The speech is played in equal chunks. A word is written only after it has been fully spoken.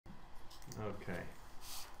Okay.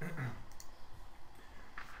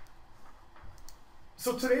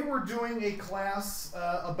 So today we're doing a class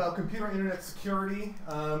about computer and internet security.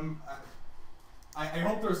 I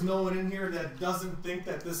hope there's no one in here that doesn't think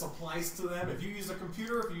that this applies to them. If you use a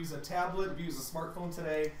computer, if you use a tablet, if you use a smartphone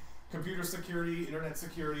today, computer security, internet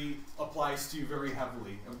security applies to you very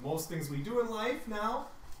heavily. And most things we do in life now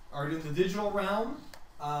are in the digital realm.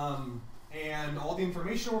 And all the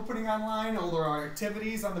information we're putting online, all of our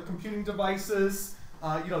activities on the computing devices,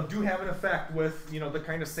 do have an effect with, the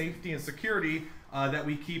kind of safety and security that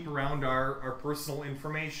we keep around our personal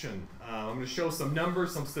information. I'm going to show some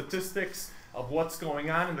numbers, some statistics of what's going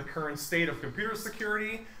on in the current state of computer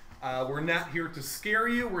security. We're not here to scare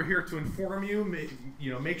you. We're here to inform you.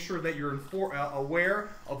 Make sure that you're aware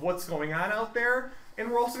of what's going on out there. And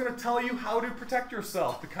we're also going to tell you how to protect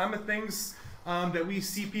yourself. The common things that we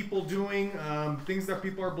see people doing, things that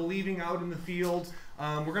people are believing out in the field.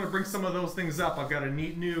 We're going to bring some of those things up. I've got a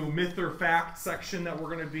neat new myth or fact section that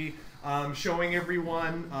we're going to be showing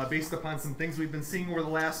everyone based upon some things we've been seeing over the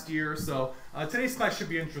last year. So today's class should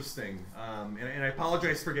be interesting. And I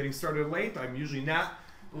apologize for getting started late. I'm usually not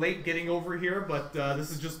late getting over here, but this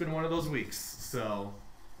has just been one of those weeks. So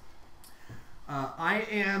I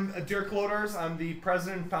am Derrick Wlodarz. I'm the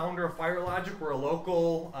president and founder of FireLogic. We're a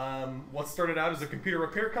local, what started out as a computer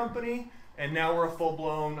repair company, and now we're a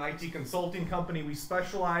full-blown IT consulting company. We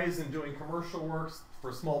specialize in doing commercial work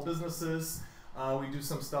for small businesses. We do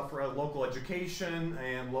some stuff for local education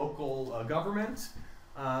and local government,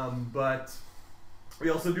 but we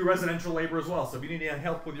also do residential labor as well. So if you need any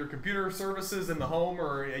help with your computer services in the home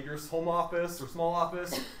or at your home office or small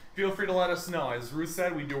office, feel free to let us know. As Ruth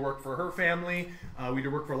said, we do work for her family. We do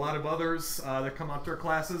work for a lot of others that come out to our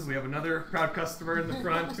classes. We have another proud customer in the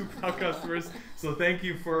front, 2 proud customers. So thank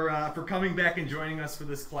you for coming back and joining us for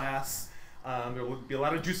this class. There will be a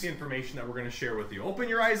lot of juicy information that we're going to share with you. Open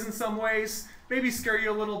your eyes in some ways, maybe scare you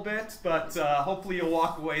a little bit, but hopefully you'll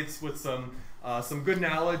walk away with some good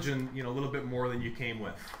knowledge and a little bit more than you came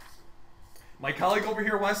with. My colleague over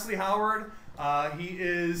here, Wesley Howard, he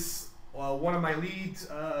is one of my lead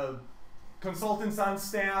consultants on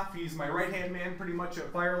staff. He's my right-hand man pretty much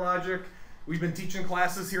at FireLogic. We've been teaching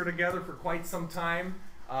classes here together for quite some time.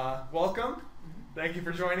 Welcome. Thank you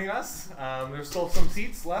for joining us. There's still some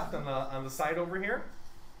seats left on the side over here.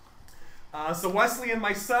 So Wesley and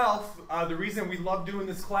myself, the reason we love doing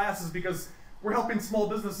this class is because we're helping small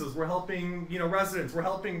businesses. We're helping residents. We're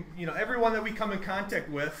helping everyone that we come in contact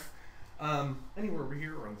with. Anywhere over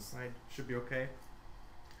here or on the side should be okay.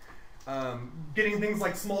 Getting things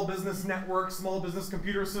like small business networks, small business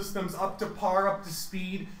computer systems up to par, up to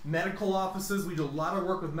speed. Medical offices. We do a lot of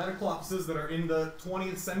work with medical offices that are in the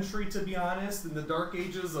 20th century, to be honest, in the dark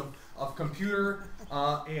ages of computer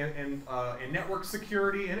and network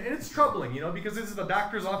security. And it's troubling, because this is the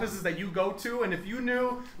doctor's offices that you go to, and if you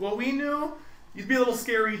knew what we knew, you'd be a little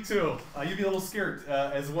scary too. You'd be a little scared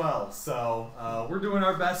as well. So we're doing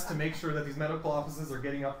our best to make sure that these medical offices are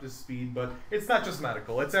getting up to speed. But it's not just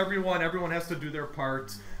medical. It's everyone. Everyone has to do their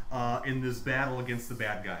part in this battle against the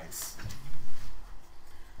bad guys.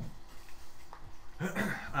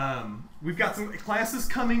 We've got some classes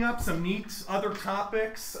coming up, some neat other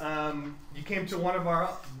topics. You came to one of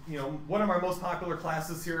our most popular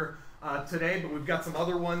classes here today, but we've got some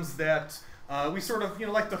other ones that we sort of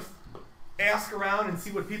like to ask around and see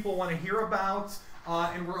what people want to hear about,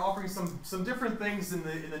 and we're offering some different things in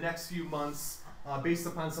the next few months based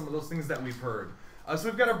upon some of those things that we've heard. So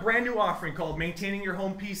we've got a brand new offering called Maintaining Your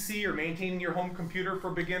Home PC or Maintaining Your Home Computer for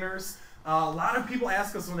Beginners. A lot of people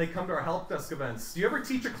ask us when they come to our help desk events, do you ever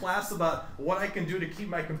teach a class about what I can do to keep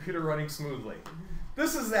my computer running smoothly?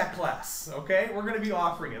 This is that class, okay? We're going to be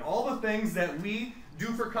offering it. All the things that we do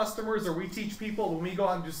for customers or we teach people when we go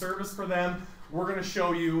out and do service for them, we're going to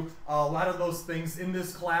show you a lot of those things in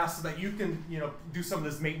this class so that you can, do some of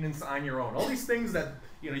this maintenance on your own. All these things that,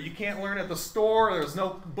 you can't learn at the store, there's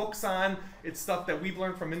no books on, it's stuff that we've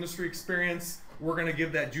learned from industry experience. We're going to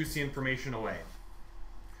give that juicy information away.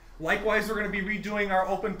 Likewise, we're going to be redoing our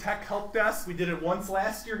Open Tech Help Desk. We did it once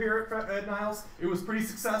last year here at Niles. It was pretty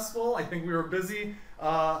successful. I think we were busy,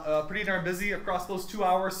 pretty darn busy across those 2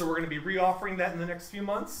 hours, so we're going to be re-offering that in the next few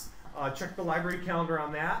months. Check the library calendar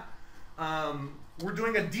on that. We're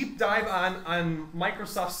doing a deep dive on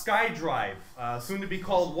Microsoft SkyDrive, soon to be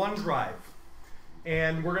called OneDrive.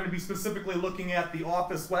 And we're going to be specifically looking at the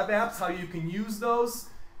Office web apps, how you can use those.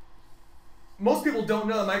 Most people don't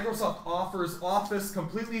know that Microsoft offers Office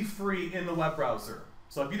completely free in the web browser.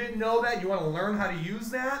 So if you didn't know that, you want to learn how to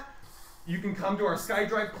use that, you can come to our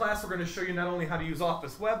SkyDrive class. We're going to show you not only how to use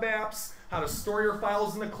Office web apps, how to store your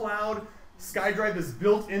files in the cloud, SkyDrive is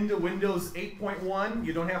built into Windows 8.1.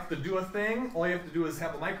 You don't have to do a thing. All you have to do is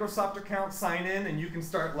have a Microsoft account, sign in, and you can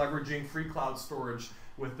start leveraging free cloud storage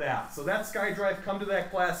with that. So that's SkyDrive. Come to that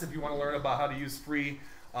class if you want to learn about how to use free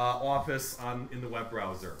Office in the web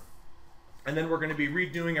browser. And then we're going to be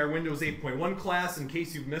redoing our Windows 8.1 class. In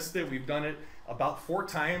case you've missed it, we've done it about 4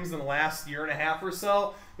 times in the last year and a half or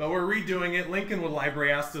so, but we're redoing it. Lincolnwood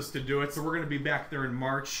Library asked us to do it, so we're going to be back there in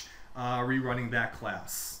March rerunning that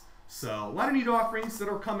class. So a lot of neat offerings that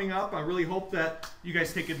are coming up. I really hope that you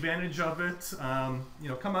guys take advantage of it. You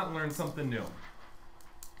know, come out and learn something new.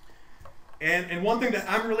 And one thing that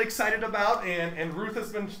I'm really excited about, and Ruth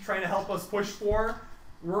has been trying to help us push for,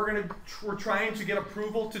 we're trying to get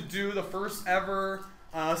approval to do the first ever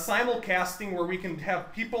simulcasting where we can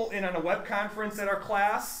have people in on a web conference at our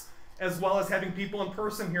class, as well as having people in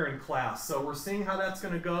person here in class. So we're seeing how that's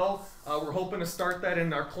going to go. We're hoping to start that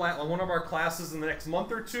in our one of our classes in the next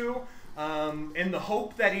month or two. In the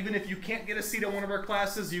hope that even if you can't get a seat at one of our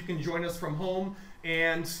classes, you can join us from home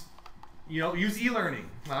and use e-learning.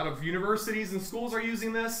 A lot of universities and schools are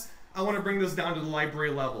using this. I want to bring this down to the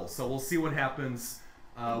library level. So we'll see what happens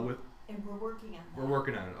with. And we're working on that. We're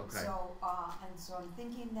working on it. Okay. So I'm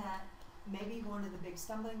thinking that maybe one of the big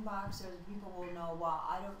stumbling blocks is people will know, well,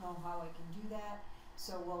 I don't know how I can do that.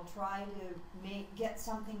 So we'll try to get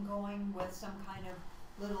something going with some kind of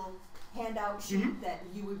little handout sheet that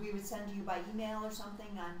we would send to you by email or something.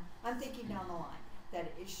 I'm thinking down the line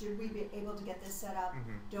that should we be able to get this set up,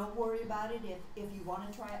 don't worry about it. If you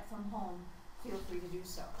want to try it from home, feel free to do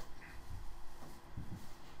so.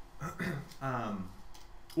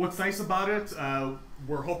 What's nice about it,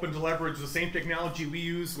 we're hoping to leverage the same technology we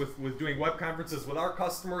use with doing web conferences with our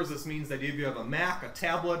customers. This means that if you have a Mac, a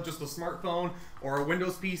tablet, just a smartphone, or a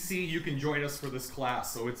Windows PC, you can join us for this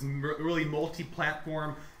class. So it's really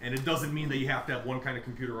multi-platform, and it doesn't mean that you have to have one kind of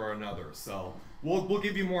computer or another. So we'll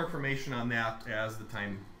give you more information on that as the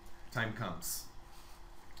time comes.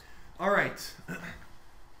 All right.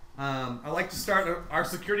 I like to start our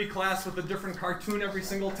security class with a different cartoon every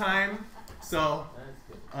single time. So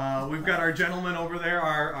we've got our gentleman over there,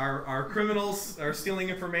 our criminals are stealing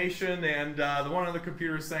information, and the one on the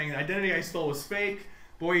computer is saying the identity I stole was fake.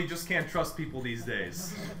 Boy, you just can't trust people these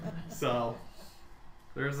days. So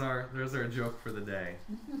there's our joke for the day.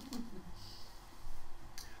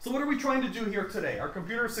 So what are we trying to do here today? Our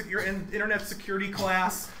internet security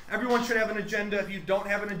class. Everyone should have an agenda. If you don't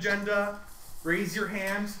have an agenda, raise your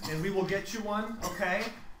hand and we will get you one, okay?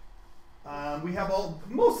 We have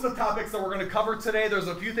most of the topics that we're going to cover today. There's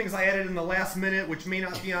a few things I added in the last minute which may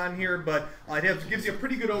not be on here, but it gives you a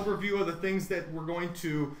pretty good overview of the things that we're going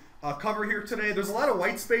to cover here today. There's a lot of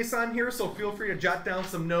white space on here, so feel free to jot down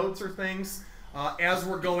some notes or things as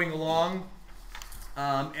we're going along.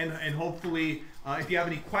 And hopefully, if you have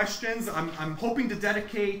any questions, I'm hoping to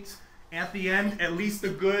dedicate at the end at least a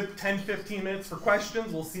good 10-15 minutes for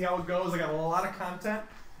questions. We'll see how it goes. I got a lot of content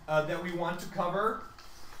that we want to cover.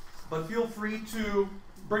 But feel free to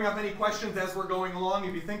bring up any questions as we're going along.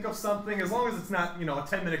 If you think of something, as long as it's not, a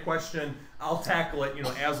 10-minute question, I'll tackle it,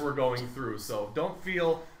 as we're going through. So don't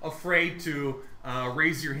feel afraid to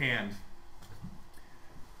raise your hand.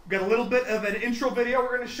 We've got a little bit of an intro video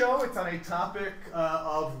we're going to show. It's on a topic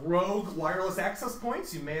of rogue wireless access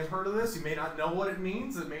points. You may have heard of this. You may not know what it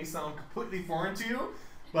means. It may sound completely foreign to you.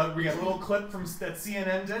 But we got a little clip that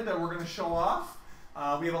CNN did that we're going to show off.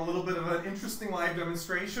 We have a little bit of an interesting live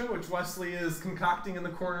demonstration, which Wesley is concocting in the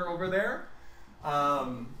corner over there.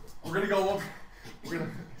 We're going to go over... We're going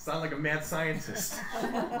to sound like a mad scientist.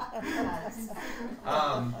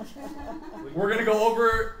 We're going to go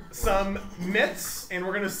over some myths, and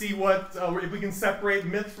we're going to see if we can separate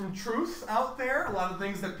myth from truth out there. A lot of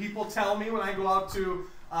things that people tell me when I go out to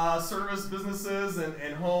service businesses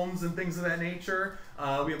and homes and things of that nature.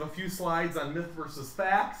 We have a few slides on myth versus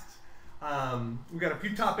fact. We've got a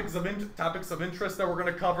few topics of interest that we're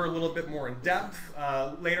going to cover a little bit more in depth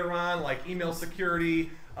later on, like email security,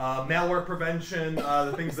 malware prevention,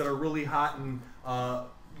 the things that are really hot and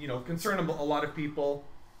concern a lot of people,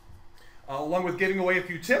 along with giving away a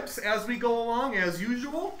few tips as we go along, as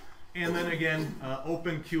usual, and then again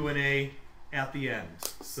open Q&A at the end.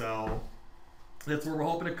 So that's what we're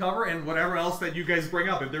hoping to cover, and whatever else that you guys bring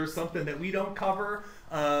up. If there's something that we don't cover,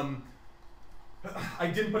 I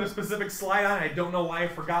didn't put a specific slide on it. I don't know why I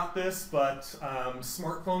forgot this, but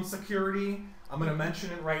smartphone security, I'm going to mention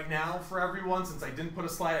it right now for everyone. Since I didn't put a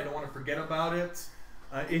slide, I don't want to forget about it.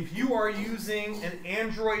 If you are using an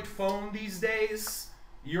Android phone these days,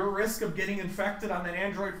 your risk of getting infected on that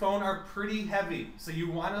Android phone are pretty heavy. So you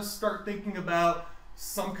want to start thinking about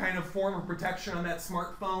some kind of form of protection on that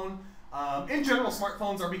smartphone. In general,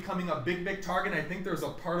 smartphones are becoming a big target. I think there's a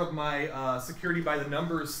part of my security by the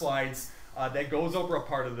numbers slides that goes over a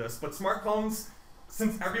part of this. But smartphones,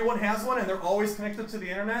 since everyone has one and they're always connected to the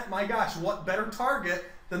internet, my gosh, what better target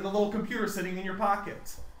than the little computer sitting in your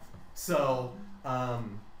pocket? So,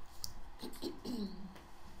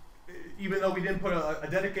 even though we didn't put a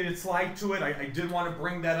dedicated slide to it, I did want to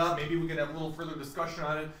bring that up. Maybe we can have a little further discussion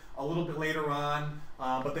on it a little bit later on.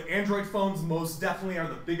 But the Android phones most definitely are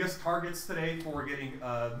the biggest targets today for getting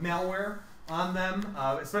malware on them,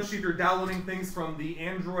 especially if you're downloading things from the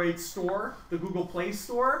Android store, the Google Play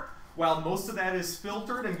Store. While most of that is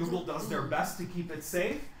filtered and Google does their best to keep it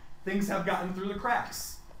safe, things have gotten through the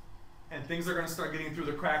cracks. And things are going to start getting through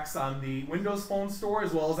the cracks on the Windows Phone store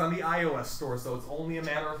as well as on the iOS store, so it's only a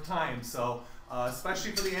matter of time. So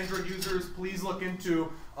especially for the Android users, please look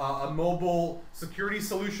into a mobile security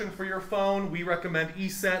solution for your phone. We recommend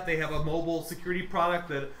ESET. They have a mobile security product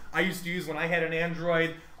that I used to use when I had an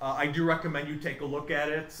Android. I do recommend you take a look at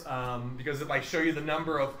it because if I show you the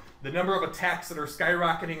number of attacks that are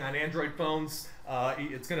skyrocketing on Android phones,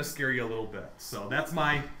 it's going to scare you a little bit. So that's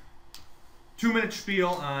my 2-minute spiel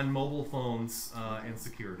on mobile phones and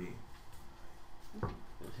security. Does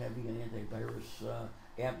having an antivirus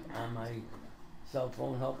app on my cell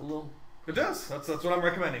phone help a little? It does. That's what I'm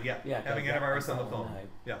recommending. Yeah. Having that, antivirus on the phone.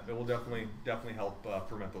 Yeah, it will definitely help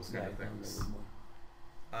prevent those kind of things.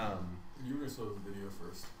 You were going to show the video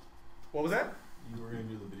first. What was that? You were going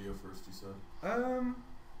to do the video first, you said.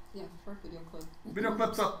 Yeah, short video clip.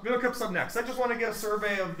 Video clips up next. I just want to get a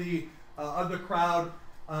survey of the crowd.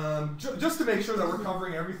 Just to make sure that we're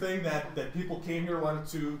covering everything that people came here wanted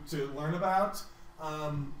to learn about.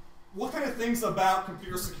 What kind of things about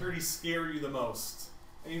computer security scare you the most?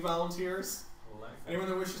 Any volunteers? Anyone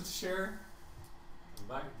that wishes to share?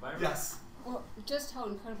 Virus? Yes. Well, just how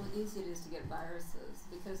incredibly easy it is to get viruses,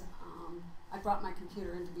 because I brought my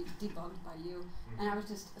computer in to be debugged by you, and I was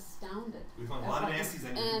just astounded. We found a lot of nasties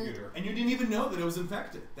on your computer. And you didn't even know that it was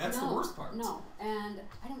infected. That's the worst part. No, and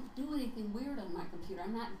I don't do anything weird on my computer.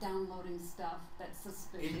 I'm not downloading stuff that's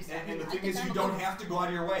suspicious. And the thing is, you don't have to go out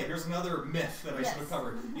of your way. Here's another myth that I should have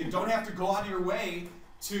covered. You don't have to go out of your way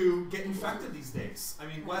to get infected these days. I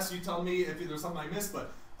mean, Wes, you tell me if there's something I missed,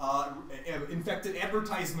 but infected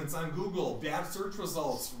advertisements on Google, bad search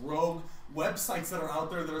results, rogue websites that are out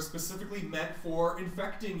there that are specifically meant for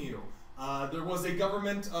infecting you. There was a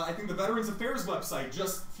government, I think the Veterans Affairs website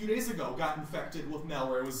just a few days ago got infected with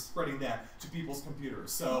malware. It was spreading that to people's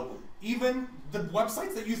computers. So even the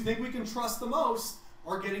websites that you think we can trust the most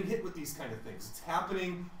are getting hit with these kind of things. It's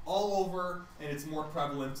happening all over, and it's more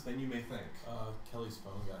prevalent than you may think. Kelly's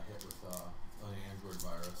phone got hit with an Android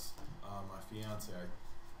virus. My fiance, I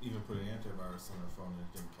even put an antivirus on her phone and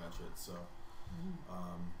it didn't catch it. So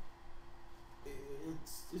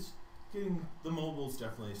it's getting, the mobile's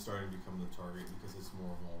definitely starting to become the target because it's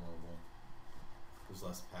more vulnerable. There's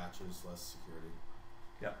less patches, less security.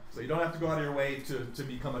 Yeah, so you don't have to go out of your way to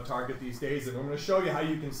become a target these days, and I'm going to show you how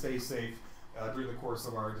you can stay safe during the course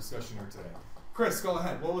of our discussion here today. Chris, go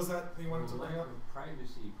ahead. What was that you wanted to bring up?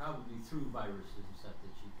 Privacy, probably through viruses and stuff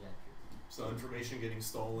that you capture. So information getting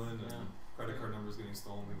stolen, and credit card numbers getting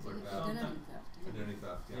stolen, things like that. Identity theft. Identity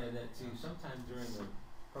theft, yeah. Yeah, that too. Sometimes during the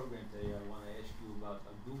program today, I want to ask you about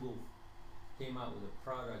Google came out with a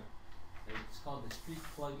product. It's called the Street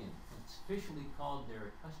Plugin. It's officially called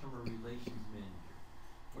their Customer Relations Manager.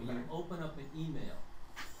 When you open up an email,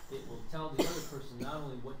 it will tell the other person not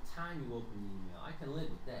only what time you open the email, I can live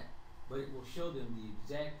with that, but it will show them the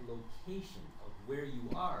exact location of where you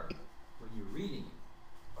are when you're reading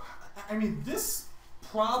it. I mean, this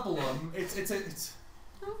problem, it's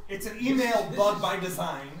an email bug by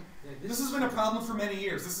design. Yeah, this has been a problem for many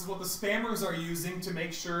years. This is what the spammers are using to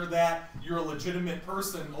make sure that you're a legitimate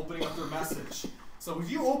person opening up their message. So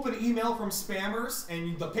if you open email from spammers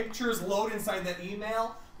and the pictures load inside that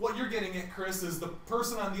email, what you're getting at, Chris, is the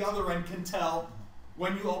person on the other end can tell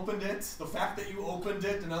when you opened it, the fact that you opened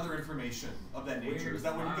it, and other information of that nature. Is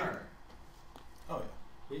that what you get? Oh,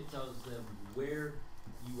 yeah. It tells them where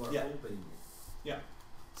you are opening it. Yeah.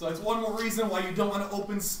 So that's one more reason why you don't want to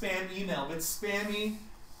open spam email. If it's spammy.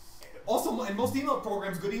 Also, in most email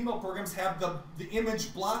programs, good email programs have the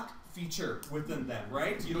image block feature within them,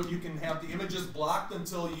 right? You can have the images blocked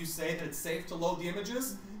until you say that it's safe to load the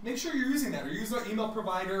images. Make sure you're using that, or use an email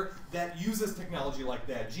provider that uses technology like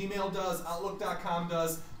that. Gmail does, Outlook.com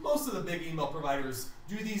does. Most of the big email providers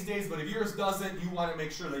do these days, but if yours doesn't, you want to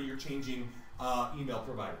make sure that you're changing email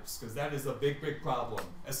providers, because that is a big problem.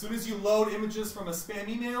 As soon as you load images from a spam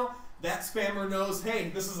email, that spammer knows, hey,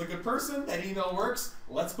 this is a good person, that email works,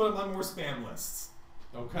 let's put them on more spam lists.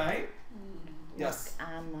 Okay? Yes. like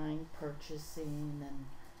online purchasing and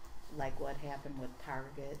like what happened with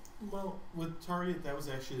Target? Well, with Target, that was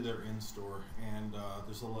actually their in-store, and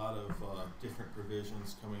there's a lot of different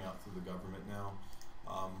provisions coming out through the government now.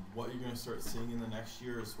 What you're going to start seeing in the next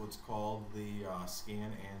year is what's called the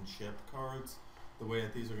scan and chip cards. The way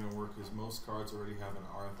that these are going to work is most cards already have an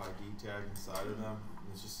RFID tag inside of them.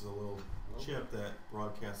 And it's just a little chip that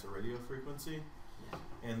broadcasts a radio frequency.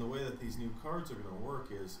 And the way that these new cards are going to work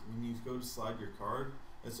is when you go to slide your card,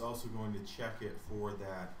 it's also going to check it for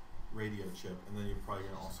that radio chip, and then you're probably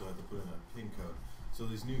going to also have to put in a PIN code. So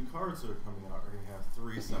these new cards that are coming out are going to have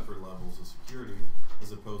 3 separate levels of security,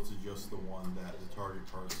 as opposed to just the one that the Target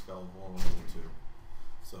cards fell vulnerable to.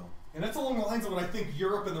 So. And that's along the lines of what I think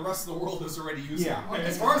Europe and the rest of the world is already using. Yeah.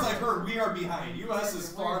 As far as I've heard, we are behind. U.S. is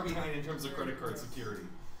far behind in terms of credit card security.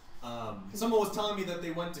 Someone was telling me that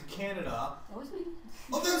they went to Canada. That was me.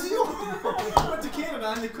 Oh, there's you! Went to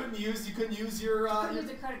Canada and you couldn't use your We used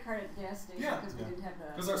a credit card at the gas station because we didn't have the.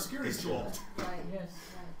 Because our security's too old. Right. Yes,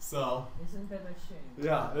 So. isn't that a shame?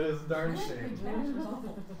 Yeah, it is a darn shame. It was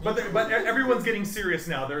awful. But everyone's getting serious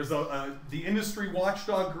now. There's the industry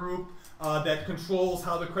watchdog group that controls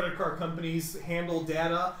how the credit card companies handle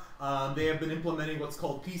data. They have been implementing what's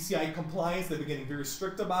called PCI compliance. They've been getting very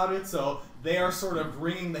strict about it. So they are sort of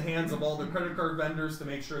wringing the hands of all the credit card vendors to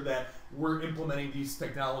make sure that we're implementing these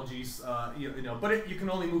technologies. But you can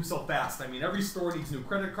only move so fast. I mean, every store needs new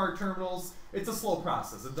credit card terminals. It's a slow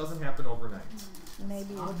process. It doesn't happen overnight.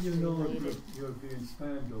 Maybe How do you know if you're being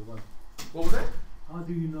spammed or what? What was it? How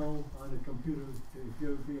do you know on the computer if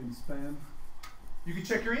you're being spammed? You can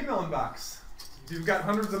check your email inbox. If you've got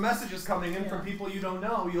hundreds of messages coming in from people you don't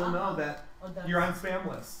know, you'll know that you're on spam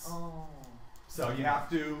lists. Oh. So you have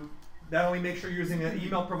to not only make sure you're using an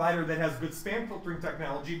email provider that has good spam filtering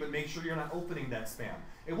technology, but make sure you're not opening that spam.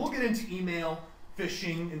 And we'll get into email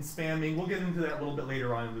phishing and spamming. We'll get into that a little bit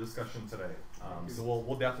later on in the discussion today. So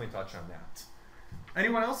we'll definitely touch on that.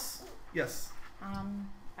 Anyone else? Yes. I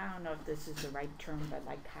don't know if this is the right term, but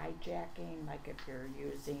like hijacking, like if you're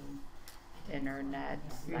using internet,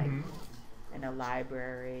 like in a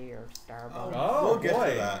library or Starbucks. Oh, we'll get boy.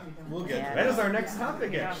 to that. We'll get to That is that. our next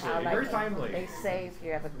topic, You know actually. how, like, Very timely. They say if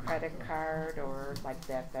you have a credit card or like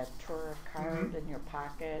that tour card in your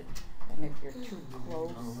pocket, and if you're too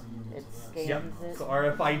close, it scans it. So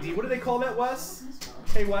RFID. What do they call that, Wes?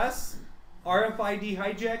 Hey, Wes? RFID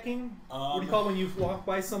hijacking? What do you call it when you walk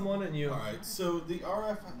by someone and you... Alright, so the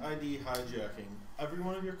RFID hijacking, every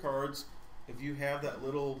one of your cards, if you have that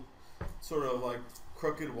little sort of like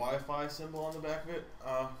crooked Wi-Fi symbol on the back of it,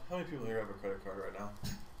 how many people here have a credit card right now?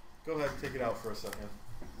 Go ahead and take it out for a second.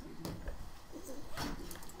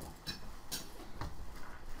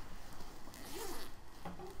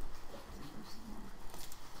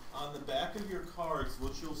 On the back of your cards,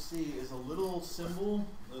 what you'll see is a little symbol.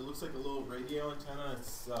 It looks like a little radio antenna.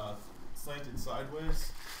 It's slanted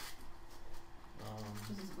sideways.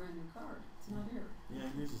 This is a brand new card. It's not here. Yeah,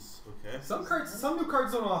 yours is okay. Some new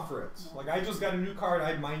cards don't offer it. Like I just got a new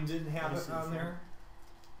card. Mine didn't have it on there.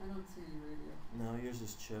 I don't see any radio. No, yours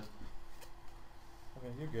is chip.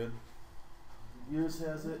 Okay, you're good. Yours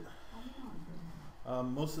has it.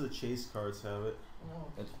 Most of the Chase cards have it.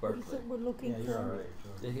 That's What is Berkeley. it we're looking Yeah, for? you're alright.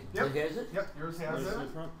 Yep. It has it? Yep, yours has Yours it. in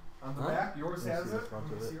front? On the Huh? back, yours Let's has see it. the front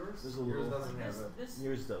Let me of see it. yours. There's a Yours little- doesn't have it. This,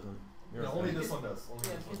 Yours doesn't. Yours No, only doesn't. this one does. Only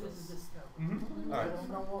yeah, this one this is does. this stuff. Mm-hmm. Alright.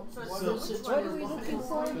 So So- which What one are is we one? looking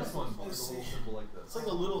for? This one, like a little symbol like this. It's like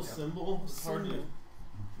a little Yeah. symbol. It's hard to.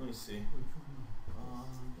 Let me see.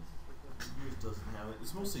 Yours doesn't have it.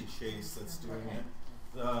 It's mostly Chase that's doing it.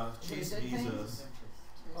 The Chase Visas.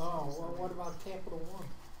 Oh, well, what about Capital One?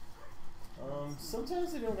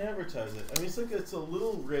 Sometimes they don't advertise it. I mean, it's a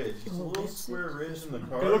little ridge. It's a little square ridge in the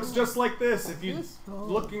card. It looks just like this. If you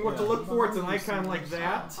looking what to look for, it's an icon like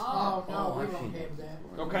that. Oh, no, Oh, we I don't see. have that.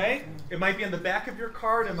 Okay? It might be on the back of your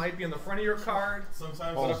card. It might be on the front of your card.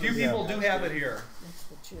 Sometimes But a it's few just people do have it extra. here. That's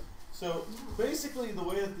the chip. So basically, the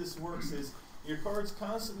way that this works is your card's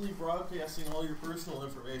constantly broadcasting all your personal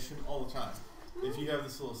information all the time. If you have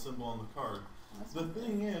this little symbol on the card, the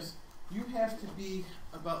thing is, you have to be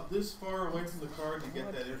about this far away from the card to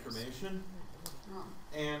get that information. Oh.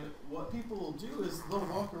 And what people will do is they'll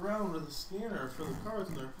walk around with a scanner for the cards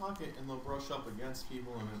in their pocket, and they'll brush up against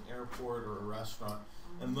people in an airport or a restaurant,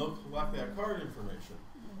 and they'll collect that card information.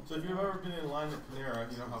 So if you've ever been in line at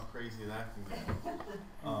Panera, you know how crazy that can get.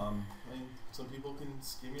 I mean, some people can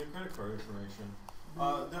skim your credit card information.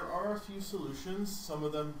 There are a few solutions, some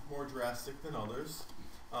of them more drastic than others.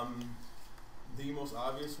 The most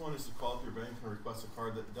obvious one is to call up your bank and request a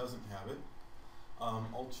card that doesn't have it.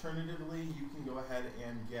 Alternatively, you can go ahead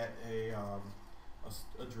and get a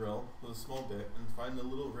a drill with a small bit and find the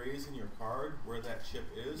little raise in your card where that chip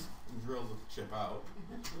is and drill the chip out.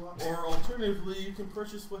 Or alternatively, you can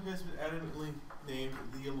purchase what has been adamantly named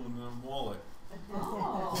the aluminum wallet.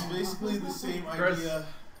 Oh. It's basically the same Chris, idea.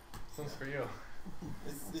 this one's for you.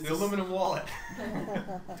 It's The aluminum wallet.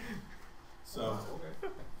 So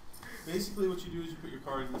basically what you do is you put your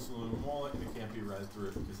card in this aluminum wallet and it can't be read through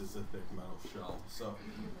it because it's a thick metal shell. So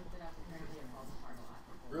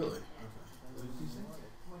really? Okay.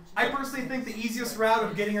 I personally think the easiest route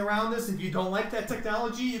of getting around this, if you don't like that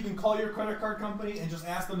technology, you can call your credit card company and just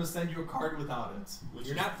ask them to send you a card without it. Which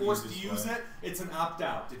You're is not the forced to easiest use way. it. It's an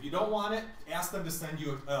opt-out. If you don't want it, ask them to send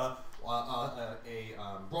you a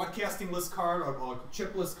broadcasting list card or a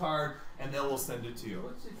chip list card, and they will send it to you.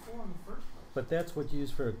 What's it for in the first place? But that's what you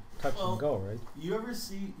use for touch Well, and go, right? You ever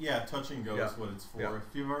see, touch and go Yeah. is what it's for. Yeah. If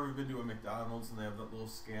you've ever been to a McDonald's and they have that little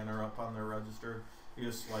scanner up on their register, you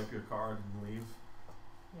just swipe your card and leave.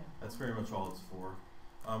 Yeah. That's pretty much all it's for.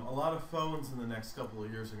 A lot of phones in the next couple of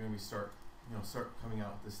years are going to start coming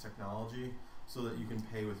out with this technology so that you can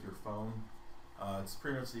pay with your phone. It's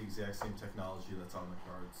pretty much the exact same technology that's on the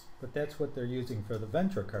cards. But that's what they're using for the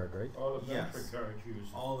Venture card, right? All the Yes. venture cards use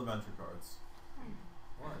it. All the venture cards.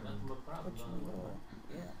 Well, nothing but problems on the way.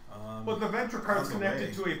 Yeah. But the venture card's on the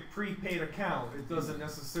connected way. to a prepaid account. It doesn't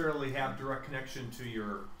necessarily have direct connection to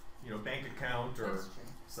your, bank account or That's true.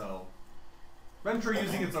 so. Venture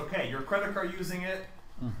using it's okay. Your credit card using it,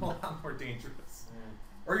 Mhm. a lot more dangerous.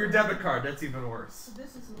 Or your debit card, that's even worse. So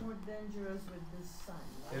this is more dangerous with this sign,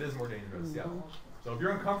 right? It is more dangerous, yeah. Okay. So if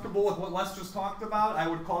you're uncomfortable with what Les just talked about, I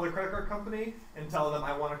would call the credit card company and tell them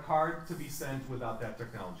I want a card to be sent without that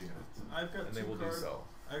technology in it. I've got And they two will do cards. so.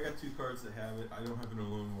 I've got 2 cards that have it. I don't have an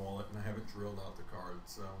aluminum wallet, and I haven't drilled out the card,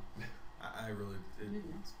 so I really You're did.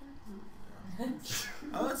 an expert?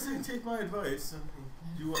 Huh? I would say take my advice and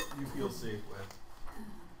do what you feel safe with.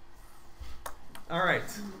 All right.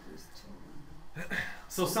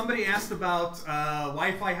 So somebody asked about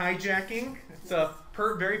Wi-Fi hijacking. It's a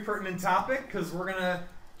very pertinent topic because we're gonna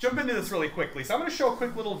jump into this really quickly. So I'm gonna show a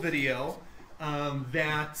quick little video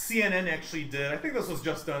that CNN actually did. I think this was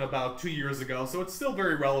just done about 2 years ago, so it's still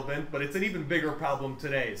very relevant, but it's an even bigger problem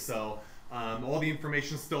today. So all the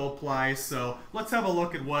information still applies. So let's have a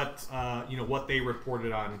look at what what they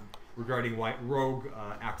reported on regarding rogue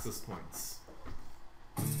access points.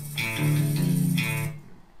 A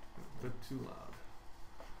bit too loud.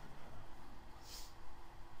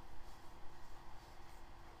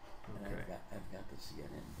 And Okay. I've got the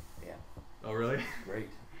CNN app. Oh, really? Great.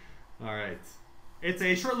 All right. It's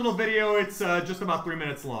a short little video. It's just about 3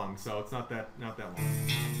 minutes long, so it's not that long.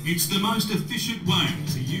 It's the most efficient way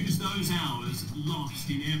to use those hours lost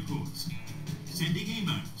in airports. Sending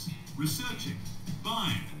emails, researching,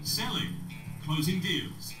 buying, selling, closing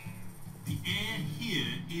deals. The air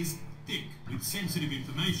here is thick with sensitive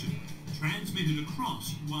information transmitted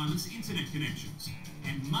across wireless internet connections,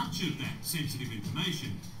 and much of that sensitive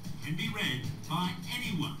information can be read by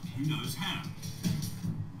anyone who knows how.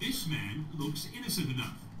 This man looks innocent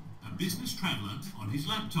enough, a business traveller on his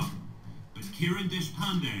laptop. But Kiran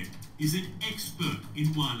Deshpande is an expert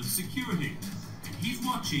in wireless security, and he's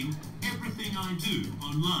watching everything I do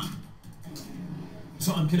online.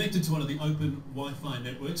 So I'm connected to one of the open Wi-Fi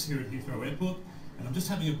networks here at Heathrow Airport, and I'm just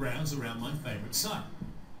having a browse around my favourite site.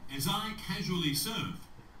 As I casually surf,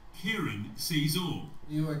 Kiran sees all.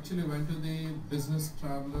 You actually went to the business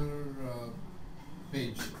traveler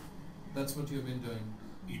page. That's what you've been doing.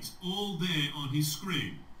 It's all there on his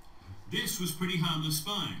screen. This was pretty harmless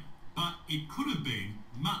spying, but it could have been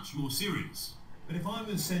much more serious. But if I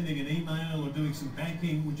was sending an email or doing some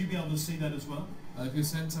banking, would you be able to see that as well? If you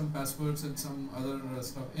send some passwords and some other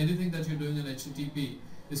stuff, anything that you're doing in HTTP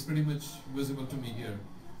is pretty much visible to me here.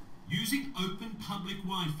 Using open public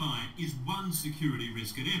Wi-Fi is one security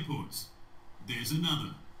risk at airports. There's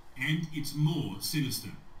another, and it's more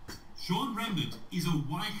sinister. Sean Remnant is a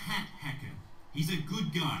white hat hacker. He's a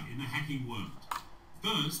good guy in the hacking world.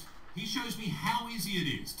 First, he shows me how easy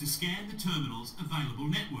it is to scan the terminal's available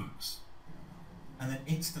networks. And then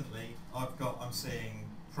instantly, I'm seeing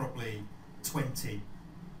probably 20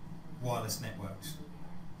 wireless networks,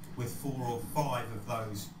 with 4 or 5 of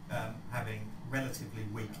those having relatively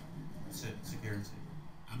weak security.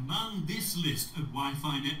 Among this list of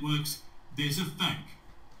Wi-Fi networks, there's a fake,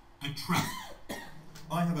 a trap.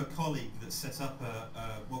 I have a colleague that set up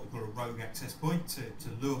what we call a rogue access point to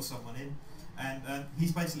lure someone in, and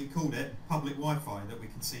he's basically called it public Wi-Fi that we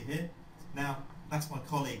can see here. Now, that's my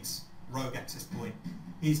colleague's rogue access point.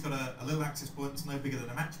 He's got a little access point that's no bigger than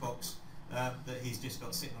a matchbox that he's just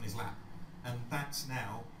got sitting on his lap, and that's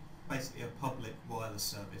now basically a public wireless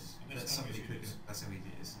service that somebody could. That's how easy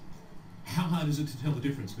it is. How hard is it to tell the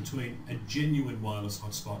difference between a genuine wireless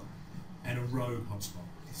hotspot and a rogue hotspot?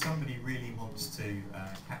 If somebody really wants to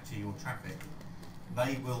capture your traffic,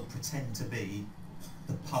 they will pretend to be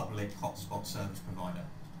the public hotspot service provider.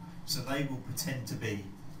 So they will pretend to be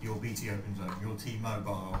your BT Open Zone, your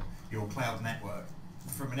T-Mobile, your cloud network.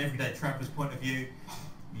 From an everyday traveler's point of view,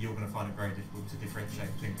 you're going to find it very difficult to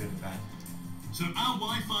differentiate between good and bad. So are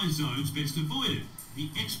Wi-Fi zones best avoided? The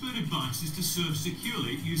expert advice is to surf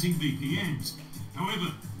securely using VPNs.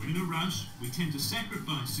 However, when in a rush, we tend to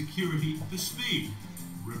sacrifice security for speed.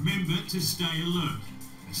 Remember to stay alert.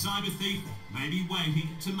 A cyber thief may be waiting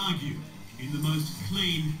to mug you in the most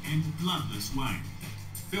clean and bloodless way.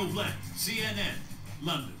 Phil Black, CNN,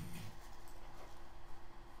 London.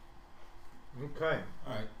 Okay.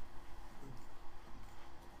 All right.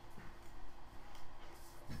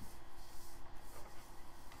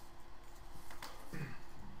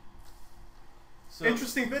 So,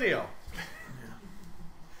 interesting video.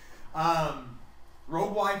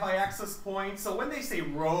 Rogue Wi-Fi access point. So when they say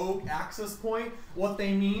rogue access point, what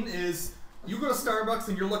they mean is you go to Starbucks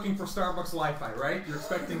and you're looking for Starbucks Wi-Fi, right? You're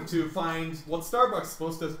expecting to find what Starbucks is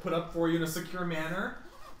supposed to put up for you in a secure manner.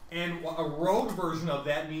 And a rogue version of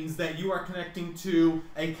that means that you are connecting to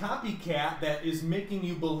a copycat that is making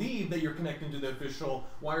you believe that you're connecting to the official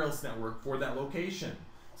wireless network for that location.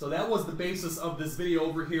 So that was the basis of this video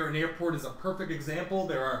over here. An airport is a perfect example.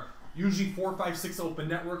 There are usually 4, 5, 6 open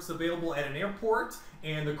networks available at an airport,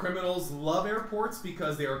 and the criminals love airports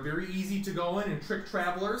because they are very easy to go in and trick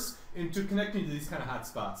travelers into connecting to these kind of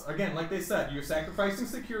hotspots. Again, like they said, you're sacrificing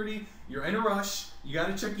security, you're in a rush, you got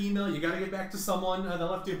to check email, you got to get back to someone that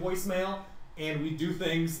left you a voicemail, and we do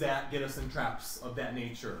things that get us in traps of that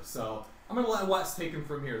nature. So I'm going to let Wes take him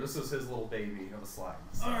from here. This is his little baby of a slide.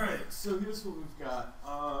 So. All right, so here's what we've got.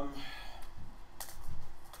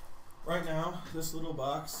 Right now, this little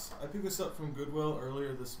box, I picked this up from Goodwill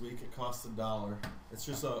earlier this week. It cost $1. It's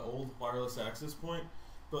just an old wireless access point,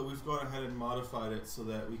 but we've gone ahead and modified it so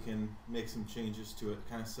that we can make some changes to it,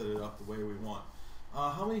 kind of set it up the way we want.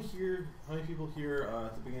 How many people here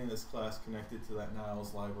at the beginning of this class connected to that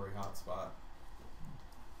Niles Library hotspot?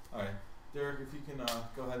 All right, Derrick, if you can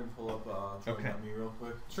go ahead and pull up Join.me real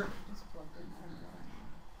quick. Sure.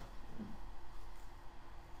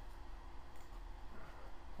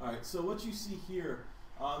 Alright, so what you see here,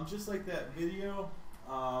 just like that video,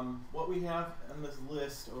 what we have on this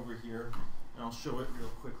list over here, and I'll show it real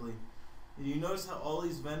quickly. You notice how all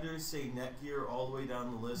these vendors say Netgear all the way down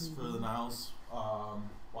the list for the Niles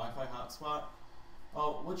Wi-Fi hotspot?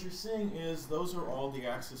 What you're seeing is those are all the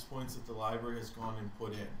access points that the library has gone and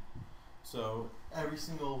put in. So every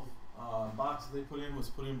single box that they put in was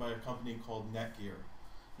put in by a company called Netgear.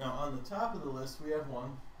 Now on the top of the list we have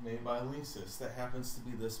one made by Linksys that happens to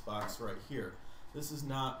be this box right here. This is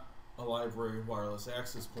not a library wireless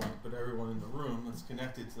access point, but everyone in the room that's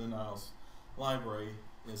connected to the Niles Library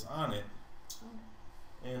is on it.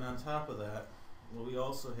 And on top of that, what we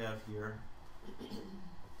also have here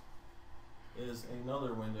is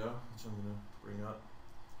another window, which I'm going to bring up,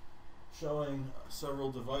 showing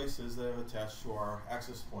several devices that have attached to our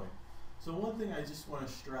access point. So one thing I just want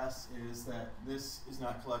to stress is that this is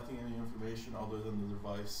not collecting any information other than the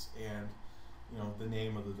device and the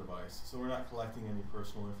name of the device. So we're not collecting any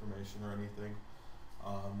personal information or anything.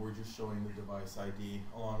 We're just showing the device ID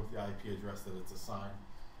along with the IP address that it's assigned.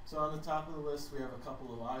 So on the top of the list we have a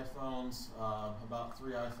couple of iPhones, about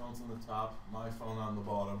 3 iPhones on the top, my phone on the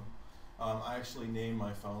bottom. I actually named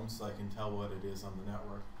my phone so I can tell what it is on the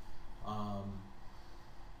network.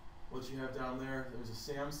 What you have down there, there's a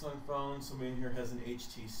Samsung phone. Somebody in here has an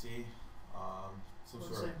HTC.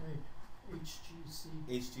 What's that mean? HTC?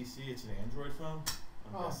 HTC, it's an Android phone.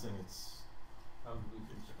 I'm guessing it's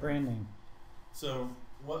brand name. So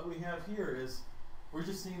what we have here is we're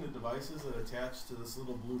just seeing the devices that attach to this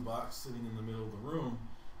little blue box sitting in the middle of the room.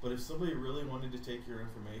 But if somebody really wanted to take your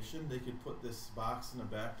information, they could put this box in a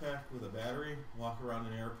backpack with a battery, walk around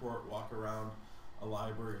an airport, walk around a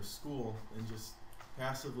library or school, and just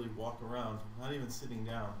passively walk around, not even sitting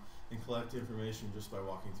down, and collect information just by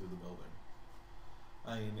walking through the building.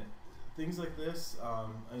 I mean, things like this,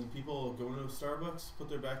 people go into a Starbucks, put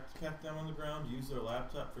their backpack down on the ground, use their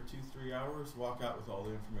laptop for 2-3 hours, walk out with all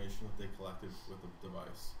the information that they collected with the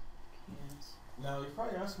device. Yes. Now, you're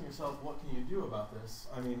probably asking yourself, what can you do about this?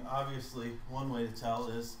 I mean, obviously, one way to tell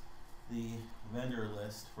is the vendor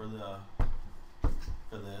list for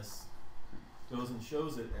this goes and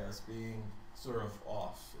shows it as being sort of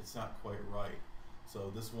off. It's not quite right. So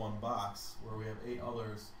this one box, where we have 8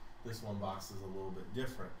 others, this one box is a little bit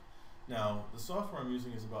different. Now, the software I'm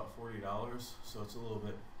using is about $40, so it's a little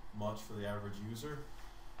bit much for the average user.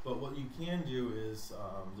 But what you can do is,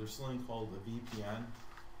 there's something called a VPN.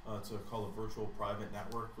 It's called a virtual private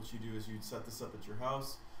network. What you do is you'd set this up at your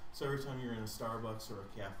house, so every time you're in a Starbucks or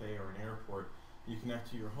a cafe or an airport, you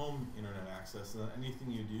connect to your home internet access, and then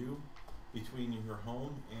anything you do between your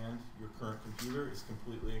home and your current computer is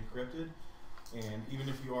completely encrypted. And even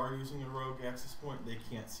if you are using a rogue access point, they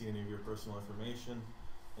can't see any of your personal information,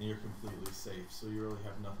 and you're completely safe. So you really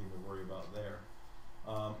have nothing to worry about there.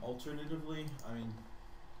 Alternatively, I mean,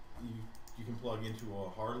 you can plug into a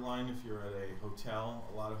hard line if you're at a hotel.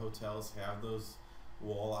 A lot of hotels have those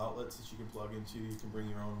wall outlets that you can plug into. You can bring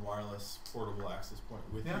your own wireless portable access point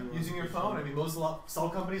with you. Yeah, using your phone. I mean, most cell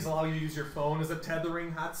companies allow you to use your phone as a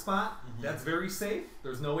tethering hotspot. That's very safe.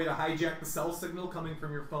 There's no way to hijack the cell signal coming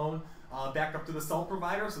from your phone back up to the cell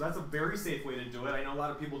provider, so that's a very safe way to do it. I know a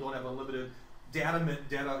lot of people don't have unlimited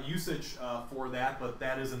data usage for that, but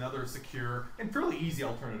that is another secure and fairly easy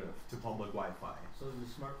alternative to public Wi-Fi. So is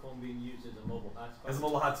the smartphone being used as a mobile hotspot? As a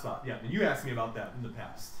mobile hotspot, yeah. And you asked me about that in the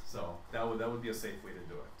past, so that would be a safe way to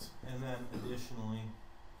do it. And then additionally,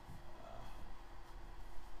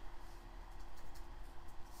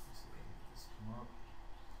 let's see, this come up.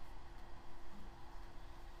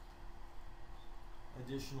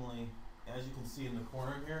 Additionally, as you can see in the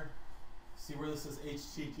corner here, see where this says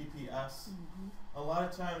HTTPS? A lot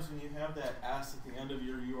of times when you have that S at the end of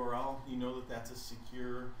your URL, you know that that's a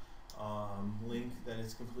secure link, that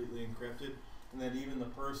is completely encrypted, and that even the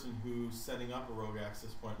person who's setting up a rogue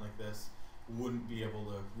access point like this wouldn't be able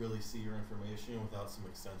to really see your information without some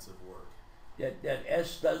extensive work. That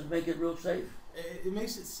S does make it real safe? It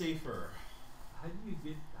makes it safer. How do you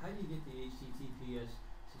get the HTTPS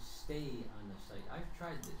to stay on the site? I've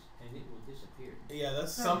tried this and it will disappear. Yeah,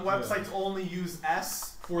 that's some websites only use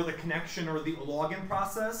S for the connection or the login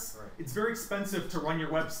process. Right. It's very expensive to run your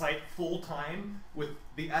website full time with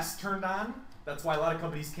the S turned on. That's why a lot of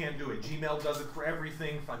companies can't do it. Gmail does it for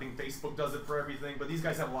everything. I think Facebook does it for everything. But these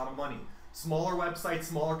guys have a lot of money. Smaller websites,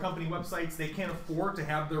 smaller company websites, they can't afford to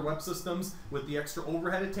have their web systems with the extra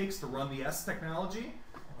overhead it takes to run the S technology.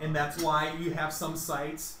 And that's why you have some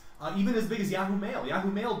sites, even as big as Yahoo Mail.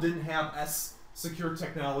 Yahoo Mail didn't have S secure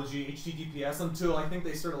technology, HTTPS, until I think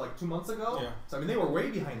they started like 2 months ago. Yeah. So I mean, they were way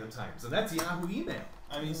behind the times, and that's Yahoo email.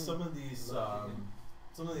 I mean, some of these,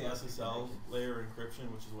 some of the SSL layer encryption,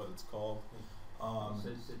 which is what it's called. I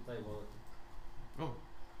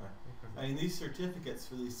mean, these certificates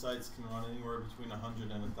for these sites can run anywhere between $100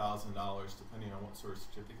 and $1,000, depending on what sort of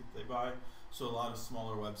certificate they buy. So a lot of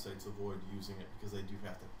smaller websites avoid using it because they do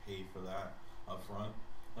have to pay for that up front.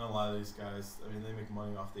 And a lot of these guys, I mean, they make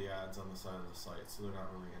money off the ads on the side of the site, so they're not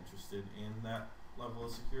really interested in that level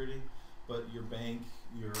of security. But your bank,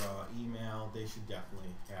 your email, they should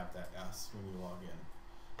definitely have that S when you log in.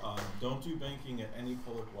 Don't do banking at any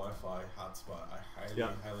public Wi-Fi hotspot. I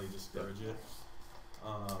highly discourage it.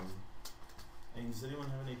 And does anyone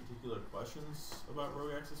have any particular questions about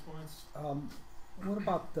rogue access points? What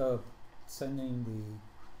about sending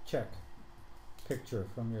the check picture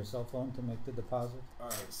from your cell phone to make the deposit?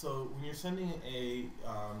 Alright, so when you're sending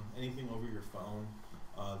anything over your phone,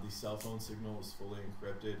 the cell phone signal is fully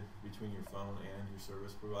encrypted between your phone and your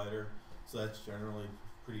service provider. So that's generally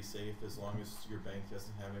pretty safe as long as your bank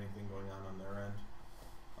doesn't have anything going on their end.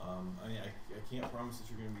 I mean, I can't promise that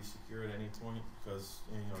you're going to be secure at any point because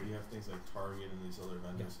you have things like Target and these other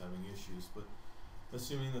vendors having issues, but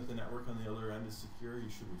assuming that the network on the other end is secure, you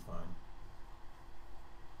should be fine.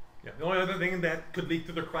 Yeah. The only other thing that could leak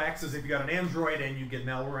through the cracks is if you got an Android and you get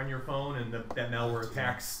malware on your phone, and that malware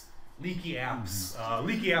attacks leaky apps.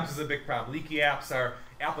 Leaky apps is a big problem. Leaky apps are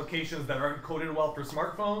applications that aren't coded well for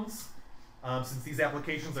smartphones. Since these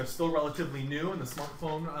applications are still relatively new in the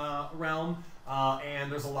smartphone realm,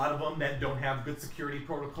 and there's a lot of them that don't have good security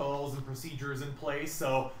protocols and procedures in place.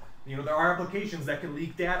 So, there are applications that can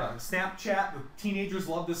leak data. Snapchat, the teenagers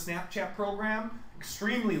love this Snapchat program.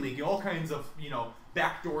 Extremely leaky. All kinds of,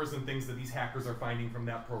 backdoors and things that these hackers are finding from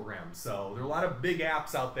that program. So there are a lot of big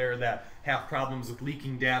apps out there that have problems with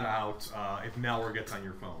leaking data out if malware gets on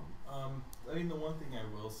your phone. I mean, the one thing I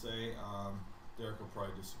will say, Derrick will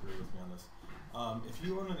probably disagree with me on this. If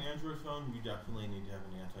you own an Android phone, you definitely need to have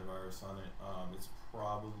an antivirus on it. It's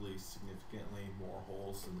probably significantly more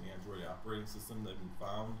holes in the Android operating system that have been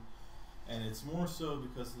found. And it's more so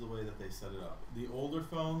because of the way that they set it up. The older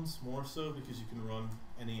phones, more so because you can run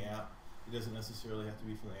any app. It doesn't necessarily have to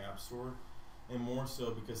be from the App Store. And more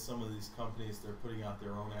so because some of these companies, they're putting out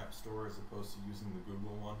their own App Store as opposed to using the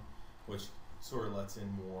Google one, which sort of lets in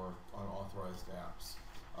more unauthorized apps.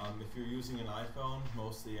 If you're using an iPhone,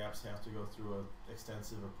 most of the apps have to go through an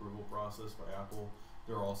extensive approval process by Apple.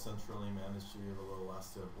 They're all centrally managed, so you have a little less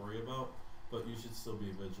to worry about, but you should still be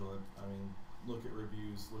vigilant. I mean, look at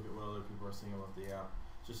reviews, look at what other people are saying about the app.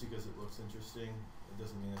 Just because it looks interesting, it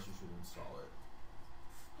doesn't mean that you should install it.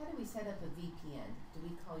 How do we set up a VPN? Do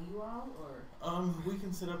we call you all, or? We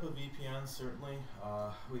can set up a VPN, certainly.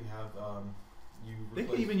 We have, They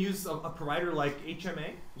can even use a provider like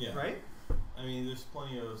HMA, yeah. right? I mean, there's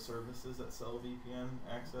plenty of services that sell VPN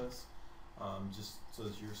access. Just so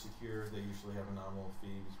that you're secure, they usually have a nominal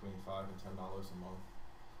fee between $5 and $10 a month.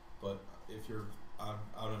 But if you're out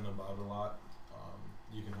and about a lot,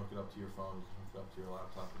 you can hook it up to your phone, you can hook it up to your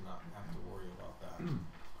laptop and not have to worry about that.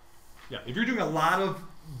 Yeah, if you're doing a lot of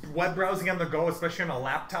web browsing on the go, especially on a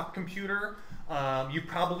laptop computer, you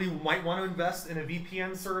probably might want to invest in a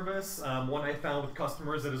VPN service. One I found with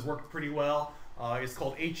customers that has worked pretty well is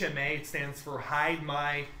called HMA. It stands for Hide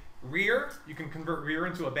My Rear. You can convert rear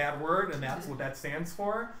into a bad word, and that's what that stands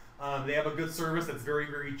for. They have a good service that's very,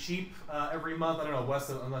 very cheap every month. I don't know, Wes,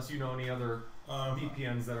 unless you know any other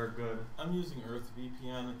VPNs that are good. I'm using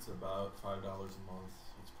EarthVPN. It's about $5 a month.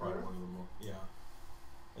 It's probably one of the more, yeah.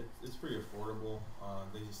 It's pretty affordable.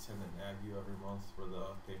 They just tend to nag you every month for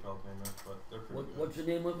the PayPal payment, but they're pretty good. What's the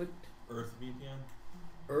name of it? EarthVPN.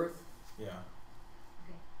 Earth? Yeah.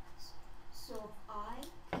 Okay. So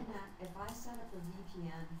if I set up a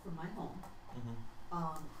VPN for my home,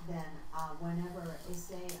 then whenever I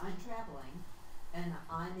say I'm traveling and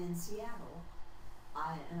I'm in Seattle,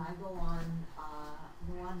 I go on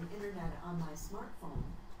the internet on my smartphone.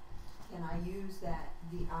 Can I use that?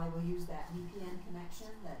 I will use that VPN connection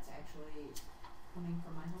that's actually coming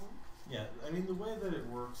from my home. Yeah, I mean the way that it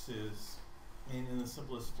works is, in the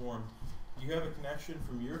simplest form, you have a connection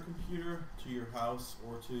from your computer to your house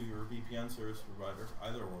or to your VPN service provider,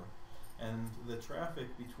 either or, and the traffic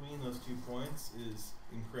between those 2 points is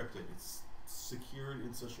encrypted. It's secured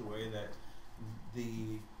in such a way that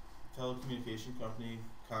the telecommunication company,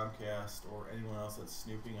 Comcast, or anyone else that's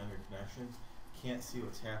snooping on your connection can't see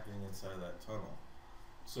what's happening inside of that tunnel.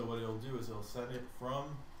 So what it'll do is it'll send it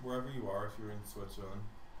from wherever you are, if you're in Switzerland,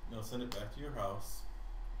 it'll send it back to your house,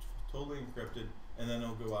 totally encrypted, and then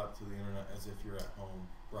it'll go out to the internet as if you're at home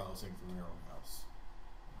browsing from your own house.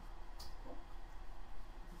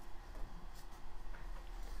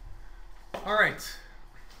 All right.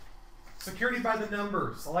 Security by the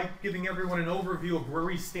numbers. I like giving everyone an overview of where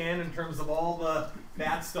we stand in terms of all the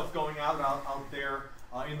bad stuff going out there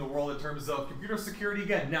in the world in terms of computer security.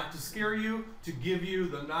 Again, not to scare you, to give you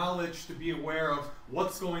the knowledge to be aware of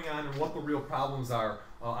what's going on and what the real problems are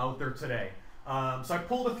out there today. So I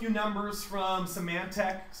pulled a few numbers from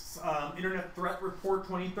Symantec's Internet Threat Report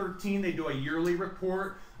 2013. They do a yearly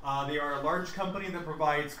report. They are a large company that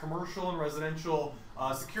provides commercial and residential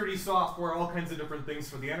security software, all kinds of different things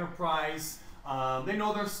for the enterprise. They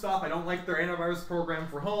know their stuff. I don't like their antivirus program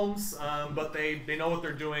for homes, but they know what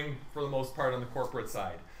they're doing for the most part on the corporate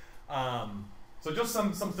side. So just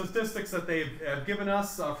some statistics that they've given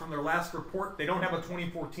us from their last report. They don't have a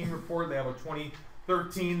 2014 report. They have a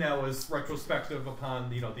 2013 that was retrospective upon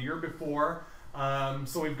the year before.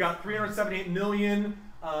 So we've got 378 million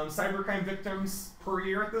cybercrime victims per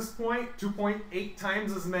year at this point. 2.8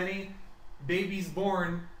 times as many babies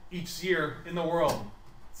born each year in the world.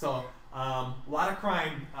 So a lot of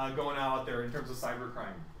crime going out there in terms of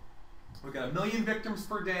cybercrime. We've got 1 million victims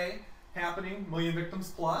per day happening, 1 million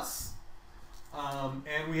victims plus.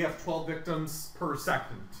 And we have 12 victims per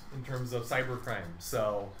second in terms of cybercrime.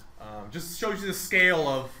 So just shows you the scale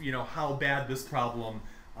of how bad this problem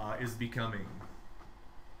is becoming.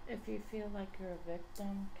 If you feel like you're a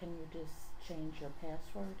victim, can you just change your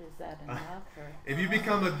password? Is that enough? Or? If you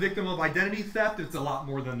become a victim of identity theft, it's a lot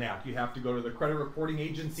more than that. You have to go to the credit reporting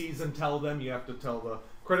agencies and tell them. You have to tell the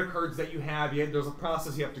credit cards that you have. There's a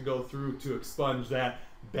process you have to go through to expunge that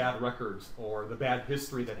bad record or the bad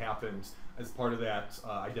history that happened as part of that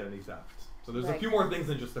identity theft. So there's a few more things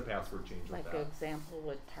than just the password change. Like an example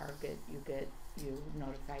with Target, you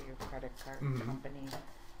notify your credit card company,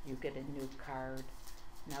 you get a new card.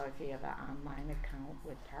 Now, if you have an online account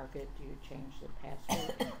with Target, do you change the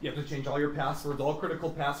password? You have to change all your passwords. All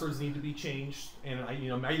critical passwords need to be changed, and I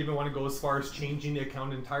might even want to go as far as changing the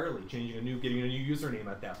account entirely, getting a new username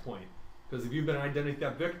at that point. Because if you've been an identity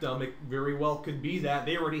theft victim, it very well could be that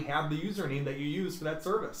they already have the username that you use for that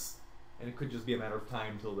service, and it could just be a matter of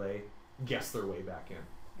time till they guess their way back in.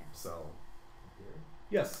 Yeah. So,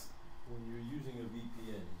 yes. When you're using a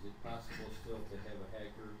VPN, is it possible still to have a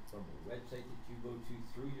hacker from a website that you go to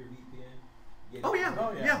through your VPN get Oh it.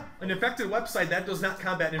 yeah, yeah. An infected website, that does not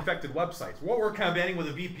combat infected websites. What we're combating with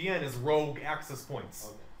a VPN is rogue access points.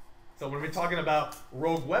 Okay. So when we're talking about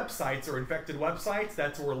rogue websites or infected websites,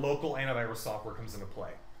 that's where local antivirus software comes into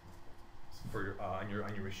play for your,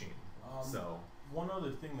 on your machine. So one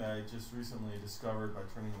other thing that I just recently discovered by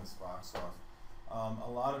turning this box off, a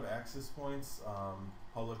lot of access points,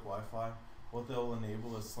 public Wi-Fi, what they'll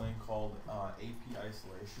enable is something called AP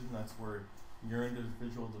isolation. That's where your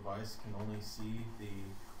individual device can only see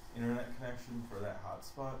the internet connection for that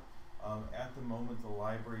hotspot. At the moment, the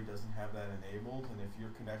library doesn't have that enabled, and if you're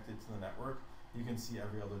connected to the network, you can see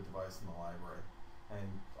every other device in the library.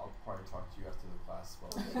 And I'll probably talk to you after the class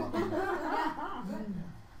about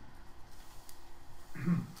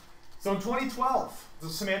So in 2012, the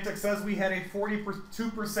Symantec says we had a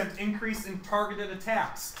 42% increase in targeted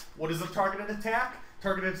attacks. What is a targeted attack?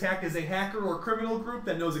 Targeted attack is a hacker or criminal group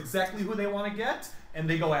that knows exactly who they want to get, and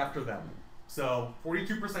they go after them. So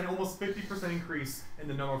 42%, almost 50% increase in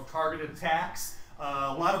the number of targeted attacks.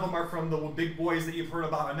 A lot of them are from the big boys that you've heard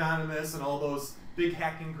about, Anonymous and all those big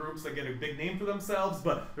hacking groups that get a big name for themselves,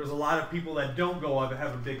 but there's a lot of people that don't go on that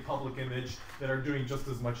have a big public image that are doing just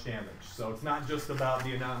as much damage. So it's not just about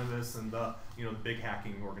the Anonymous and the the big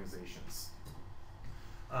hacking organizations.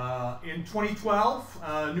 In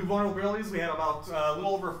 2012, new vulnerabilities, we had about a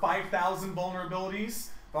little over 5,000 vulnerabilities.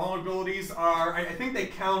 Vulnerabilities are, I think they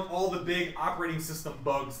count all the big operating system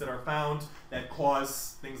bugs that are found that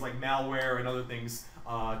cause things like malware and other things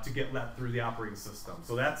to get let through the operating system.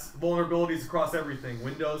 So that's vulnerabilities across everything,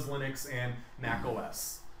 Windows, Linux, and Mac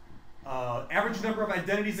OS. Average number of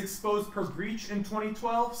identities exposed per breach in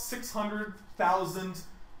 2012, 600,000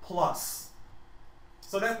 plus.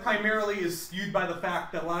 So that primarily is skewed by the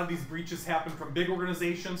fact that a lot of these breaches happen from big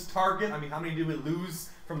organizations. Target, I mean, how many did we lose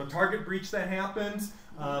from the Target breach that happened?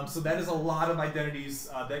 So that is a lot of identities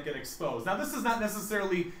that get exposed. Now this is not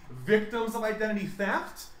necessarily victims of identity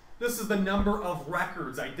theft. This is the number of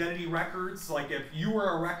records, identity records. Like if you were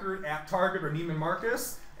a record at Target or Neiman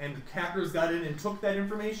Marcus and hackers got in and took that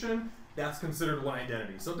information, that's considered one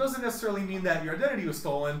identity. So it doesn't necessarily mean that your identity was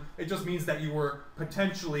stolen. It just means that you were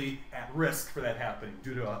potentially at risk for that happening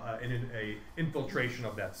due to an infiltration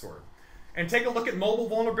of that sort. And take a look at mobile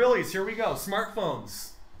vulnerabilities. Here we go,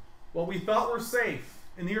 smartphones. What we thought were safe.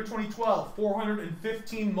 In the year 2012,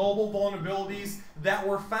 415 mobile vulnerabilities that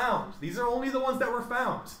were found. These are only the ones that were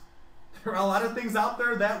found. There are a lot of things out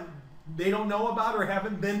there that they don't know about or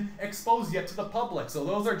haven't been exposed yet to the public. So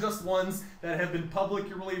those are just ones that have been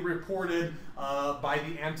publicly reported by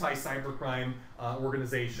the anti-cybercrime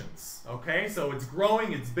organizations. Okay, so it's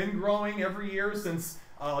growing. It's been growing every year since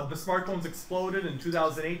the smartphones exploded in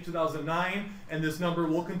 2008, 2009, and this number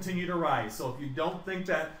will continue to rise. So if you don't think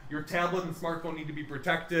that your tablet and smartphone need to be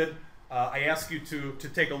protected, I ask you to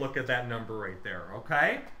take a look at that number right there,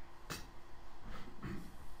 okay?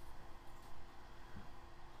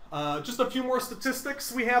 Just a few more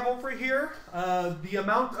statistics we have over here. The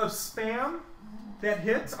amount of spam that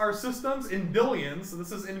hits our systems in billions, so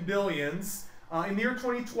this is in billions. In the year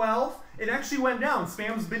 2012, it actually went down.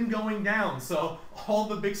 Spam's been going down. So all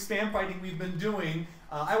the big spam fighting we've been doing,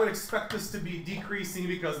 I would expect this to be decreasing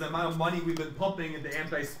because the amount of money we've been pumping into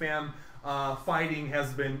anti-spam fighting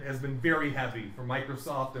has been very heavy for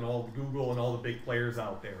Microsoft and all Google and all the big players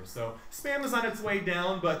out there. So spam is on its way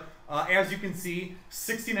down, but as you can see,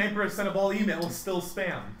 69% of all email is still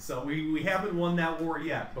spam. So we haven't won that war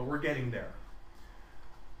yet, but we're getting there.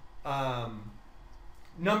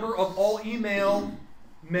 Number of all email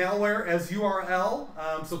malware as URL.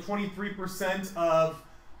 So 23% of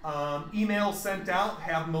emails sent out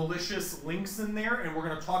have malicious links in there, and we're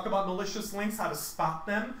going to talk about malicious links, how to spot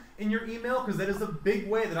them in your email, because that is a big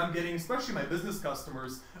way that I'm getting, especially my business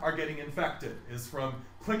customers are getting infected, is from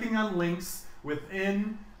clicking on links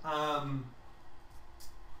within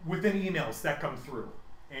emails that come through.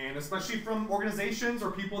 And especially from organizations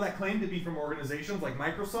or people that claim to be from organizations like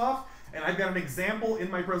Microsoft. And I've got an example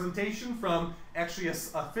in my presentation from actually a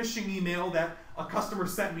phishing email that a customer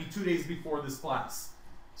sent me 2 days before this class.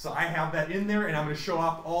 So I have that in there, and I'm going to show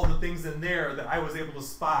off all the things in there that I was able to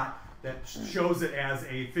spot that shows it as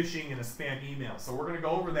a phishing and a spam email. So we're going to go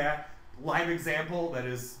over that live example that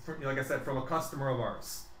is, like I said, from a customer of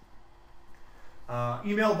ours.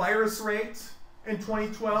 Email virus rate in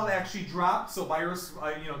 2012 actually dropped. So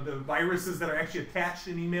the viruses that are actually attached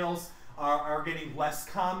in emails are getting less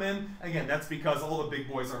common. Again, that's because all the big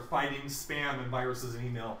boys are fighting spam and viruses in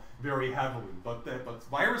email very heavily. But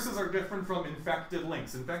viruses are different from infected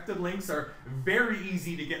links. Infected links are very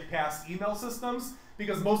easy to get past email systems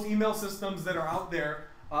because most email systems that are out there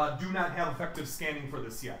do not have effective scanning for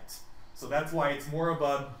this yet. So that's why it's more of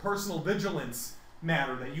a personal vigilance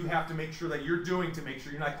matter that you have to make sure that you're doing to make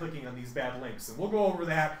sure you're not clicking on these bad links. And we'll go over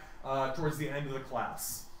that towards the end of the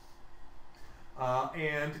class.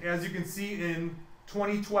 And as you can see in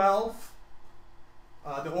 2012,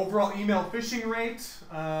 the overall email phishing rate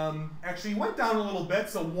actually went down a little bit.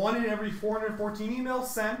 So 1 in every 414 emails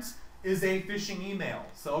sent is a phishing email.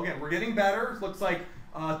 So again, we're getting better. It looks like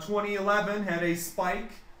 2011 had a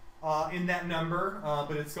spike in that number,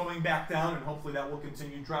 but it's going back down, and hopefully that will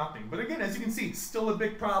continue dropping. But again, as you can see, it's still a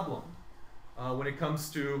big problem when it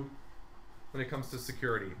comes to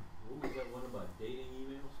security. What was that one about dating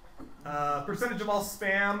emails? Percentage of all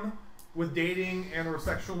spam with dating and or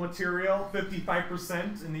sexual material,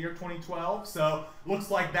 55% in the year 2012. So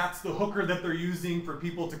looks like that's the hooker that they're using for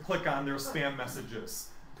people to click on their spam messages.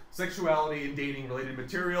 Sexuality and dating related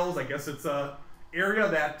materials, I guess it's a area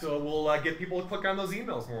that will get people to click on those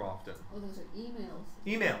emails more often. Oh, those are emails.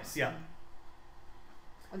 Emails, yeah.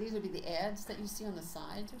 Oh, these would be the ads that you see on the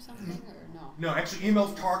sides or something, or no? No, actually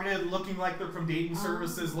emails targeted, looking like they're from dating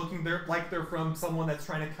services, looking like they're from someone that's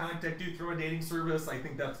trying to contact you through a dating service. I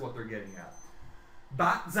think that's what they're getting at.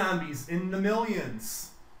 Bot zombies in the millions.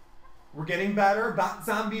 We're getting better. Bot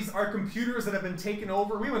zombies are computers that have been taken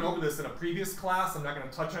over. We went over this in a previous class. I'm not going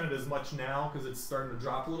to touch on it as much now because it's starting to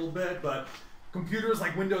drop a little bit, but computers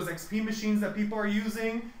like Windows XP machines that people are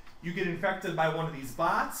using, you get infected by one of these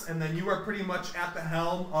bots, and then you are pretty much at the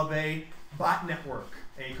helm of a bot network,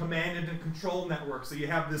 a command and control network. So you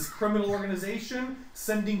have this criminal organization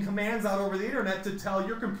sending commands out over the internet to tell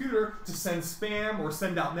your computer to send spam or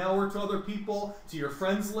send out malware to other people, to your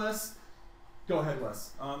friends list. Go ahead,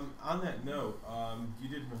 Wes. On that note, you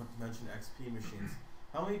did mention XP machines.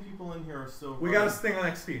 How many people in here are still... We got a thing on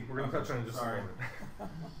XP. We're going to touch on it in just a moment.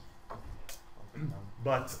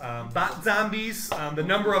 But bot zombies, the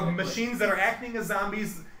number of machines that are acting as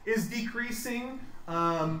zombies is decreasing,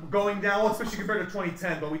 going down, especially compared to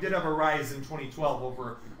 2010, but we did have a rise in 2012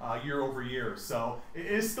 over year. So it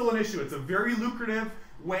is still an issue. It's a very lucrative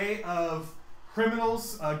way of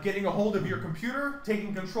criminals getting a hold of your computer,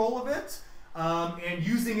 taking control of it, and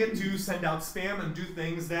using it to send out spam and do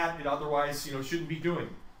things that it otherwise shouldn't be doing.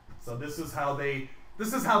 So this is how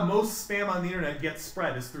most spam on the internet gets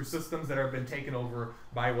spread, is through systems that have been taken over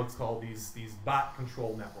by what's called these bot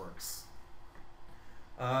control networks.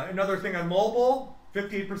 Another thing on mobile,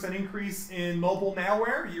 58% increase in mobile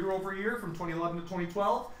malware year over year from 2011 to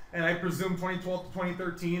 2012, and I presume 2012 to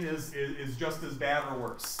 2013 is just as bad or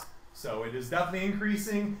worse. So it is definitely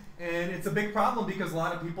increasing, and it's a big problem because a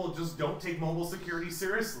lot of people just don't take mobile security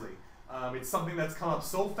seriously. It's something that's come up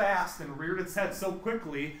so fast and reared its head so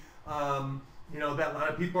quickly. That a lot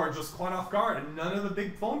of people are just caught off guard, and none of the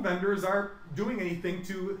big phone vendors are doing anything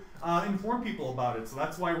to inform people about it. So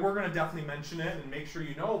that's why we're going to definitely mention it and make sure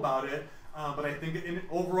you know about it. But I think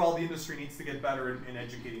overall the industry needs to get better in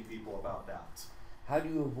educating people about that. How do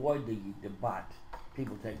you avoid the bot?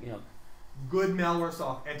 People take, Good anti-malware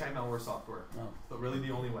software. No. So really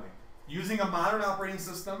the only way. Using a modern operating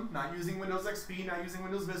system, not using Windows XP, not using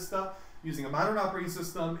Windows Vista, using a modern operating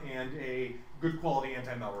system and a good quality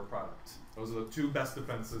anti-malware product. Those are the two best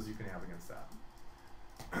defenses you can have against that.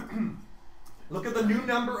 Look at the new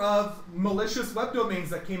number of malicious web domains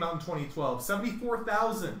that came out in 2012,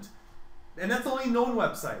 74,000. And that's only known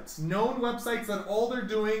websites. Known websites that all they're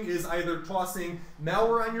doing is either tossing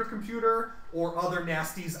malware on your computer or other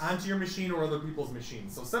nasties onto your machine or other people's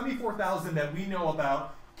machines. So 74,000 that we know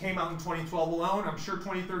about came out in 2012 alone. I'm sure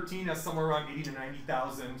 2013 has somewhere around 80 to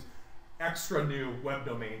 90,000 extra new web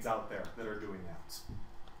domains out there that are doing that.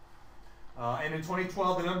 And in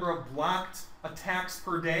 2012, the number of blocked attacks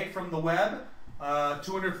per day from the web,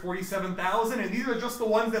 247,000, and these are just the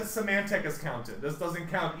ones that Symantec has counted. This doesn't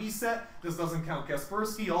count ESET, this doesn't count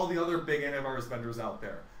Kaspersky, all the other big antivirus vendors out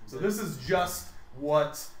there. So this is just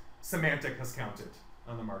what Symantec has counted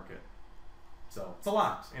on the market. So it's a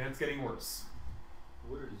lot, and it's getting worse.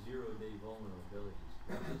 What are zero-day vulnerabilities?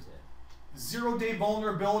 What is that? Zero-day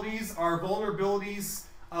vulnerabilities are vulnerabilities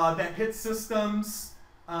that hit systems.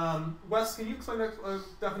 Wes, can you explain that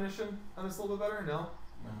definition on this a little bit better? No?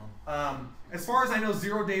 No. As far as I know,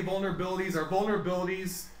 zero-day vulnerabilities are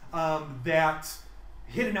vulnerabilities that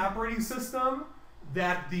hit an operating system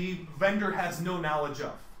that the vendor has no knowledge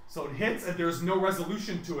of. So it hits and there's no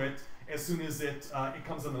resolution to it as soon as it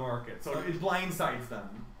comes on the market. So it blindsides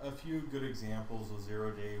them. A few good examples of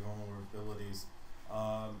zero-day vulnerabilities.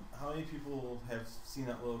 How many people have seen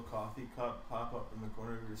that little coffee cup pop up in the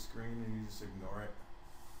corner of your screen and you just ignore it?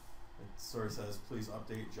 It sort of says, please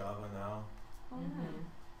update Java now.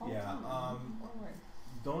 Yeah,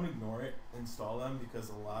 don't ignore it. Install them because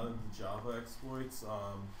a lot of the Java exploits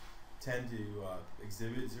tend to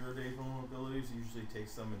exhibit zero-day vulnerabilities. It usually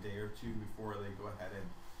takes them a day or two before they go ahead and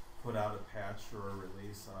put out a patch or a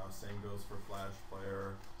release. Same goes for Flash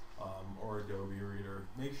Player or Adobe Reader.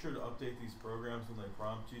 Make sure to update these programs when they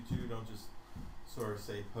prompt you to. Don't just sort of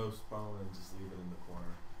say postpone and just leave it in the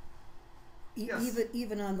corner. Yes.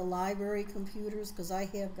 Even on the library computers, because I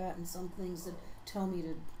have gotten some things that tell me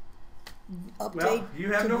to update. Well,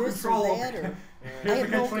 you have to no this control. or that, or Here's the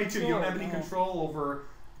no catch-22. You don't have any control, control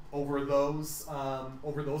over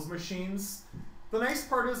those machines. The nice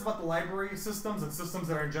part is about the library systems and systems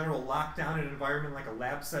that are in general locked down in an environment like a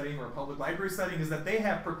lab setting or a public library setting is that they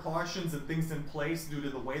have precautions and things in place due to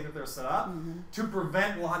the way that they're set up to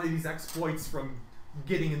prevent a lot of these exploits from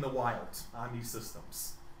getting in the wild on these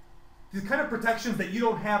systems. The kind of protections that you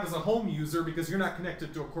don't have as a home user because you're not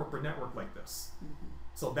connected to a corporate network like this.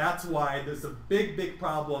 So that's why there's a big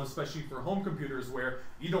problem, especially for home computers, where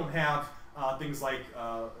you don't have things like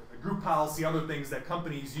a group policy, other things that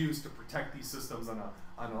companies use to protect these systems on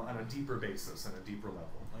a deeper basis and a deeper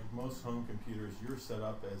level. Like most home computers, you're set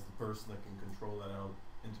up as the person that can control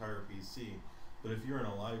that entire PC. But if you're in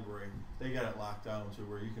a library, they got it locked down to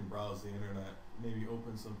where you can browse the internet, maybe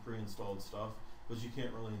open some pre-installed stuff, but you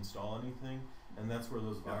can't really install anything, and that's where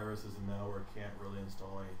those viruses and malware can't really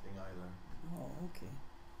install anything either. Oh, okay.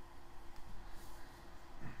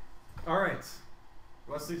 All right,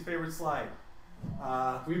 Wesley's favorite slide.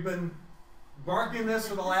 We've been marking this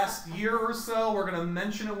for the last year or so. We're going to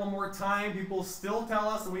mention it one more time. People still tell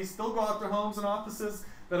us, and we still go out to homes and offices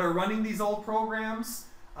that are running these old programs.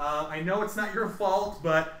 I know it's not your fault,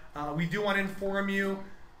 but we do want to inform you.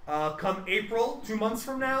 Come April, 2 months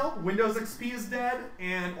from now, Windows XP is dead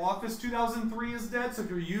and Office 2003 is dead. So if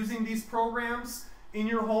you're using these programs in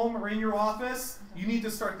your home or in your office, you need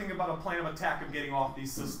to start thinking about a plan of attack of getting off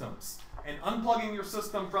these systems. And unplugging your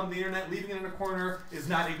system from the internet, leaving it in a corner, is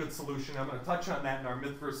not a good solution. I'm going to touch on that in our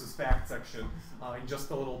myth versus fact section in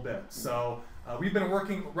just a little bit. So we've been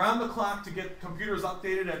working around the clock to get computers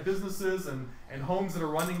updated at businesses and homes that are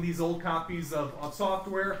running these old copies of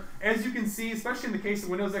software. As you can see, especially in the case of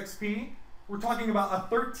Windows XP, we're talking about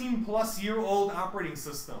a 13-plus-year-old operating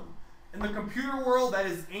system. In the computer world, that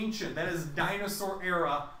is ancient. That is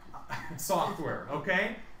dinosaur-era software,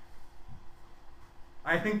 okay?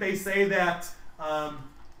 I think they say that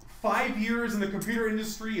 5 years in the computer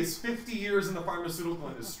industry is 50 years in the pharmaceutical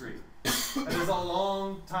industry. That is a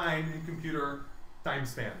long time in computer time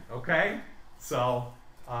span, okay? So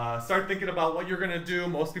start thinking about what you're going to do.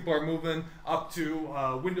 Most people are moving up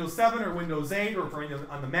to Windows 7 or Windows 8, or for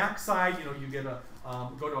on the Mac side, you know, you get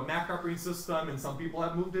go to a Mac operating system, and some people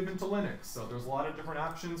have moved even to Linux. So there's a lot of different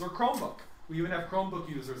options, or Chromebook. We even have Chromebook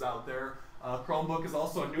users out there. Chromebook is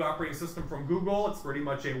also a new operating system from Google. It's pretty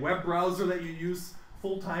much a web browser that you use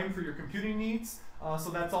full-time for your computing needs. So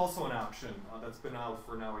that's also an option that's been out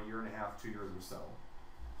for now a year and a half, 2 years or so.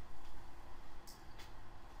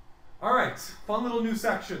 All right, fun little new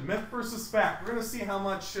section, myth versus fact. We're going to see how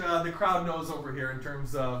much the crowd knows over here in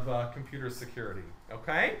terms of computer security,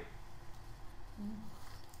 okay?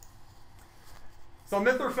 So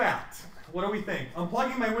myth or fact, what do we think?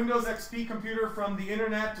 Unplugging my Windows XP computer from the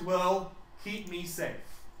internet will keep me safe.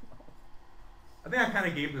 I think I kind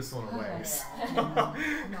of gave this one away.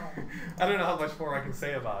 I don't know how much more I can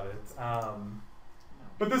say about it.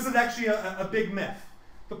 But this is actually a big myth.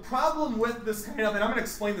 The problem with this kind of, and I'm going to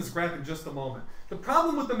explain this graph in just a moment. The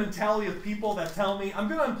problem with the mentality of people that tell me, I'm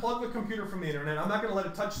going to unplug the computer from the internet, I'm not going to let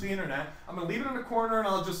it touch the internet, I'm going to leave it in a corner and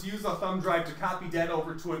I'll just use a thumb drive to copy data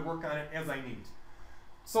over to it, work on it as I need.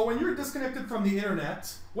 So when you're disconnected from the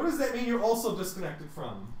internet, what does that mean you're also disconnected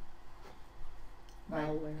from?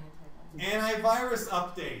 Malware. Antivirus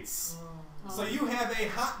updates. So you have a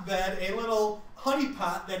hotbed, a little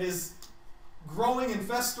honeypot that is growing and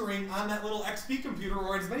festering on that little XP computer,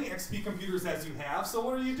 or as many XP computers as you have. So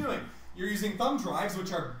what are you doing? You're using thumb drives,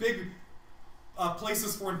 which are big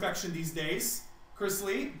places for infection these days. Chris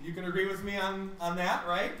Lee, you can agree with me on that,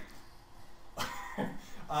 right?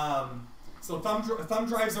 So thumb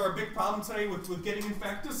drives are a big problem today with getting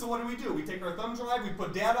infected. So what do? We take our thumb drive, we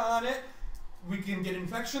put data on it, we can get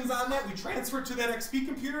infections on that, we transfer it to that XP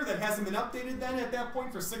computer that hasn't been updated then at that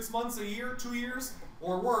point for 6 months, a year, 2 years,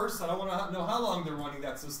 or worse. I don't want to know how long they're running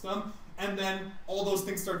that system. And then all those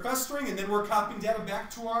things start festering, and then we're copying data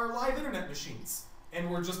back to our live internet machines.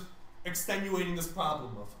 And we're just extenuating this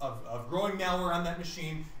problem of growing malware on that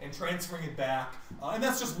machine and transferring it back. And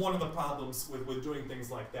that's just one of the problems with doing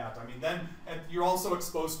things like that. I mean, then you're also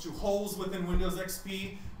exposed to holes within Windows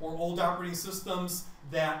XP or old operating systems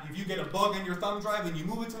that if you get a bug on your thumb drive and you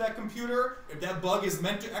move it to that computer, if that bug is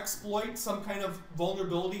meant to exploit some kind of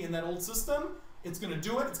vulnerability in that old system, it's going to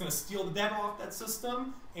do it. It's going to steal the data off that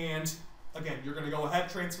system. And again, you're going to go ahead,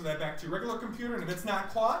 transfer that back to your regular computer. And if it's not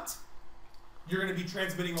caught, you're going to be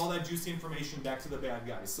transmitting all that juicy information back to the bad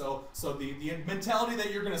guys. So the mentality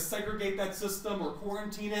that you're going to segregate that system or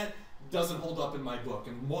quarantine it doesn't hold up in my book.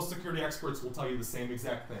 And most security experts will tell you the same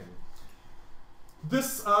exact thing.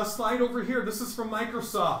 This slide over here, this is from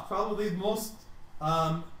Microsoft, probably the most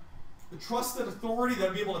trusted authority that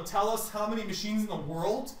would be able to tell us how many machines in the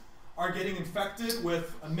world are getting infected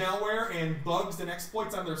with malware and bugs and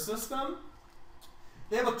exploits on their system.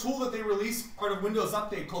 They have a tool that they released, part of Windows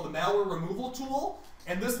Update, called the malware removal tool.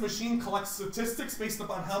 And this machine collects statistics based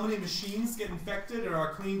upon how many machines get infected and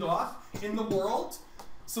are cleaned off in the world.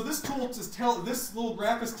 So this tool, this little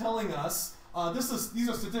graph is telling us, these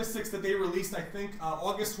are statistics that they released, I think,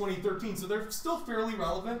 August 2013. So they're still fairly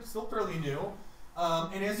relevant, still fairly new.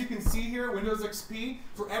 And as you can see here, Windows XP,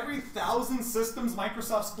 for every 1,000 systems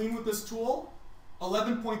Microsoft's cleaned with this tool,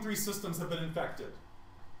 11.3 systems have been infected.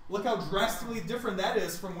 Look how drastically different that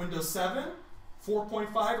is from Windows 7,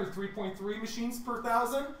 4.5 or 3.3 machines per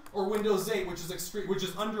 1,000, or Windows 8, which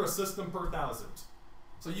is under a system per 1,000.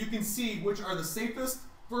 So you can see which are the safest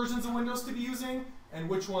versions of Windows to be using and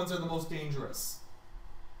which ones are the most dangerous.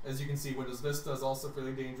 As you can see, Windows Vista is also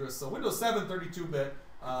fairly dangerous. So Windows 7 32-bit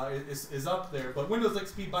is up there, but Windows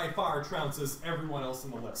XP by far trounces everyone else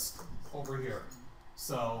in the list over here.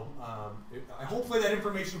 So hopefully that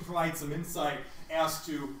information provides some insight as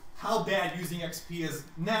to how bad using XP is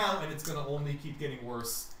now, and it's going to only keep getting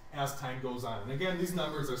worse as time goes on. And again, these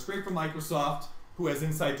numbers are straight from Microsoft, who has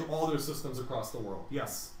insight to all their systems across the world.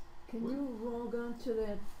 Yes? Can you log on to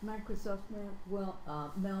that Microsoft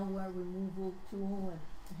malware removal tool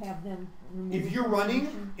and have them remove?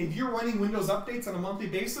 If you're running Windows updates on a monthly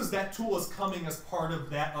basis, that tool is coming as part of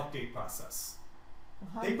that update process.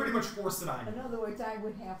 They pretty much force it on you. In other words, I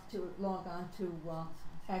would have to log on to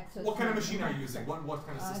access. What kind of machine are you using? What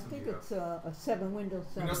kind of system do you have? I think it's a Windows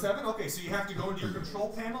 7. Windows 7? Okay, so you have to go into your control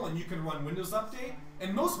panel and you can run Windows Update.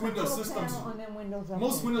 And most Windows systems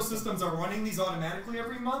are running these automatically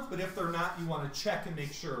every month, but if they're not, you want to check and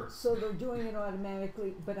make sure. So they're doing it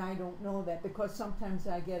automatically, but I don't know that because sometimes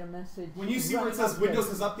I get a message. When you see where it says Windows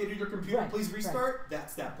has updated your computer, please restart,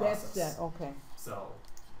 that's that process. That's that, okay. So,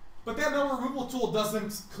 but that malware removal tool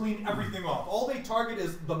doesn't clean everything off. All they target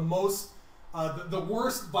is the most, the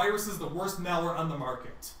worst viruses, the worst malware on the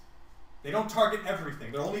market. They don't target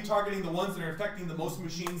everything. They're only targeting the ones that are infecting the most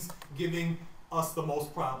machines, giving us the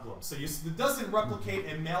most problems. So it doesn't replicate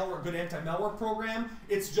a good anti-malware program.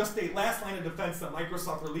 It's just a last line of defense that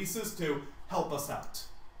Microsoft releases to help us out.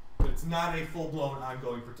 But it's not a full-blown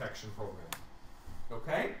ongoing protection program.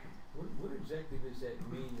 Okay? What exactly does that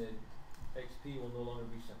mean that XP will no longer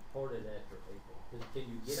be supported after April? Can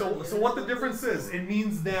you get so what the difference is, it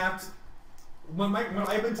means that when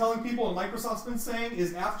I've been telling people and Microsoft's been saying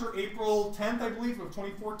is after April 10th, I believe, of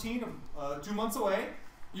 2014, 2 months away,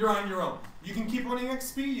 you're on your own. You can keep running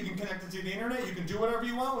XP, you can connect it to the internet, you can do whatever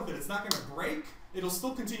you want with it. It's not going to break, it'll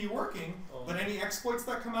still continue working, but any exploits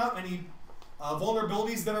that come out, any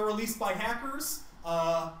vulnerabilities that are released by hackers,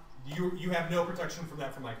 you have no protection from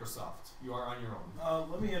that from Microsoft. You are on your own.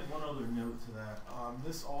 Let me add one other note to that.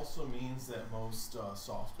 This also means that most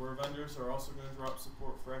software vendors are also going to drop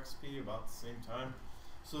support for XP about the same time.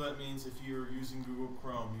 So that means if you're using Google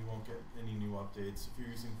Chrome, you won't get any new updates. If you're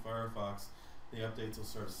using Firefox, the updates will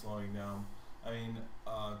start slowing down. I mean,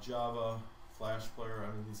 Java, Flash Player,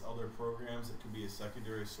 these other programs that could be a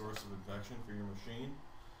secondary source of infection for your machine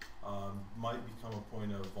might become a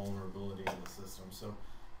point of vulnerability in the system. So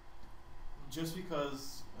just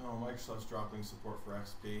because Microsoft's dropping support for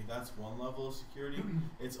XP, that's one level of security.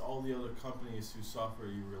 It's all the other companies whose software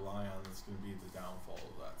you rely on that's going to be the downfall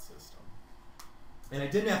of that system. And I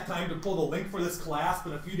didn't have time to pull the link for this class,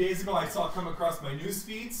 but a few days ago I saw it come across my news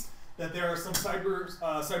feeds that there are some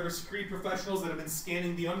cybersecurity professionals that have been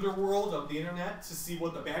scanning the underworld of the internet to see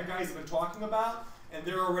what the bad guys have been talking about, and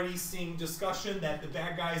they're already seeing discussion that the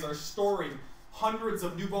bad guys are storing hundreds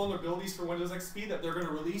of new vulnerabilities for Windows XP that they're going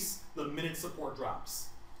to release the minute support drops.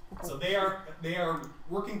 So they are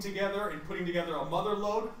working together and putting together a mother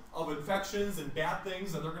load of infections and bad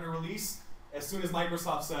things that they're going to release as soon as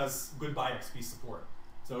Microsoft says goodbye XP support.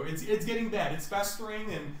 So it's getting bad. It's festering,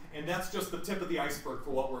 and that's just the tip of the iceberg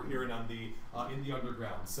for what we're hearing on the in the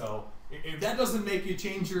underground. So if that doesn't make you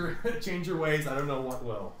change your change your ways, I don't know what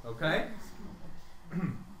will. Okay.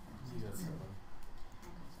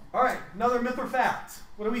 All right, another myth or fact.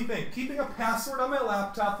 What do we think? Keeping a password on my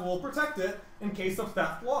laptop will protect it in case of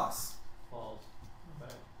theft loss. False.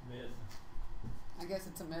 Fact. Myth. I guess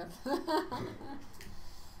it's a myth.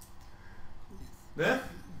 Myth? Yeah.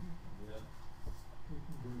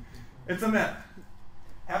 It's a myth.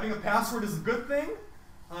 Having a password is a good thing,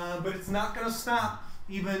 but it's not going to stop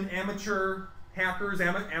even amateur hackers,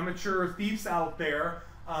 amateur thieves out there,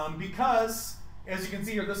 because, as you can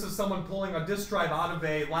see here, this is someone pulling a disk drive out of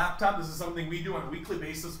a laptop. This is something we do on a weekly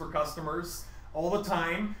basis for customers all the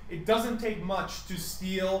time. It doesn't take much to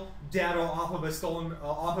steal data off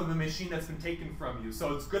of a machine that's been taken from you.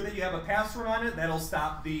 So it's good that you have a password on it. That'll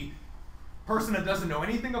stop the person that doesn't know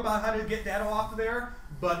anything about how to get data off of there.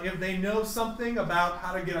 But if they know something about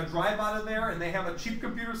how to get a drive out of there, and they have a cheap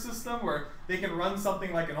computer system where they can run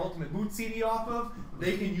something like an Ultimate Boot CD off of,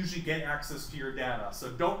 they can usually get access to your data.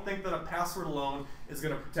 So don't think that a password alone is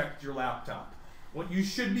going to protect your laptop. What you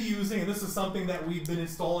should be using, and this is something that we've been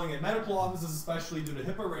installing in medical offices, especially due to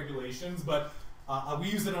HIPAA regulations, but we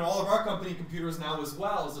use it on all of our company computers now as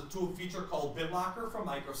well, is a tool feature called BitLocker from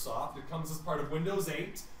Microsoft. It comes as part of Windows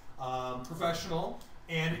 8 Professional,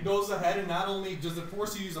 and it goes ahead and not only does it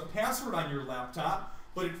force you to use a password on your laptop,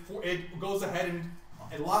 but it goes ahead and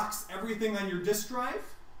it locks everything on your disk drive,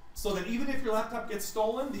 so that even if your laptop gets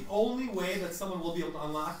stolen, the only way that someone will be able to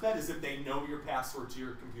unlock that is if they know your password to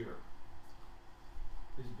your computer.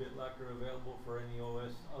 Is BitLocker available for any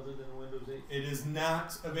OS other than Windows 8? It is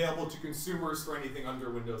not available to consumers for anything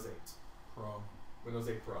under Windows 8 Pro. Windows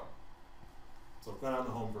 8 Pro. So it's not on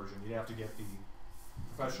the home version. You'd have to get the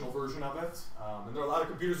professional version of it. And there are a lot of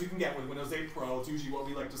computers you can get with Windows 8 Pro. It's usually what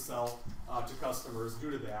we like to sell to customers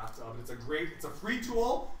due to that. But it's a free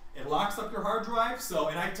tool. It locks up your hard drive. So,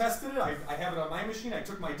 and I tested it. I have it on my machine. I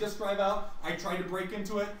took my disk drive out. I tried to break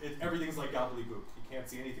into it. Everything's like gobbledygook. You can't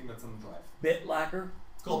see anything that's on the drive. BitLocker?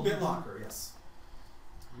 It's called BitLocker, yes.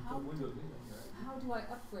 How do I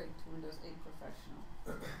upgrade to Windows 8 Professional?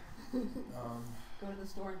 Go to the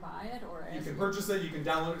store and buy it, or you can purchase it. You can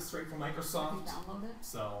download it straight from Microsoft. You can download it.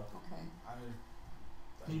 So, okay.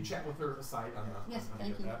 Can you chat with her aside on that? Yes,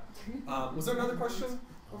 thank you. Was there another question?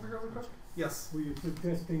 Yes. Were you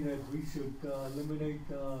suggesting that we should eliminate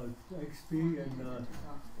XP and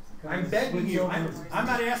I'm begging you. I'm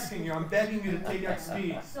not asking you. I'm begging you to take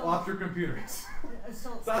XP off your computers. It's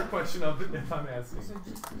not a question of if I'm asking. So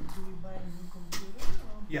just do we buy a new computer?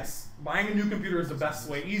 Or? Yes, buying a new computer is the best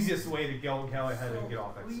way, easiest way to go ahead and get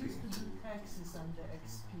off XP. We used to do taxes under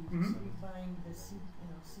XP. Mm-hmm. So we're buying the CD.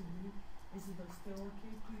 Is it still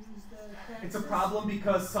okay to use the taxes? It's a problem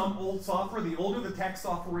because some old software, the older the tax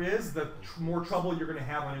software is, the more trouble you're going to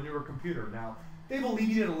have on a newer computer. Now, they've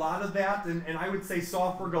alleviated a lot of that, and I would say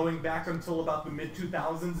software going back until about the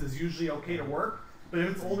mid-2000s is usually okay to work. But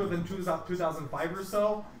if it's older than 2005 or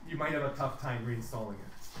so, you might have a tough time reinstalling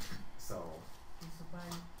it. So buy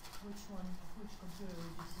which computer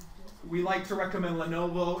would you suggest? We like to recommend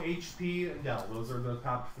Lenovo, HP, and Dell. Those are the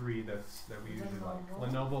top three that we usually like.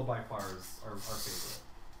 Lenovo by far is our favorite.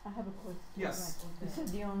 I have a question. Yes. You said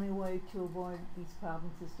the only way to avoid these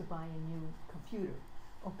problems is to buy a new computer.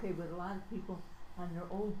 Okay, but a lot of people on their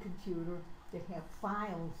old computer, they have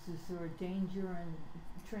files. Is there a danger in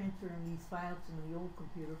transferring these files from the old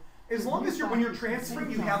computer? As long as when you're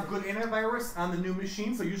transferring, you have good antivirus on the new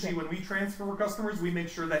machine. So usually when we transfer for customers, we make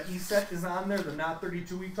sure that ESET is on there, the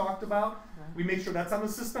NOT32 we talked about. We make sure that's on the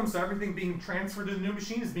system, so everything being transferred to the new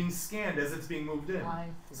machine is being scanned as it's being moved in.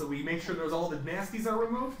 So we make sure all the nasties are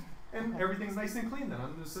removed, and everything's nice and clean then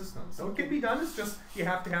on the system. So it can be done, it's just you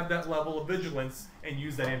have to have that level of vigilance and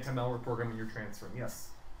use that anti-malware program when you're transferring.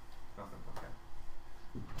 Yes? Nothing, okay.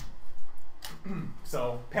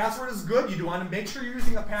 So password is good. You do want to make sure you're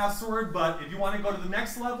using a password, but if you want to go to the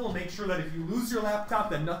next level, make sure that if you lose your laptop,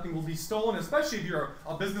 then nothing will be stolen, especially if you're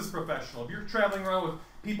a business professional. If you're traveling around with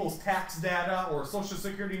people's tax data or social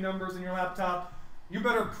security numbers in your laptop, you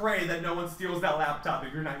better pray that no one steals that laptop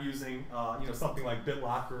if you're not using something like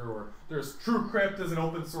BitLocker, or there's TrueCrypt as an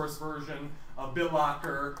open source version of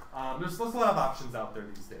BitLocker. There's a lot of options out there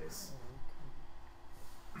these days.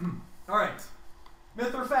 All right.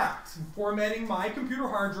 Myth or fact? Formatting my computer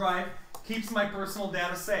hard drive keeps my personal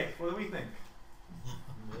data safe. What do we think?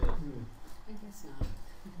 I guess not.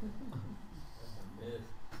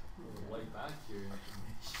 Wipe out your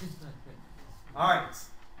information. All right,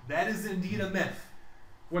 that is indeed a myth.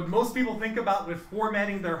 What most people think about with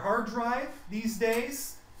formatting their hard drive these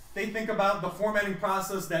days, they think about the formatting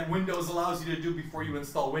process that Windows allows you to do before you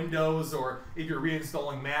install Windows, or if you're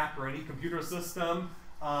reinstalling Mac or any computer system.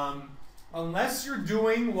 Unless you're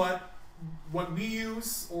doing what we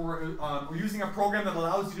use, or we're using a program that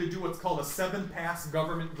allows you to do what's called a 7-pass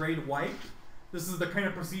government grade wipe. This is the kind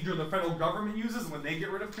of procedure the federal government uses when they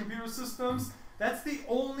get rid of computer systems. That's the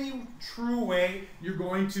only true way you're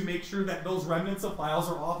going to make sure that those remnants of files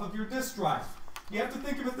are off of your disk drive. You have to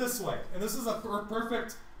think of it this way, and this is a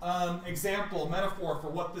perfect example, metaphor for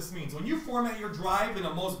what this means. When you format your drive in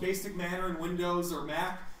a most basic manner in Windows or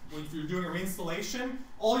Mac, when you're doing a reinstallation,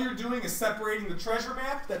 all you're doing is separating the treasure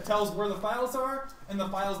map that tells where the files are and the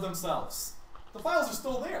files themselves. The files are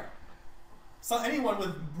still there. So anyone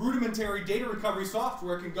with rudimentary data recovery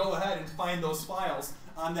software can go ahead and find those files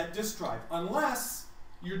on that disk drive, unless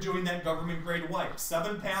you're doing that government grade wipe.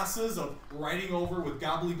 7 passes of writing over with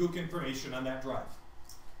gobbledygook information on that drive.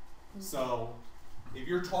 So if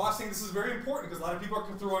you're tossing, this is very important because a lot of people are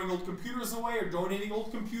throwing old computers away or donating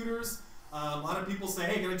old computers. A lot of people say,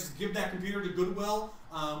 hey, can I just give that computer to Goodwill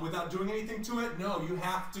without doing anything to it? No, you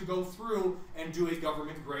have to go through and do a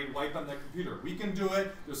government grade wipe on that computer. We can do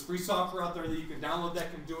it. There's free software out there that you can download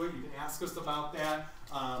that can do it. You can ask us about that.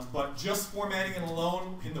 But just formatting it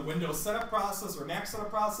alone in the Windows setup process or Mac setup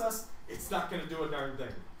process, it's not going to do a darn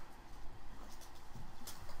thing.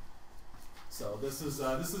 So this is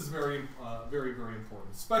very, very, very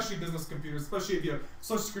important, especially business computers, especially if you have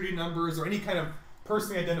social security numbers or any kind of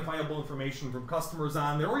personally identifiable information from customers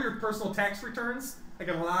on there, or your personal tax returns. I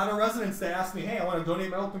get a lot of residents that ask me, hey, I want to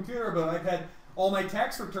donate my old computer, but I've had all my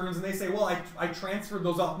tax returns, and they say, well, I transferred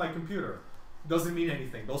those off my computer. Doesn't mean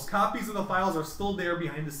anything. Those copies of the files are still there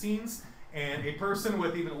behind the scenes, and a person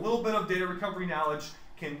with even a little bit of data recovery knowledge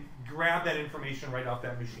can grab that information right off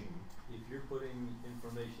that machine. If you're putting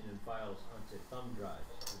information in files onto thumb drives,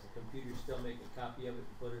 does the computer still make a copy of it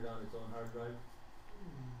and put it on its own hard drive?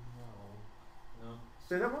 No.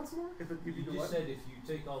 Say that once more? If you just what? said if you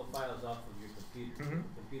take all the files off of your computer,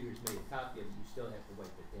 the computer's made a copy of it, you still have to wipe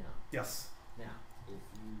it down. Yes. Now, if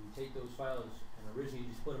you take those files and originally you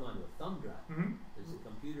just put them onto a thumb drive, does the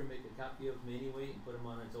computer make a copy of them anyway and put them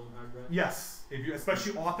on its own hard drive? Yes. If you,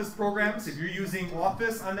 especially Office programs, if you're using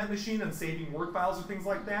Office on that machine and saving Word files or things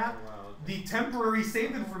like that, the temporary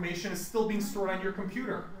saved information is still being stored on your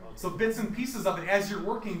computer. So bits and pieces of it as you're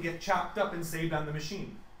working get chopped up and saved on the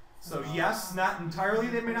machine. So yes, not entirely,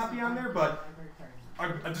 they may not be on there, but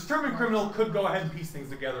a determined criminal could go ahead and piece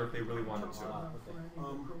things together if they really wanted to.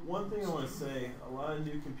 One thing I want to say, a lot of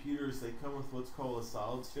new computers, they come with what's called a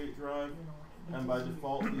solid state drive, and by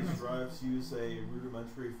default these drives use a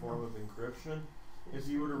rudimentary form of encryption. If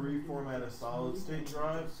you were to reformat a solid state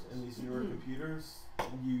drive in these newer computers,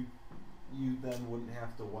 you then wouldn't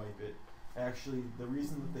have to wipe it. Actually, the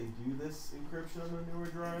reason that they do this encryption on the newer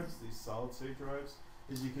drives, these solid state drives,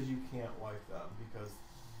 is because you can't wipe them, because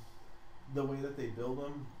the way that they build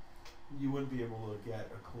them, you wouldn't be able to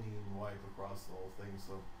get a clean wipe across the whole thing.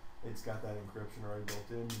 So it's got that encryption already built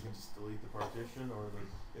in. You can just delete the partition or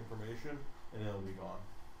the information and it'll be gone.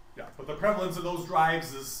 Yeah, but the prevalence of those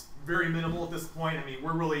drives is very minimal at this point. I mean,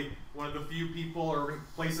 we're really one of the few people or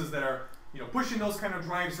places that are, pushing those kind of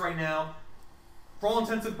drives right now. For all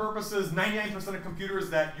intents and purposes, 99% of computers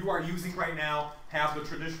that you are using right now have the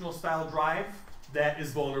traditional style drive that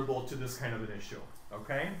is vulnerable to this kind of an issue.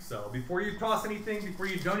 Okay? So before you toss anything, before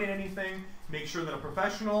you donate anything, make sure that a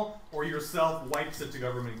professional or yourself wipes it to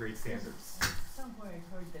government grade standards. Somewhere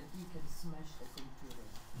I heard that you can smash the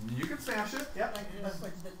computer. You can smash it, yep. Like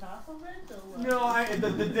what's the top of it, or what? No,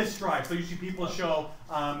 the disk drive. So usually people show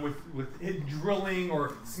with it drilling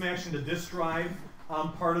or smashing the disk drive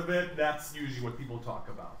part of it. That's usually what people talk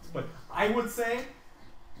about. But I would say,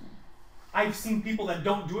 I've seen people that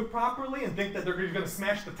don't do it properly and think that they're going to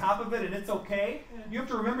smash the top of it and it's okay. You have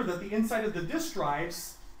to remember that the inside of the disk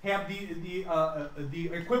drives have the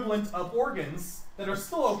equivalent of organs that are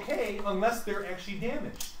still okay unless they're actually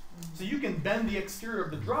damaged. So you can bend the exterior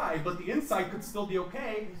of the drive, but the inside could still be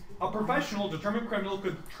okay. A professional, determined criminal,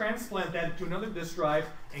 could transplant that to another disk drive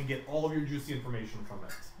and get all of your juicy information from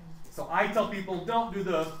it. So I tell people, don't do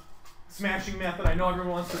the smashing method. I know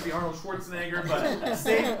everyone wants to be Arnold Schwarzenegger, but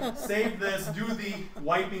save this. Do the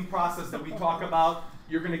wiping process that we talk about.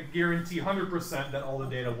 You're going to guarantee 100% that all the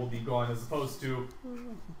data will be gone, as opposed to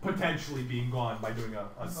potentially being gone by doing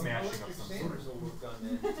a smashing of some sort. Sanders will work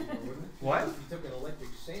on that, wouldn't it? What? If you took an electric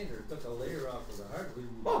sander, took a layer off of the hardwood.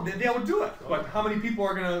 Well, they would do it, but how many people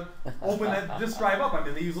are going to open that disk drive up? I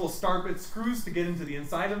mean, they use little star-bit screws to get into the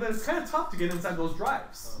inside of it. It's kind of tough to get inside those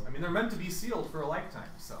drives. I mean, they're meant to be sealed for a lifetime,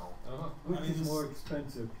 so. Which is more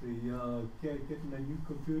expensive, getting a new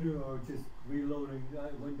computer or just reloading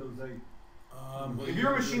Windows 8? If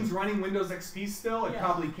your machine's running Windows XP still, it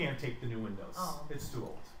probably can't take the new Windows. It's too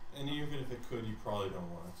old. And even if it could, you probably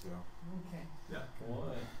don't want it to. Okay. Yeah.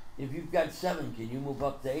 Why? If you've got 7, can you move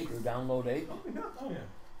up to 8 or download 8? Oh, yeah.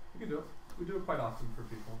 You can do it. We do it quite often for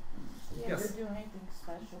people. Do you Yes. ever do anything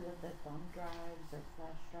special with the thumb drives or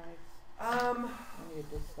flash drives? You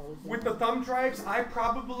dispose of With the thumb drives, I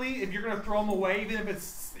probably, if you're gonna throw them away, even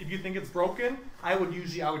if you think it's broken, I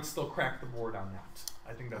would still crack the board on that.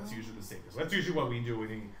 I think that's usually the safest. That's usually what we do when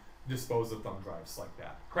we dispose of thumb drives like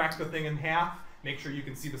that. Crack the thing in half. Make sure you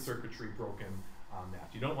can see the circuitry broken on that.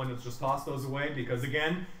 You don't want to just toss those away because,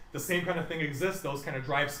 again, the same kind of thing exists. Those kind of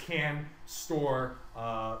drives can store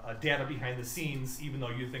data behind the scenes, even though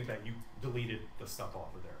you think that you deleted the stuff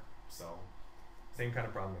off of there. So, same kind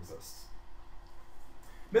of problem exists.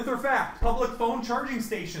 Myth or fact? Public phone charging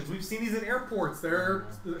stations. We've seen these at airports. They're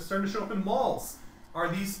starting to show up in malls. Are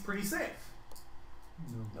these pretty safe?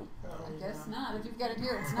 No. Nope. I guess not. If you've got it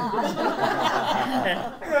here, it's not.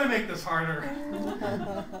 I gotta make this harder.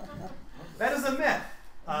 That is a myth.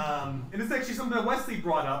 And it's actually something that Wesley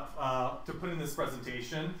brought up to put in this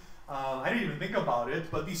presentation. I didn't even think about it,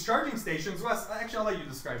 but these charging stations, Wes, actually I'll let you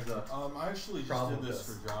describe the I actually just did this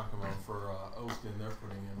for Giacomo for Oakton. They're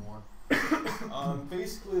putting in one.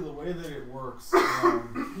 Basically, the way that it works,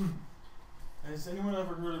 has anyone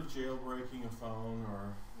ever heard of jailbreaking a phone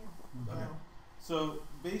or? Okay. So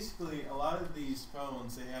basically, a lot of these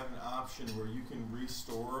phones, they have an option where you can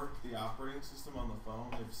restore the operating system on the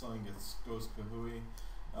phone if something goes kahooey.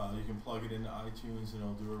 You can plug it into iTunes and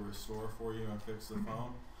it'll do a restore for you and fix the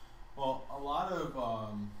phone. Well, a lot of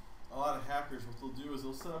hackers, what they'll do is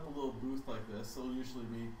they'll set up a little booth like this. They'll usually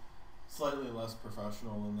be slightly less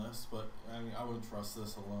professional than this, but I mean, I wouldn't trust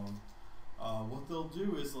this alone. What they'll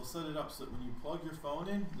do is they'll set it up so that when you plug your phone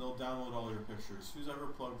in, they'll download all your pictures. Who's ever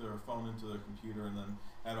plugged their phone into their computer and then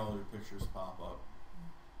had all your pictures pop up?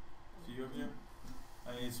 A few of you?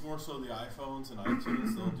 I mean, it's more so the iPhones and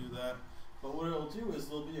iTunes, they'll do that. But what it'll do is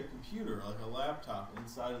there'll be a computer, like a laptop,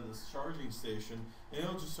 inside of this charging station, and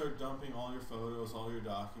it'll just start dumping all your photos, all your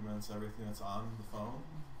documents, everything that's on the phone.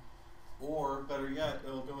 Or, better yet,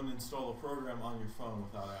 it'll go and install a program on your phone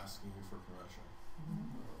without asking you for permission.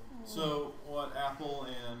 So what Apple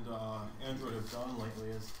and Android have done lately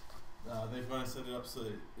is they've gone to set it up so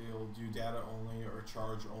that it'll do data only or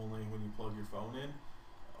charge only when you plug your phone in.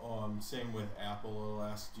 Same with Apple, it'll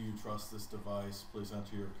ask, do you trust this device? Please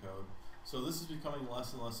enter your code. So this is becoming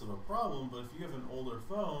less and less of a problem, but if you have an older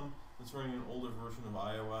phone that's running an older version of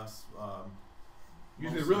iOS,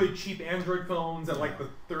 usually really cheap Android phones at like the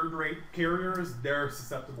third-rate carriers, they're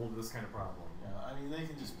susceptible to this kind of problem. Yeah, I mean, they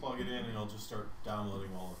can just plug it in and it'll just start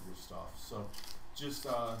downloading all of your stuff. So just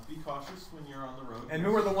be cautious when you're on the road. And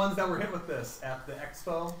who were the ones that were hit with this at the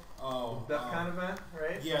expo? Oh, DEF CON event,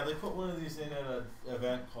 right? Yeah, they put one of these in at an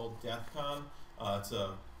event called DEF CON. It's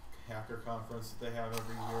a hacker conference that they have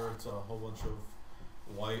every year. It's a whole bunch of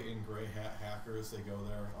white and gray hat hackers. They go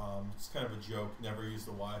there. It's kind of a joke. Never use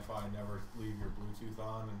the Wi-Fi. Never leave your Bluetooth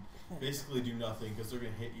on, and basically do nothing because they're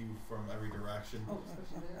gonna hit you from every direction.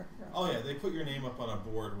 Oh yeah, they put your name up on a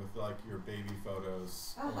board with like your baby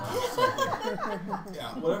photos.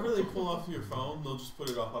 Yeah, whatever they pull off your phone, they'll just put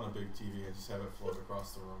it up on a big TV and just have it float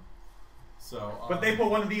across the room. So, but they put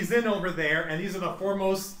one of these in over there, and these are the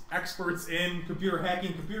foremost experts in computer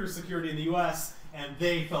hacking, computer security in the U.S., and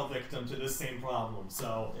they fell victim to this same problem.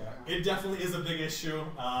 So it definitely is a big issue,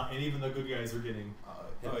 and even the good guys are getting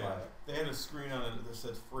hit by it. They had a screen on it that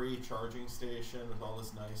said free charging station with all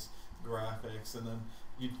this nice graphics, and then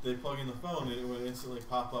they plug in the phone and it would instantly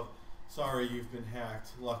pop up, sorry, you've been hacked.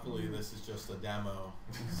 Luckily, this is just a demo.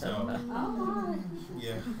 So,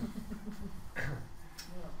 yeah.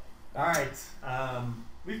 All right.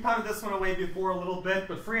 We've potted this one away before a little bit,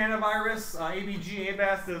 but free antivirus, ABG,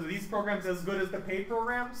 ABAS, are these programs as good as the paid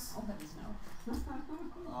programs? Oh, heavens no.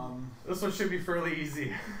 This one should be fairly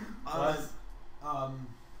easy. On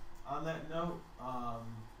that note,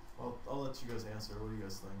 well, I'll let you guys answer. What do you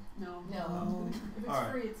guys think? No. No. If it's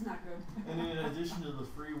Alright. free, it's not good. And in addition to the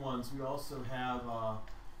free ones, we also have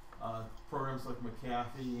programs like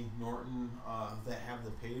McAfee, Norton, that have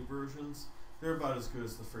the paid versions. They're about as good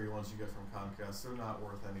as the free ones you get from Comcast. They're not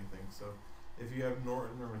worth anything. So if you have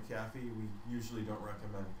Norton or McAfee, we usually don't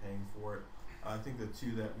recommend paying for it. I think the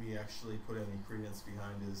two that we actually put any credence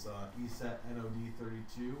behind is ESET NOD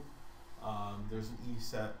 32. There's an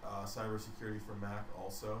ESET cybersecurity for Mac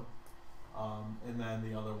also. And then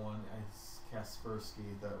the other one is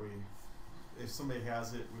Kaspersky that if somebody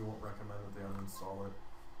has it, we won't recommend that they uninstall it.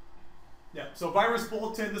 Yeah, so Virus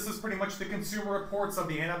Bulletin, this is pretty much the consumer reports of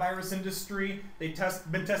the antivirus industry. They've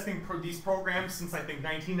been testing these programs since I think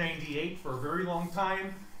 1998 for a very long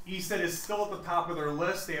time. ESET is still at the top of their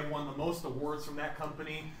list. They have won the most awards from that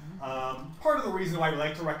company. Part of the reason why we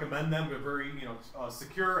like to recommend them, they're very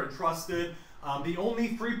secure and trusted. The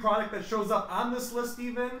only free product that shows up on this list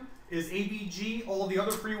even is AVG. All the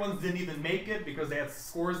other free ones didn't even make it because they had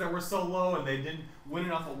scores that were so low and they didn't win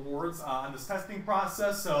enough awards on this testing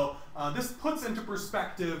process. So this puts into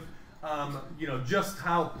perspective, you know, just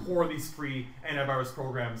how poor these free antivirus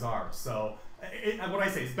programs are. So what I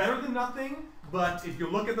say is better than nothing, but if you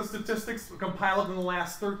look at the statistics compiled in the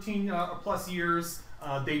last 13 plus years,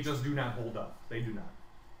 they just do not hold up. They do not.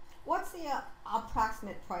 What's the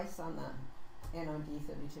approximate price on the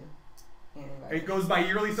NOD32 antivirus? It goes by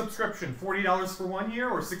yearly subscription, $40 for 1 year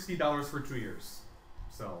or $60 for 2 years.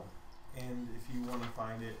 So. And if you want to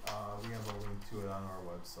find it, we have a link to it on our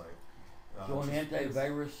website. So an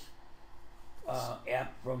antivirus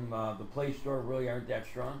app from the Play Store really aren't that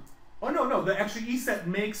strong? Oh, no. Actually, ESET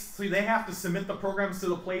makes, so they have to submit the programs to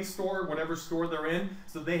the Play Store, whatever store they're in,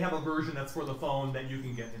 so they have a version that's for the phone that you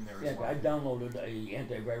can get in there as well. I downloaded a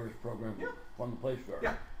antivirus program from the Play Store.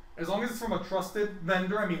 Yeah, as long as it's from a trusted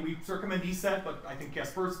vendor. I mean, we recommend ESET, but I think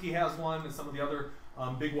Kaspersky has one, and some of the other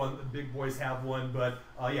big boys have one. But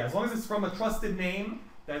yeah, as long as it's from a trusted name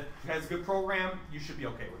that has a good program, you should be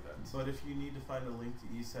okay with it. But if you need to find a link to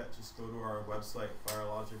ESET, just go to our website,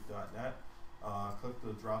 FireLogic.net. Click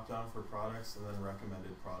the drop down for products and then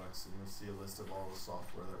recommended products, and you'll see a list of all the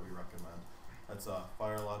software that we recommend. That's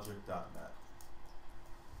FireLogic.net.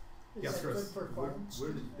 Yes, Chris. Where does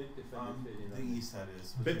Bitdefender fit in? The ESET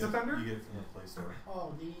is. Bitdefender? You get it from the Play Store.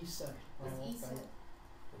 Oh, the ESET. Does ESET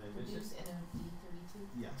produce NOD32?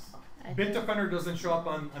 Yes. Bitdefender doesn't show up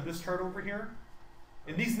on this chart over here.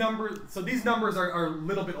 And these numbers, so these numbers are a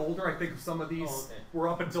little bit older. I think some of these were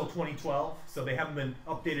up until 2012, so they haven't been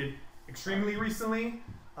updated extremely recently.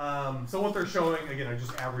 So what they're showing, again, are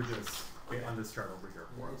just averages on this chart over here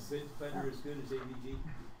for us. Is Bitdefender as good as AVG?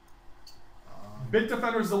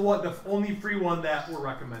 Bitdefender is the only free one that we're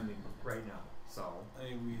recommending right now. So,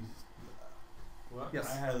 yes.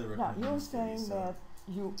 I highly Now, recommend you're this saying that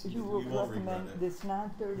you won't would regret recommend it. this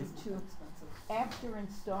non-32 after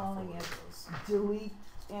installing it, delete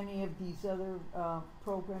any of these other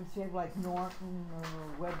programs you have, like Norton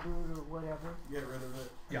or WebRoot or whatever. Get rid of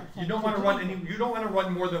it. Yeah, you don't want to run You don't want to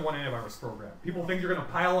run more than one antivirus program. People think you're going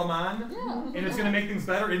to pile them on, and it's going to make things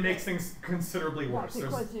better. It makes things considerably worse. Yeah,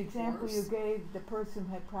 because the example you gave, the person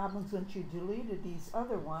had problems when she deleted these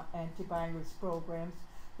other antivirus programs,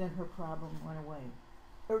 then her problem went away.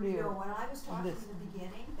 Earlier, when I was talking in the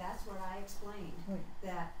beginning, that's what I explained.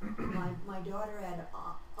 That my daughter had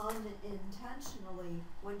unintentionally,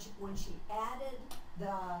 when she added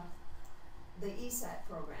the ESET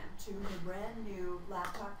program to her brand new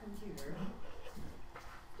laptop computer,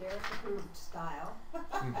 Derrick approved style,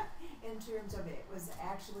 in terms of it was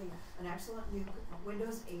actually an excellent new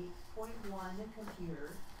Windows 8.1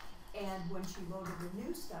 computer, and when she loaded the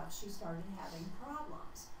new stuff, she started having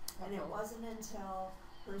problems. And it wasn't until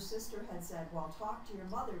her sister had said, well, talk to your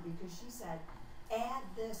mother, because she said, add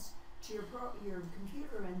this to your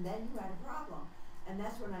computer and then you had a problem. And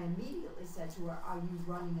that's when I immediately said to her, are you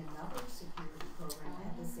running another security program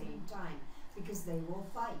at the same time? Because they will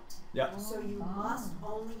fight. Yep. So you must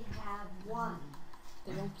only have one.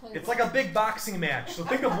 They don't play. It's like a big boxing match. So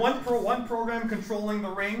think of one program controlling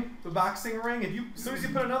the ring, the boxing ring. As soon as you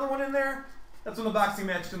put another one in there, that's when the boxing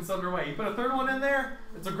match gets underway. You put a third one in there,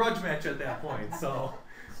 it's a grudge match at that point.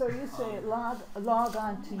 So you say log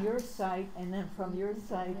on to your site, and then from your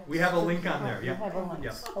site we have a link on there. You have a link.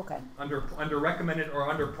 Yes. Okay. Under recommended or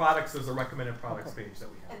under products, there's a recommended products page that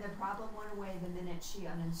we have. And the problem went away the minute she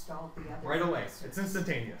uninstalled the other. Right away. It's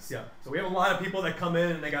instantaneous. Yeah. So we have a lot of people that come in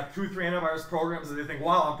and they got 2 or 3 antivirus programs and they think,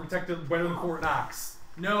 wow, I'm protected better than Fort Knox.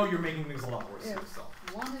 No, you're making things a lot worse. Yeah. So.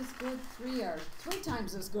 1 is good, 3 are 3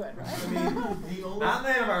 times as good, right? I mean, not in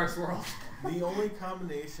the antivirus world. The only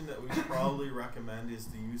combination that we probably recommend is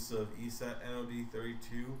the use of ESET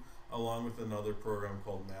NOD32 along with another program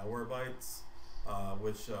called Malwarebytes,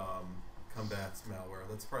 which combats malware.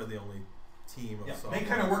 That's probably the only team of software. They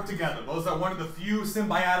kind of work together. Those are one of the few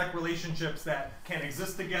symbiotic relationships that can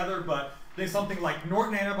exist together, but there's something like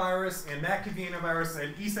Norton antivirus and McAfee antivirus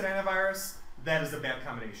and ESET antivirus. That is a bad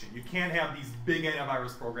combination. You can't have these big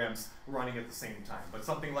antivirus programs running at the same time. But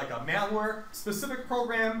something like a malware-specific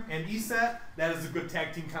program and ESET, that is a good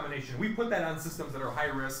tag team combination. We put that on systems that are high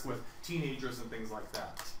risk with teenagers and things like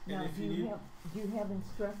that. Now, do you have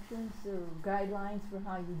instructions or guidelines for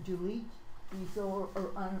how you delete these or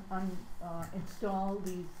install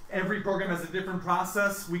these? Every program has a different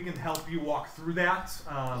process. We can help you walk through that.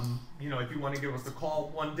 If you want to give us a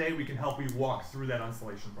call one day, we can help you walk through that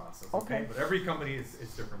installation process. Okay. But every company is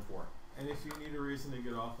different for it. And if you need a reason to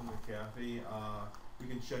get off on the cafe, you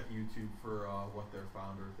can check YouTube for what their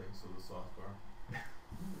founder thinks of the software.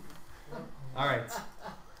 All right.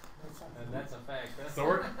 And that's a fact.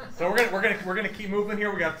 So So we're gonna keep moving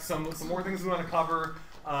here. We got some more things we want to cover.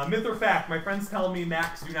 Myth or fact? My friends tell me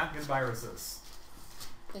Macs do not get viruses.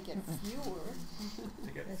 They get fewer.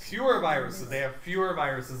 They get fewer viruses. They have fewer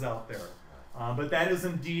viruses out there. But that is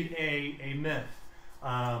indeed a myth.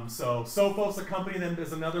 So Sophos, a company that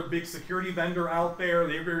is another big security vendor out there,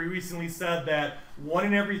 they very recently said that 1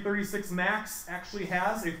 in every 36 Macs actually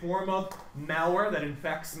has a form of malware that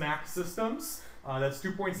infects Mac systems. That's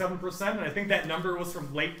 2.7%, and I think that number was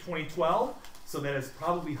from late 2012, so that is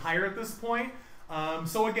probably higher at this point.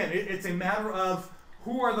 So again, it's a matter of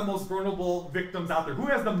who are the most vulnerable victims out there? Who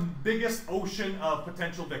has the biggest ocean of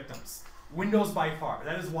potential victims? Windows by far.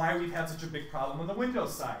 That is why we've had such a big problem on the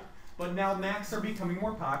Windows side. But now Macs are becoming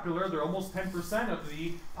more popular. They're almost 10% of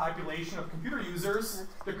the population of computer users.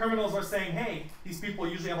 The criminals are saying, hey, these people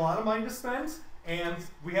usually have a lot of money to spend, and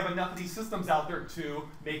we have enough of these systems out there to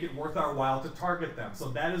make it worth our while to target them. So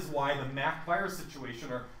that is why the Mac virus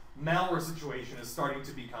situation or malware situation is starting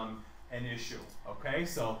to become an issue. Okay,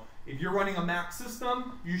 so if you're running a Mac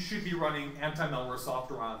system, you should be running anti-malware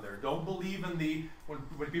software on there. Don't believe in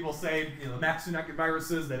when people say the Macs do not get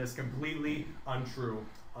viruses. That is completely untrue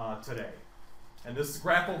today. And this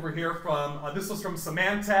graph over here this was from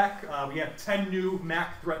Symantec. We had 10 new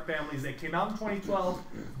Mac threat families that came out in 2012.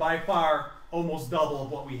 By far, almost double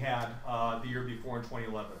of what we had the year before in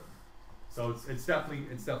 2011. So it's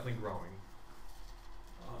definitely growing.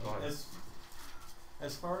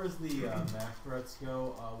 As far as the Mac threats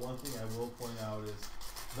go, one thing I will point out is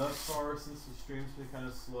thus far, since the stream's been kind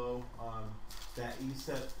of slow, that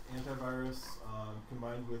ESET antivirus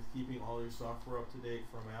combined with keeping all your software up to date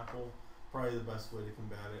from Apple, probably the best way to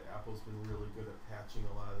combat it. Apple's been really good at patching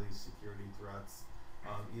a lot of these security threats,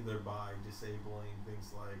 either by disabling things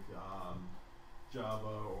like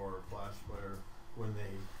Java or FlashBlare when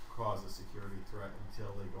they cause a security threat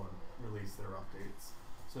until they go and release their updates.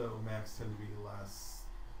 So Macs tend to be less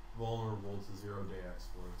vulnerable to zero-day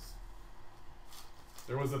exploits.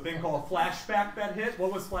 There was a thing called Flashback that hit.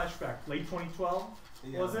 What was Flashback? Late 2012,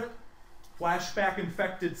 was it? Flashback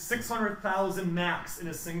infected 600,000 Macs in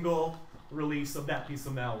a single release of that piece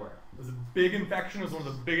of malware. It was a big infection. It was one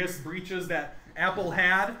of the biggest breaches that Apple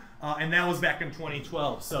had, and that was back in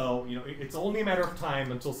 2012. So it's only a matter of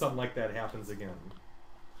time until something like that happens again.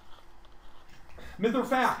 Myth or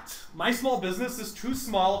fact? My small business is too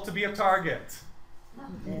small to be a target.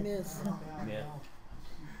 Myth.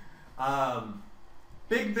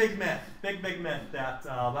 Big myth. Big myth that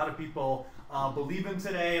a lot of people believe in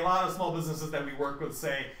today. A lot of small businesses that we work with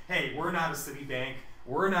say, hey, we're not a Citibank.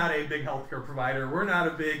 We're not a big healthcare provider. We're not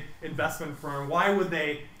a big investment firm. Why would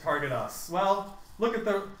they target us? Well, look at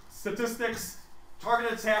the statistics.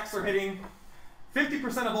 Targeted attacks are hitting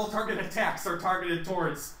 50% of all targeted attacks are targeted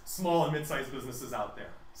towards small and mid-sized businesses out there.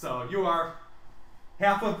 So you are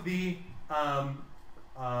half of the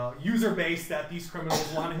user base that these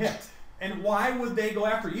criminals want to hit. And why would they go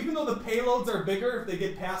after? Even though the payloads are bigger, if they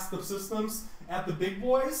get past the systems at the big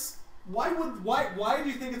boys, why do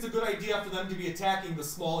you think it's a good idea for them to be attacking the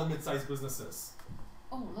small and mid-sized businesses?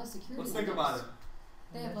 Oh, less security. Let's think about it.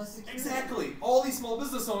 They have less security. Exactly. All these small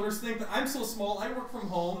business owners think that I'm so small, I work from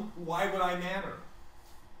home, why would I matter?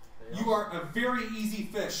 You are a very easy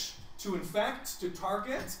fish to infect, to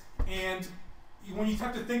target, and when you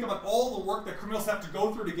have to think about all the work that criminals have to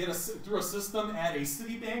go through to get through a system at a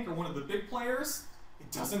Citibank or one of the big players,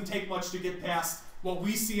 it doesn't take much to get past what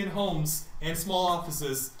we see in homes and small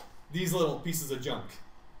offices, these little pieces of junk.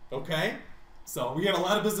 Okay? So we have a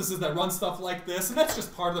lot of businesses that run stuff like this, and that's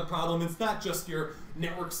just part of the problem. It's not just your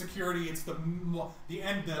network security, it's the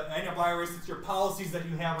antivirus, it's your policies that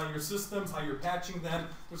you have on your systems, how you're patching them.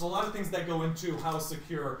 There's a lot of things that go into how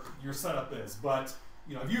secure your setup is. But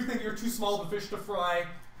if you think you're too small of a fish to fry,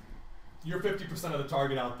 you're 50% of the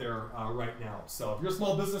target out there right now. So if you're a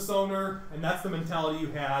small business owner and that's the mentality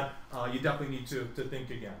you had, you definitely need to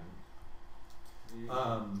think again.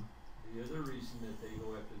 The other reason that they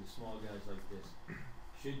go after the small guys like this,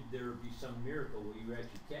 should there be some miracle where you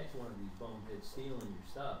actually catch one of these boneheads stealing your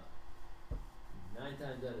stuff, 9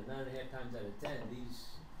 times out of 9.5 times out of 10,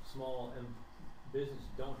 these small businesses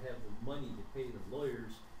don't have the money to pay the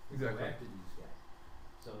lawyers to go after these guys.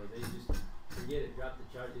 So they just forget it, drop the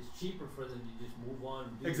charge. It's cheaper for them to just move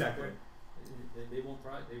on and do it. They won't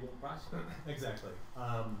prosecute. Exactly.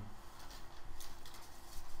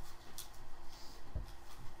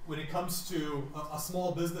 When it comes to a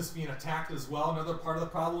small business being attacked as well, another part of the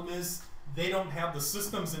problem is they don't have the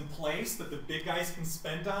systems in place that the big guys can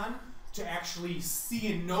spend on to actually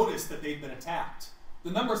see and notice that they've been attacked. The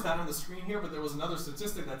number's not on the screen here, but there was another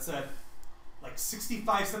statistic that said like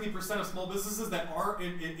 65–70% of small businesses that are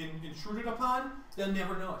intruded upon, they'll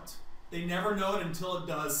never know it. They never know it until it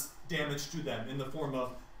does damage to them in the form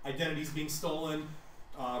of identities being stolen,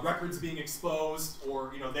 records being exposed,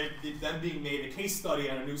 or them being made a case study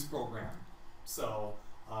on a news program. So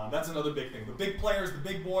that's another big thing. The big players, the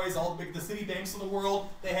big boys, the city banks of the world,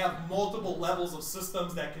 they have multiple levels of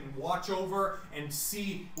systems that can watch over and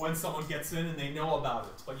see when someone gets in and they know about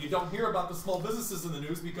it. But you don't hear about the small businesses in the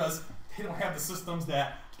news because they don't have the systems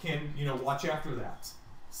that can watch after that.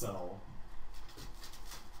 So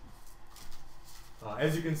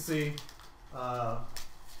as you can see,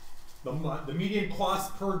 the median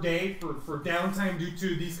cost per day for downtime due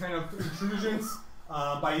to these kind of intrusions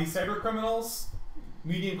by these cyber criminals,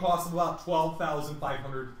 median cost of about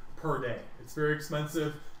 $12,500 per day. It's very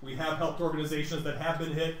expensive. We have helped organizations that have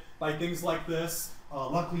been hit by things like this.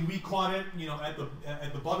 Luckily, we caught it,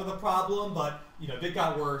 at the butt of the problem. But if it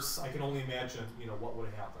got worse, I can only imagine, what would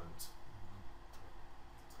have happened.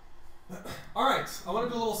 All right, I want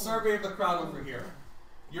to do a little survey of the crowd over here.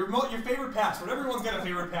 Your favorite password. Everyone's got a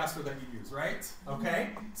favorite password that you use, right? Okay.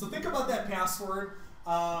 So think about that password.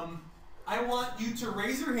 I want you to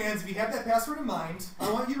raise your hands if you have that password in mind.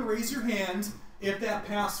 I want you to raise your hand if that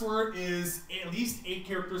password is at least 8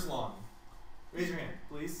 characters long. Raise your hand,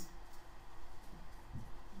 please.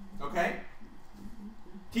 Okay.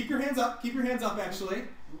 Keep your hands up. Keep your hands up, actually.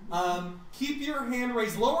 Keep your hand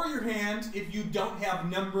raised. Lower your hand if you don't have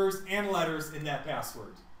numbers and letters in that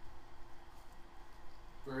password.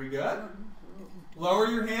 Very good. Lower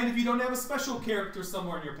your hand if you don't have a special character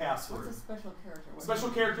somewhere in your password. What's a special character? Special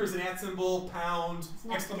character is an @ pound,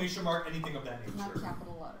 exclamation mark, anything of that nature. Not a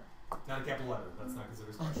capital letter. Not a capital letter. That's not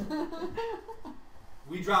considered special.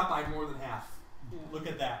 We dropped by more than half. Yeah. Look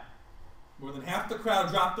at that. More than half the crowd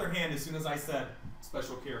dropped their hand as soon as I said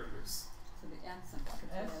special characters. So the accent.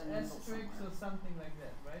 Asterisk or something like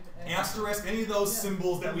that, right? Asterisk, any of those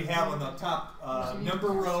symbols that we have on the top number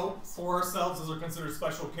row for ourselves, those are considered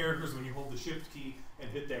special characters when you hold the shift key and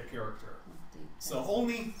hit that character. So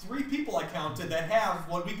only 3 people I counted that have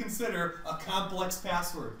what we consider a complex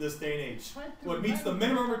password this day and age. What meets the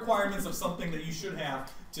minimum requirements of something that you should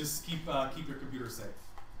have to keep your computer safe.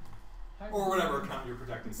 Or whatever account you're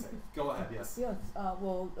protecting safe. Go ahead, yes. Yes,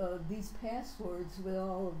 these passwords with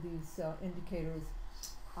all of these indicators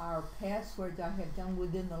are passwords I have done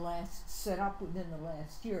set up within the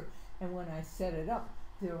last year. And when I set it up,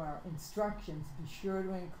 there are instructions. Be sure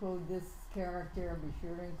to include this character, be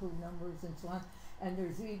sure to include numbers and so on. And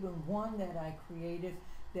there's even one that I created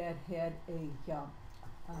that had a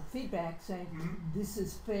feedback saying this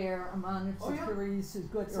is fair, amount of security is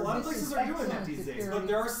good. So a lot of places are doing that these days, but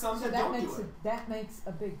there are some that don't do it. That makes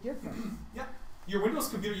a big difference. Yeah. Your Windows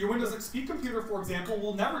computer, your Windows XP computer, for example,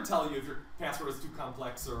 will never tell you if your password is too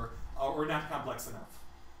complex or not complex enough.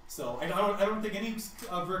 So I don't think any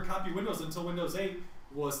of your copy Windows until Windows 8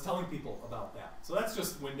 was telling people about that. So that's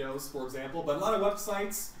just Windows, for example. But a lot of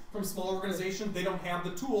websites from small organizations, they don't have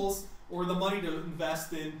the tools or the money to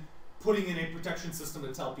invest in putting in a protection system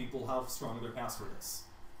to tell people how strong their password is.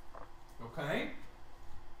 Okay?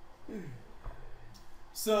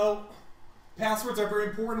 So passwords are very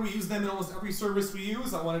important. We use them in almost every service we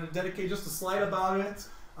use. I wanted to dedicate just a slide about it.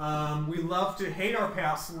 We love to hate our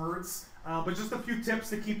passwords, but just a few tips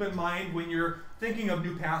to keep in mind when you're thinking of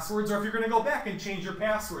new passwords, or if you're going to go back and change your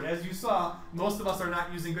password. As you saw, most of us are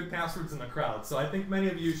not using good passwords in the crowd, so I think many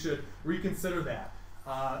of you should reconsider that.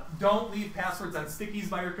 Don't leave passwords on stickies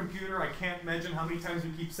by your computer. I can't mention how many times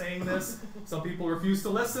we keep saying this. Some people refuse to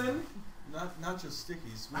listen. Not just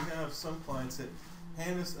stickies. We have some clients that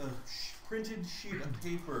hand us a printed sheet of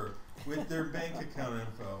paper with their bank account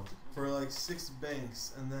info for like 6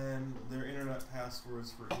 banks, and then their internet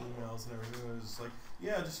passwords for emails and everything. It was just like,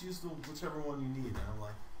 yeah, just use whichever one you need. And I'm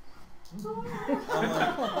like,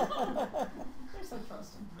 they're so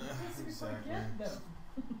trusting. Exactly.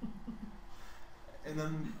 And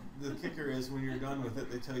then the kicker is when you're done with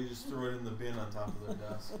it, they tell you just throw it in the bin on top of their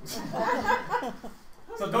desk.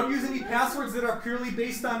 So don't use any passwords that are purely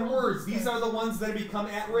based on words. These are the ones that become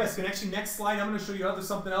at risk. And actually, next slide, I'm going to show you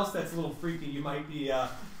something else that's a little freaky. You might be a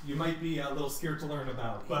little scared to learn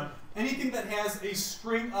about. But anything that has a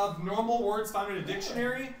string of normal words found in a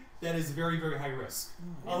dictionary, that is very, very high risk.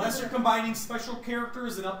 Unless you're combining special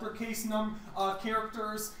characters and uppercase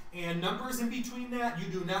characters and numbers in between that, you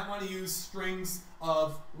do not want to use strings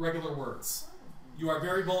of regular words. You are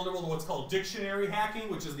very vulnerable to what's called dictionary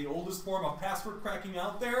hacking, which is the oldest form of password cracking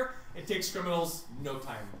out there. It takes criminals no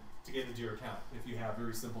time to get into your account if you have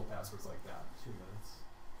very simple passwords like that. 2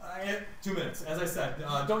 minutes. 2 minutes. As I said,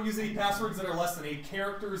 don't use any passwords that are less than 8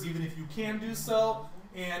 characters, even if you can do so.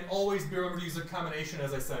 and always be able to use a combination,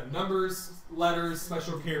 as I said, numbers, letters,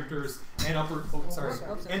 special characters, and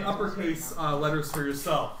uppercase letters for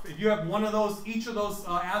yourself. If you have one of those, each of those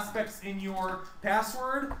aspects in your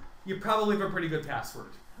password, you probably have a pretty good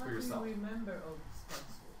password for yourself. How do you remember all these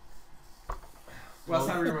passwords? Well,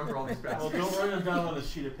 that's how we remember all these passwords. Well, don't write them down on a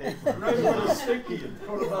sheet of paper. Write them on a sticky and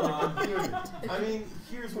put them on a computer. I mean,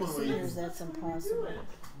 here's one way. That's impossible.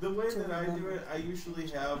 The way that I do it, I usually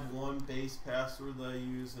have one base password that I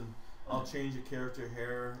use, and I'll change a character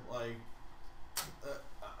here. Like,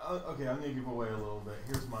 okay, I'm gonna give away a little bit.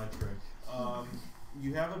 Here's my trick.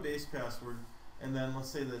 You have a base password, and then let's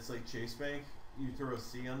say that it's like Chase Bank. You throw a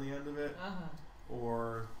C on the end of it,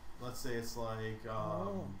 or let's say it's like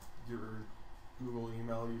your Google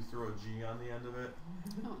email. You throw a G on the end of it.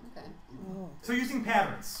 Oh, okay. So using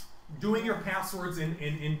patterns, doing your passwords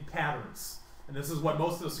in patterns. And this is what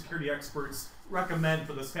most of the security experts recommend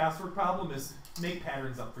for this password problem is make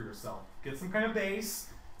patterns up for yourself. Get some kind of base,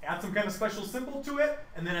 add some kind of special symbol to it,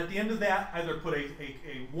 and then at the end of that, either put a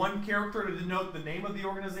one character to denote the name of the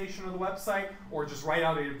organization or the website, or just write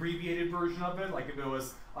out an abbreviated version of it. Like if it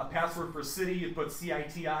was a password for city, you'd put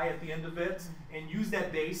CITI at the end of it, and use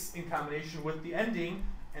that base in combination with the ending,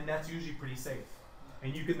 and that's usually pretty safe.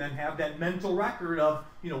 And you can then have that mental record of,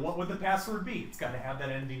 what would the password be? It's got to have that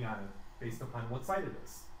ending on it, based upon what site it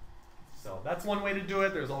is. So that's one way to do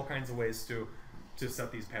it. There's all kinds of ways to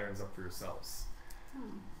set these patterns up for yourselves.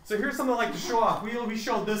 So here's something I'd like to show off. We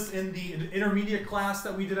showed this in the intermediate class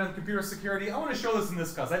that we did on computer security. I want to show this in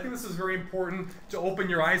this class. I think this is very important to open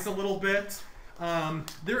your eyes a little bit.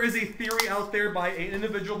 There is a theory out there by an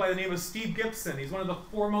individual by the name of Steve Gibson. He's one of the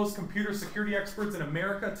foremost computer security experts in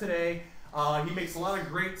America today. He makes a lot of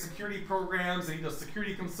great security programs, and he does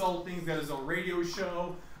security consulting. He's got his own radio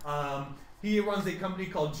show. He runs a company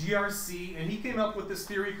called GRC, and he came up with this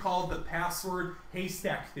theory called the password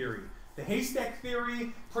haystack theory. The haystack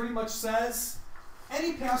theory pretty much says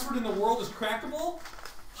any password in the world is crackable.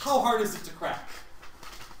 How hard is it to crack?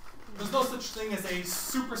 There's no such thing as a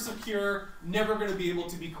super secure, never going to be able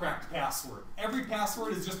to be cracked password. Every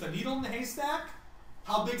password is just a needle in the haystack.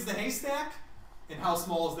 How big's the haystack? And how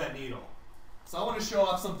small is that needle? So I want to show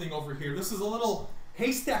off something over here. This is a little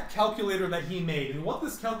haystack calculator that he made. And what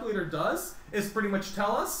this calculator does is pretty much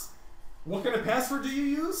tell us what kind of password do you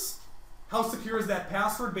use? How secure is that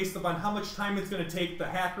password based upon how much time it's going to take the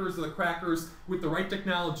hackers or the crackers with the right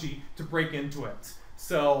technology to break into it.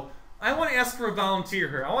 So I want to ask for a volunteer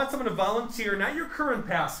here. I want someone to volunteer, not your current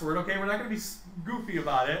password, okay? We're not going to be goofy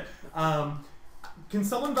about it. Can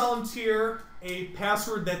someone volunteer a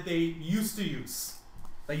password that they used to use,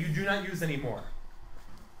 that you do not use anymore?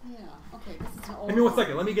 Yeah, okay. This is an old Give me 1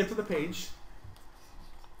 second. Let me get to the page.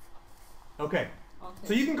 Okay.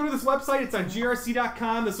 So you can go to this website. It's on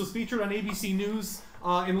grc.com. This was featured on ABC News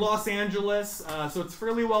in Los Angeles, so it's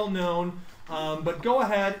fairly well known. But go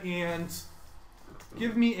ahead and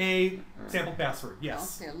give me a sample password.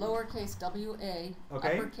 Yes. Okay, lowercase w-a,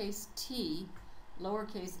 okay. uppercase t,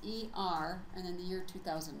 lowercase e-r, and then the year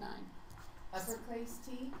 2009. Uppercase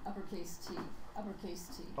T? Uppercase T. Uppercase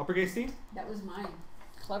T. Uppercase T? That was my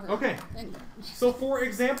clever thing. So for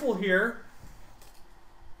example here,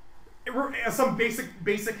 some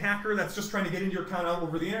basic hacker that's just trying to get into your account out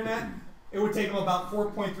over the internet, it would take them about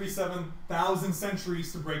 4.37 thousand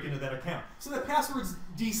centuries to break into that account. So the password's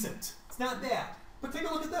decent. It's not bad. But take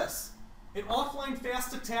a look at this. An offline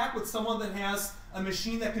fast attack with someone that has a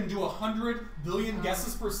machine that can do 100 billion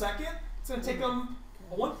guesses per second, it's going to take them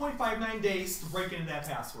 1.59 days to break into that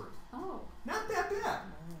password. Oh. Not that bad.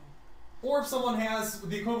 Or if someone has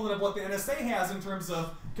the equivalent of what the NSA has in terms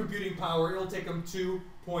of computing power, it'll take them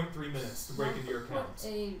 2.3 minutes to break into your account.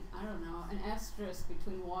 Put an asterisk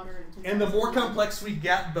between water and... And the more complex we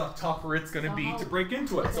get, the tougher it's going to be to break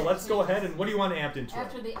into it. So let's go ahead and what do you want to add into it?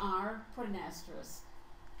 After the R, put an asterisk.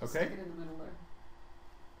 Just Okay. stick it in the middle there.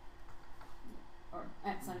 Or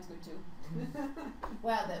at sign's good too.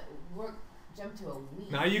 Wow, that work jumped to a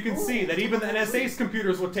week. Now you can see that even the NSA's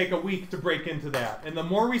computers will take a week to break into that. And the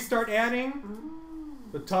more we start adding,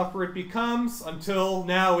 the tougher it becomes until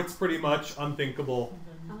now it's pretty much unthinkable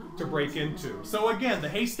to break into. So again, the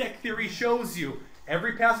haystack theory shows you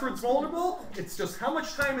every password's vulnerable. It's just how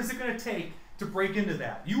much time is it going to take to break into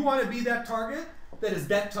that. You want to be that target that is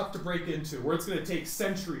that tough to break into, where it's going to take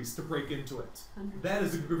centuries to break into it. That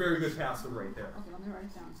is a very good password right there. Okay, let me write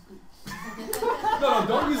it down. No,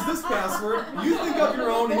 don't use this password. You think of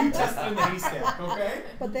your own and you test it in the haystack, okay?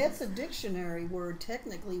 But that's a dictionary word.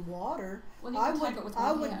 Technically, water Well, you I can would type it with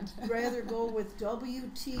I one would hand. rather go with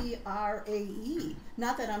WTRAE.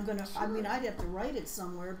 Not that I'm gonna. I mean, I'd have to write it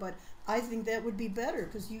somewhere, but I think that would be better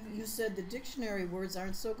because you said the dictionary words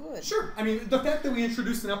aren't so good. Sure. I mean, the fact that we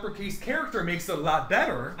introduced an uppercase character makes it a lot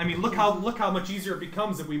better. I mean, look how much easier it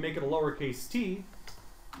becomes if we make it a lowercase t.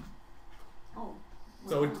 Oh.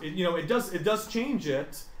 So it does change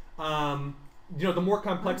it. The more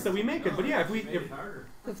complex that we make it. But yeah, if Made it harder.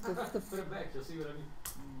 Put it back. You'll see what I mean.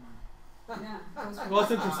 Yeah. Well,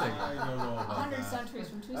 that's interesting. I don't know about 100 that. centuries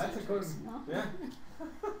from 2 That's a good. centuries.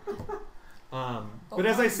 Yeah. But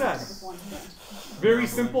as I said, very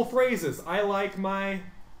simple phrases. I like my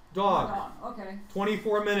dog. Okay.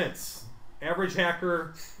 24 minutes. Average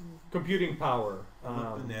hacker computing power.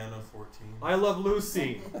 Banana 14. I love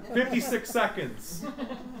Lucy. 56 seconds.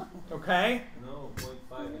 Okay? No,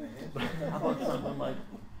 0.5 How about something like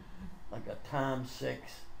a Tom 6,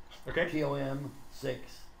 Okay. TOM 6,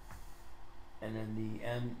 and then the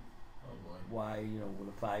NY, Oh boy. with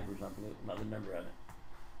a 5 or something, another number on it.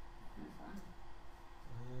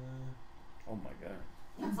 Oh my God.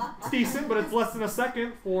 It's decent, but it's less than a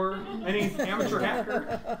second for any amateur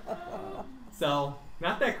hacker. So,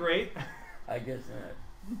 not that great. I guess not.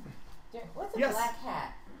 What's a Yes. black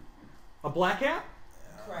hat? A black hat?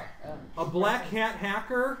 Correct. A black hat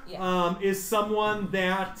hacker Yeah. is someone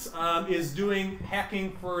that is doing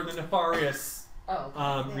hacking for the nefarious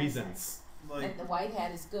reasons. And the white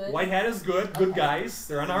hat is good? White hat is good. Good Okay. guys.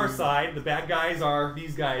 They're on our side. The bad guys are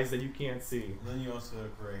these guys that you can't see. And then you also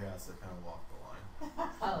have gray hats that kind of walk the line.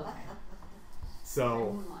 Oh, okay.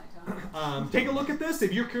 So, take a look at this.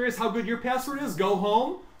 If you're curious how good your password is, go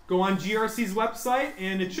home, go on GRC's website,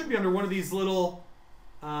 and it should be under one of these little,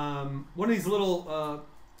 let's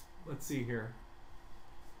see here.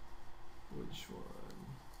 Which one?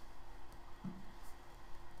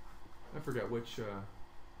 I forgot which,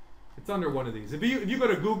 it's under one of these. If you go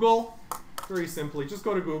to Google, very simply, just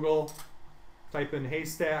go to Google, type in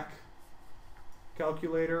haystack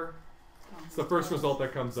calculator. It's the first result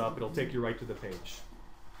that comes up. It'll take you right to the page.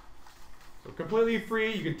 So completely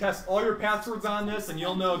free. You can test all your passwords on this, and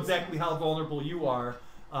you'll know exactly how vulnerable you are.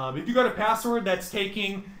 If you got a password that's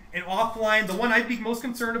taking an offline, the one I'd be most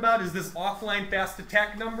concerned about is this offline fast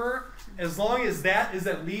attack number. As long as that is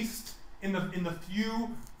at least in the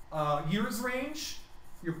few years range,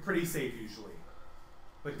 you're pretty safe usually.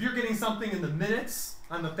 But if you're getting something in the minutes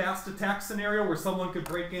on the fast attack scenario where someone could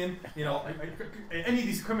break in, any of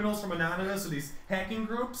these criminals from Anonymous or these hacking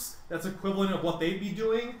groups, that's equivalent of what they'd be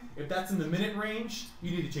doing. If that's in the minute range,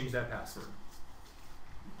 you need to change that password.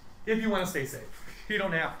 If you want to stay safe. You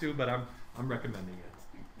don't have to, but I'm recommending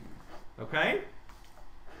it. Okay?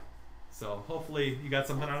 So hopefully you got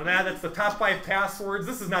something out of that. That's the top 5 passwords.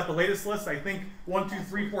 This is not the latest list. I think 1, 2,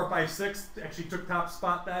 3, 4, 5, 6 actually took top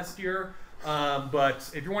spot last year. But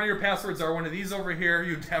if one of your passwords are one of these over here,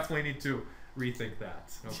 you definitely need to rethink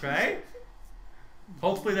that. Okay?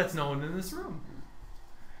 Hopefully that's no one in this room.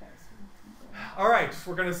 All right,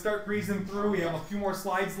 we're going to start breezing through. We have a few more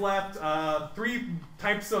slides left. 3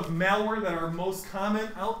 types of malware that are most common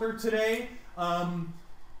out there today.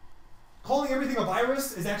 Calling everything a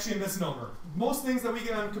virus is actually a misnomer. Most things that we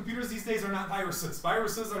get on computers these days are not viruses.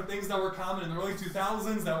 Viruses are things that were common in the early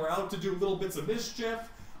 2000s that were out to do little bits of mischief,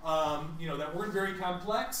 that weren't very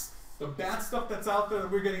complex. The bad stuff that's out there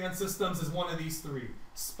that we're getting on systems is one of these 3.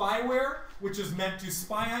 Spyware, which is meant to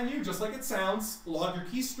spy on you, just like it sounds, log your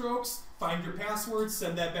keystrokes, find your passwords,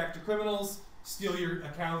 send that back to criminals, steal your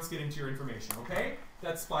accounts, get into your information, okay?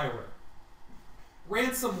 That's spyware.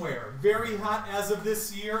 Ransomware, very hot as of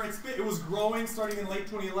this year. It was growing starting in late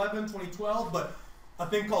 2011, 2012, but a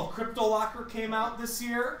thing called CryptoLocker came out this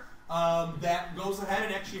year that goes ahead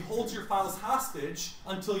and actually holds your files hostage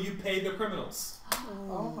until you pay the criminals.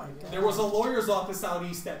 Oh my God. There was a lawyer's office out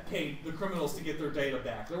east that paid the criminals to get their data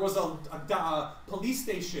back. There was a police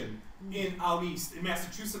station out east, in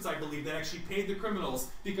Massachusetts, I believe, that actually paid the criminals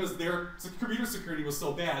because their computer security was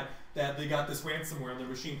so bad that they got this ransomware on their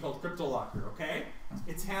machine called CryptoLocker, okay?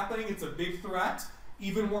 It's happening, it's a big threat.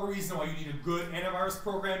 Even more reason why you need a good antivirus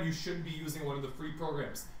program. You shouldn't be using one of the free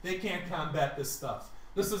programs. They can't combat this stuff.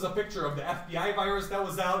 This is a picture of the FBI virus that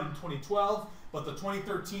was out in 2012, but the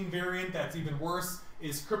 2013 variant that's even worse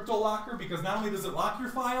is CryptoLocker, because not only does it lock your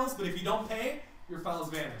files, but if you don't pay, your files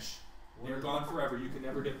vanish. They're gone forever. You can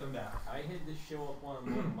never get them back. I had this show up on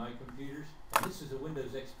one of my computers. This is a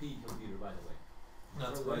Windows XP computer, by the way.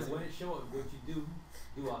 That's so crazy. when it shows up, what you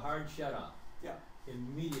do a hard shut off. Yeah.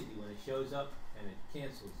 Immediately when it shows up and it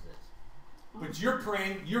cancels this. But you're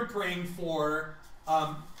praying for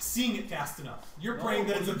seeing it fast enough. You're praying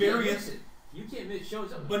that it's a you can't variant. miss it. You can't admit it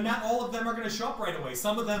shows up. But not all of them are going to show up right away.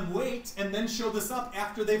 Some of them wait and then show this up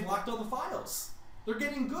after they've locked all the files. They're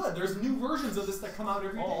getting good. There's new versions of this that come out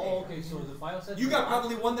every day. Oh, okay. So the file set. You got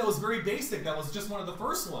probably one that was very basic. That was just one of the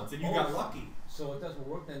first ones, and you got lucky. So it doesn't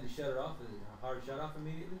work then to shut it off. Is it hard to shut off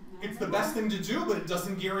immediately? It's the best thing to do, but it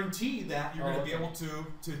doesn't guarantee that you're going to be able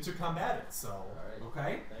to combat it. So,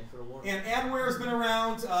 okay. Thanks for the warning. And adware has been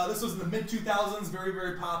around. This was in the mid 2000s, very,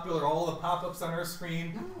 very popular. All the pop-ups on our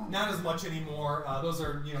screen, not as much anymore. Those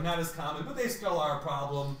are not as common, but they still are a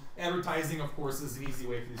problem. Advertising, of course, is an easy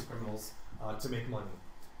way for these criminals to make money.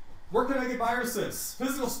 Where can I get viruses?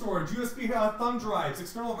 Physical storage, USB thumb drives,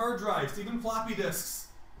 external hard drives, even floppy disks.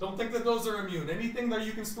 Don't think that those are immune. Anything that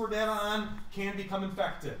you can store data on can become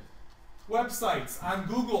infected. Websites, on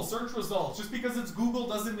Google, search results. Just because it's Google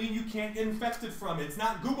doesn't mean you can't get infected from it. It's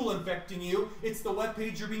not Google infecting you, it's the web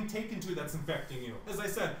page you're being taken to that's infecting you. As I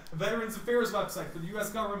said, the Veterans Affairs website for the US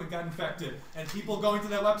government got infected, and people going to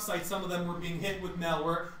that website, some of them were being hit with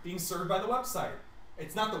malware being served by the website.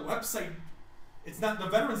 It's not the website. It's not the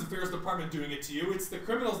Veterans Affairs Department doing it to you. It's the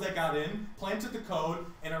criminals that got in, planted the code,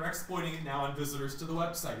 and are exploiting it now on visitors to the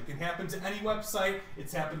website. It can happen to any website.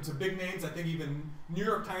 It's happened to big names. I think even New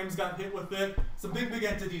York Times got hit with it. Some big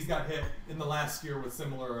entities got hit in the last year with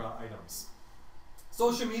similar items.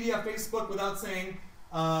 Social media, Facebook, without saying,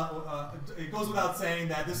 it goes without saying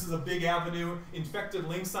that this is a big avenue. Infected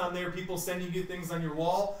links on there, people sending you things on your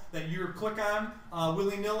wall that you click on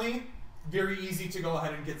willy-nilly. Very easy to go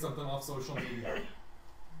ahead and get something off social media.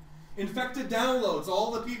 Infected downloads.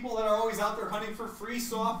 All the people that are always out there hunting for free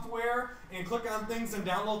software and click on things and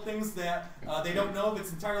download things that they don't know if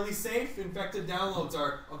it's entirely safe. Infected downloads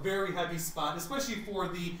are a very heavy spot, especially for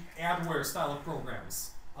the adware style of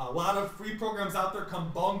programs. A lot of free programs out there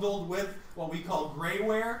come bundled with what we call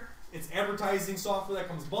grayware. It's advertising software that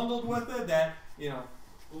comes bundled with it that,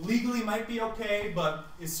 legally might be okay, but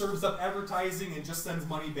it serves up advertising and just sends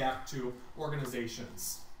money back to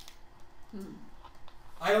organizations.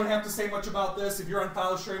 I don't have to say much about this. If you're on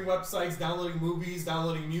file sharing websites, downloading movies,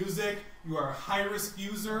 downloading music, you are a high-risk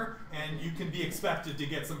user, and you can be expected to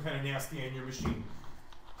get some kind of nasty on your machine.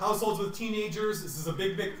 Households with teenagers, this is a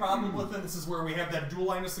big problem with them. This is where we have that dual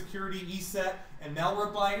line of security, ESET, and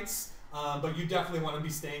malware bites, but you definitely want to be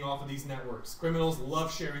staying off of these networks. Criminals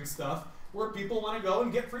love sharing stuff where people want to go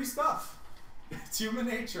and get free stuff. It's human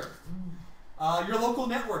nature. Your local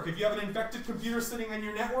network. If you have an infected computer sitting on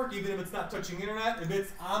your network, even if it's not touching internet, if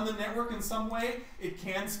it's on the network in some way, it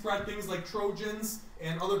can spread things like Trojans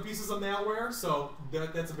and other pieces of malware. So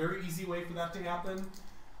that's a very easy way for that to happen.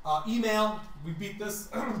 Email. We beat a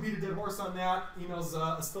dead horse on that. Email's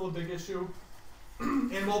still a big issue.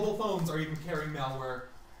 And mobile phones are even carrying malware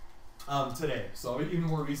today. So even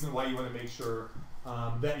more reason why you want to make sure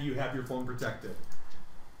that you have your phone protected.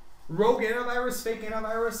 Rogue antivirus, fake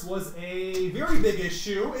antivirus was a very big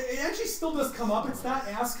issue. It actually still does come up. It's not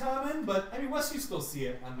as common, but Wes, you still see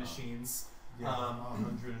it on machines.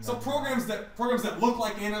 So programs that look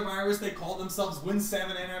like antivirus, they call themselves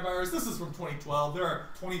Win7 antivirus. This is from 2012. There are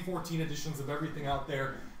 2014 editions of everything out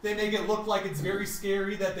there. They make it look like it's very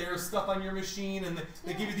scary that there's stuff on your machine, and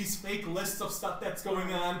they give you these fake lists of stuff that's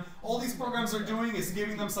going on. All these programs are doing is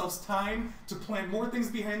giving themselves time to plant more things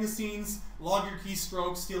behind the scenes, log your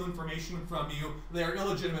keystrokes, steal information from you. They are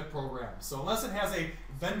illegitimate programs. So unless it has a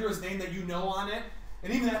vendor's name that you know on it,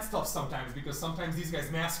 and even that's tough sometimes because sometimes these guys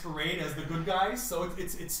masquerade as the good guys. So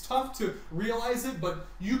it's tough to realize it, but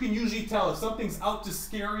you can usually tell if something's out to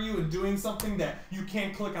scare you and doing something that you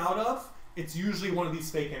can't click out of. It's usually one of these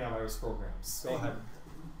fake antivirus programs. Go ahead.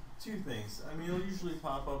 Two things. It'll usually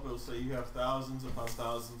pop up. It'll say you have thousands upon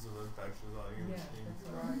thousands of infections on your machine.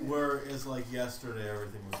 That's right. Whereas like yesterday,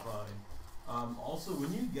 everything was fine. Also,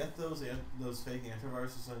 when you get those fake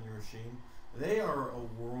antiviruses on your machine, they are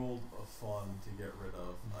a world of fun to get rid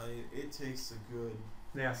of. It takes a good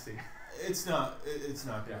nasty. It's not good.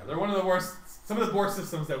 Yeah, they're one of the worst. Some of the worst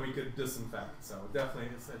systems that we could disinfect. So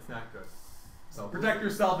definitely, it's not good. So protect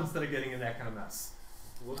yourself instead of getting in that kind of mess.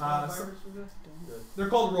 What kind of virus was this? They're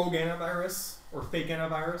called rogue antivirus or fake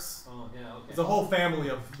antivirus. Oh, yeah, okay. There's a whole family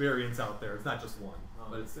of variants out there. It's not just one,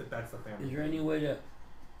 but that's the family. Is there any way to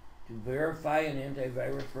verify an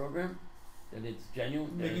antivirus program? That it's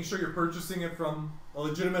genuine? Making sure you're purchasing it from a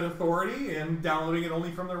legitimate authority and downloading it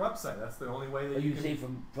only from their website. That's the only way that you can say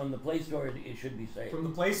from the Play Store it should be safe. From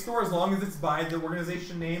the Play Store, as long as it's by the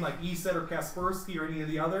organization name like ESET or Kaspersky or any of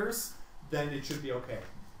the others, then it should be okay.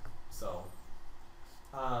 So,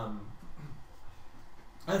 and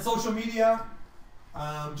social media,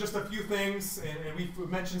 just a few things, and we've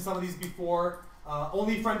mentioned some of these before.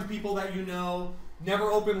 Only friend people that you know.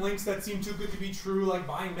 Never open links that seem too good to be true, like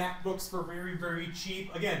buying MacBooks for very, very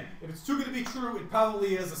cheap. Again, if it's too good to be true, it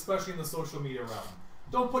probably is, especially in the social media realm.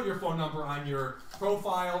 Don't put your phone number on your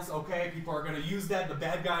profiles, okay? People are going to use that. The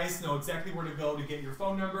bad guys know exactly where to go to get your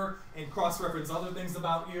phone number and cross-reference other things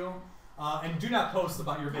about you. And do not post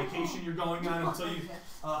about your vacation you're going on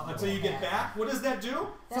until you get back. What does that do?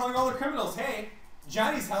 Telling all the criminals, hey,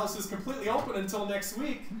 Johnny's house is completely open until next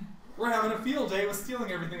week. We're having a field day with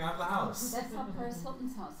stealing everything out of the house. That's how Paris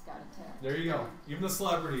Hilton's house got attacked. There you go. Even the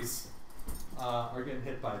celebrities are getting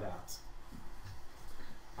hit by that.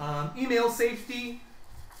 Email safety.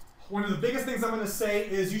 One of the biggest things I'm going to say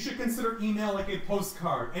is you should consider email like a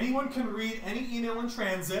postcard. Anyone can read any email in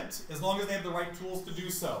transit as long as they have the right tools to do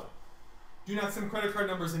so. Do not send credit card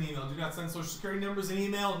numbers in email. Do not send social security numbers in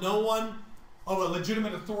email. No one of a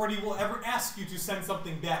legitimate authority will ever ask you to send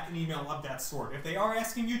something back in email of that sort. If they are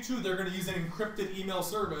asking you to, they're going to use an encrypted email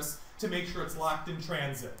service to make sure it's locked in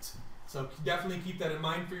transit. So definitely keep that in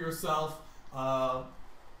mind for yourself. Don't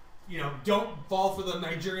fall for the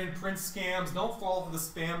Nigerian prince scams. Don't fall for the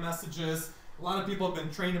spam messages. A lot of people have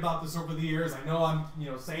been trained about this over the years. I know I'm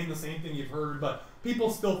saying the same thing you've heard, but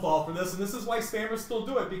people still fall for this, and this is why spammers still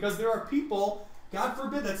do it, because there are people, God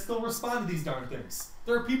forbid, that still respond to these darn things.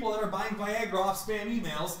 There are people that are buying Viagra off spam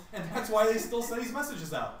emails, and that's why they still send these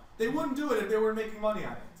messages out. They wouldn't do it if they were making money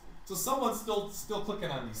on it. So someone's still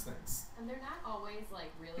clicking on these things. And they're not always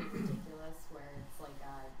like really ridiculous, where it's like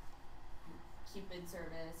a Cupid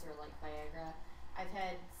service or like Viagra. I've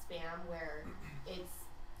had spam where it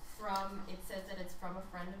says that it's from a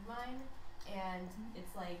friend of mine, and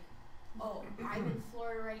it's like, oh, I'm in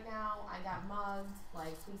Florida right now, I got mugged,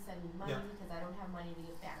 like, please send me money because I don't have money to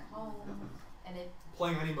get back home. And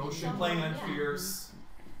playing on emotion, playing on fears.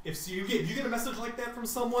 If you get a message like that from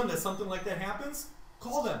someone, that something like that happens,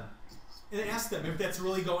 call them and ask them if that's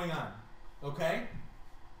really going on. Okay?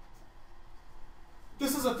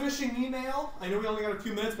 This is a phishing email. I know we only got a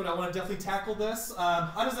few minutes, but I want to definitely tackle this.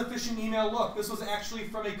 How does a phishing email look? This was actually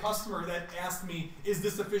from a customer that asked me, is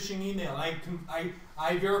this a phishing email?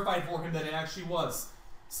 I verified for him that it actually was.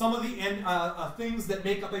 Some of the things that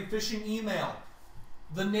make up a phishing email.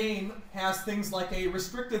 The name has things like a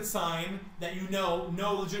restricted sign that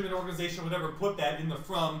no legitimate organization would ever put that in the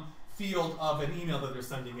from field of an email that they're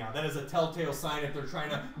sending out. That is a telltale sign if they're trying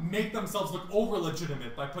to make themselves look over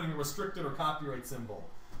legitimate by putting a restricted or copyright symbol.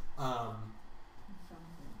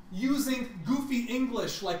 Using goofy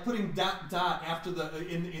English, like putting ... after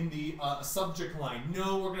in the subject line.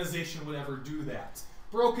 No organization would ever do that.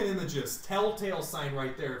 Broken images, telltale sign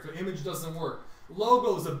right there if the image doesn't work.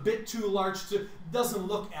 Logo is a bit too large, doesn't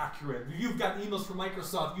look accurate. If you've got emails from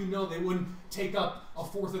Microsoft, they wouldn't take up a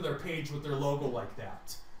fourth of their page with their logo like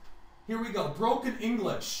that. Here we go, broken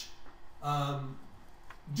English.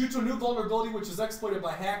 Due to a new vulnerability which is exploited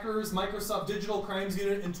by hackers, Microsoft Digital Crimes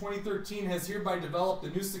Unit in 2013 has hereby developed a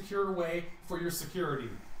new secure way for your security.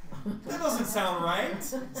 That doesn't sound right.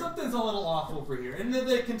 Something's a little off over here. And then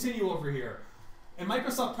they continue over here. And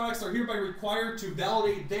Microsoft products are hereby required to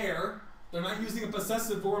validate their. They're not using a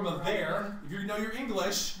possessive form of their. If you know your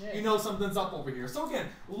English, you know something's up over here. So again,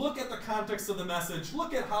 look at the context of the message.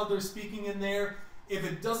 Look at how they're speaking in there. If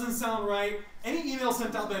it doesn't sound right, any email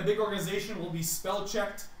sent out by a big organization will be spell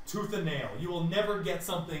checked tooth and nail. You will never get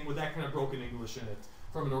something with that kind of broken English in it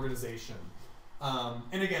from an organization.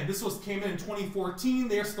 And again, this came in 2014.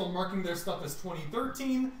 They're still marking their stuff as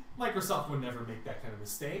 2013. Microsoft would never make that kind of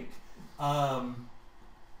mistake.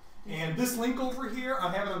 And this link over here,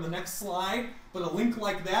 I have it on the next slide, but a link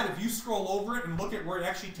like that, if you scroll over it and look at where it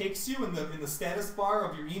actually takes you in the status bar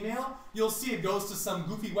of your email, you'll see it goes to some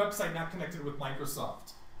goofy website not connected with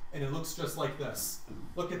Microsoft. And it looks just like this.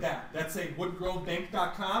 Look at that. That's a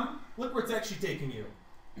woodgrovebank.com. Look where it's actually taking you.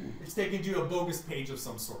 It's taking you to a bogus page of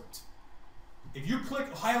some sort. If you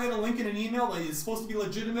highlight a link in an email that is supposed to be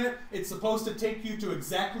legitimate, it's supposed to take you to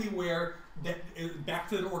exactly where, back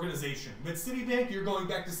to the organization. With Citibank, you're going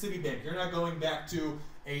back to Citibank. You're not going back to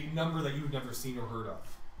a number that you've never seen or heard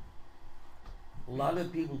of. A lot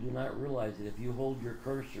of people do not realize that if you hold your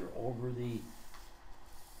cursor over the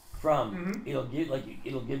from, it'll give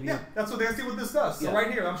you. Yeah, that's what this does. So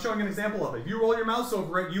right here, I'm showing an example of it. If you roll your mouse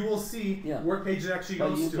over it, you will see where page it actually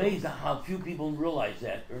goes to. But you're amazed at how few people realize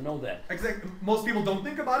that or know that. Exactly. Most people don't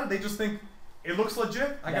think about it. They just think it looks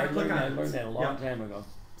legit. I gotta click on it. I learned that a long time ago.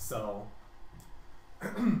 So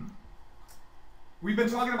we've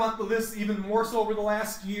been talking about this even more so over the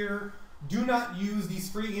last year. Do not use these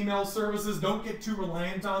free email services. Don't get too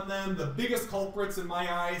reliant on them. The biggest culprits in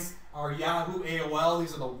my eyes are Yahoo, AOL.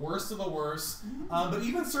 These are the worst of the worst. But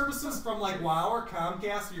even services from like WoW or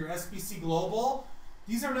Comcast or your SBC Global,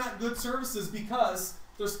 these are not good services because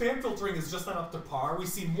their spam filtering is just not up to par. We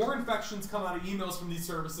see more infections come out of emails from these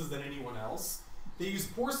services than anyone else. They use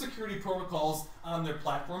poor security protocols on their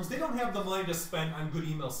platforms. They don't have the money to spend on good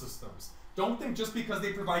email systems. Don't think just because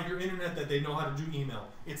they provide your internet that they know how to do email.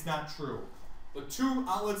 It's not true. The two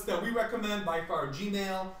outlets that we recommend by far,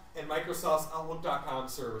 Gmail and Microsoft's Outlook.com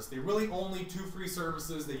service. They're really only two free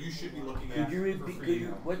services that you should be looking at. Could you repeat,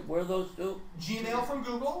 what were those two? Gmail from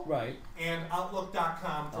Google, right, and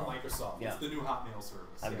Outlook.com from Microsoft. Yeah. It's the new Hotmail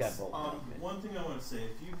service. I've got both. One thing I want to say,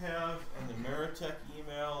 if you have an Ameritech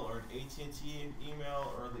email or an AT&T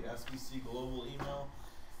email or the SBC Global email,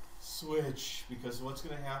 switch, because what's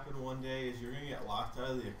going to happen one day is you're going to get locked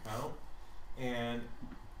out of the account, and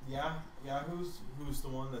who's the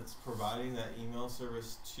one that's providing that email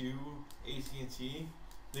service to AT&T,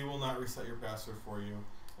 they will not reset your password for you.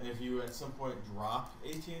 And if you at some point drop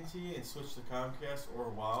AT&T and switch to Comcast or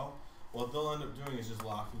WoW, what they'll end up doing is just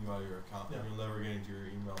locking you out of your account, and you'll never get into your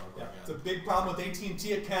email ever again. It's a big problem with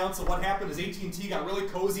AT&T accounts. So what happened is AT&T got really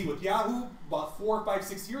cozy with Yahoo about 4, 5,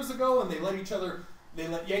 6 years ago, and they let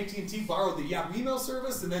AT&T borrow the Yahoo email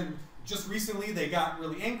service, and then just recently they got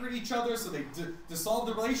really angry at each other, so they dissolved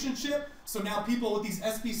the relationship. So now people with these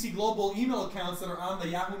SBC Global email accounts that are on the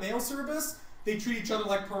Yahoo mail service, they treat each other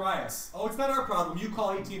like pariahs. Oh, it's not our problem, you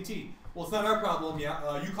call AT&T. Well, it's not our problem,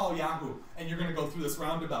 you call Yahoo. And you're going to go through this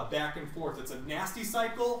roundabout, back and forth. It's a nasty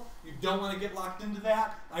cycle. You don't want to get locked into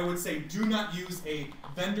that. I would say do not use a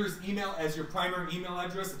vendor's email as your primary email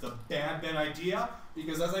address. It's a bad idea,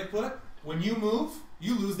 because as I put, when you move,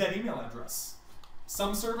 you lose that email address.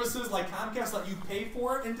 Some services like Comcast let you pay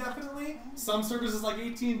for it indefinitely. Some services like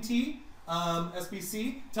AT&T,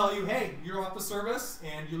 SBC, tell you, hey, you're off the service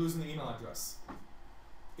and you're losing the email address.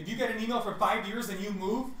 If you get an email for 5 years and you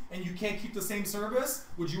move and you can't keep the same service,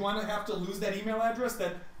 would you want to have to lose that email address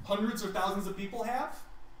that hundreds or thousands of people have?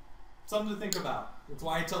 Something to think about. That's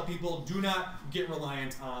why I tell people, do not get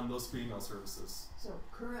reliant on those free email services. So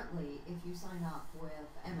currently, if you sign up with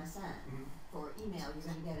MSN for email,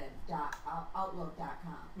 you're going to get a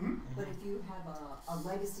Outlook.com. But if you have a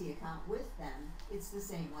legacy account with them, it's the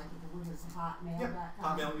same. Like if it was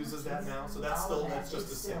Hotmail.com. Hotmail uses that now, so that's just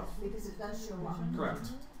the same. Because it does show up. Correct.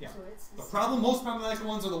 Yeah. So it's The most problematic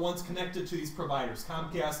ones are the ones connected to these providers,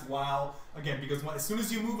 Comcast, WoW. Again, because as soon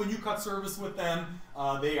as you move and you cut service with them,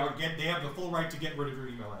 they have the full right to get rid of your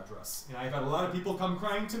email address. And I've had a lot of people come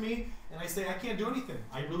crying to me, and I say, I can't do anything.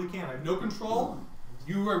 I really can't. I have no control.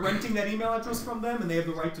 You are renting that email address from them, and they have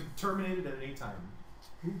the right to terminate it at any time.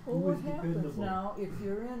 Well, what happens now if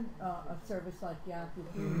you're in a service like Yahoo,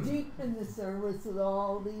 you're deep in the service with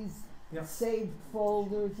all these saved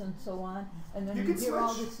folders and so on, and then you you can get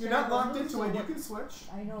all switch. this You're not locked into it. You can switch.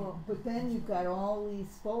 I know, but then you've got all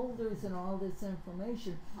these folders and all this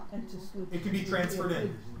information, and it can be transferred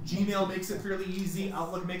in. Gmail makes it fairly easy.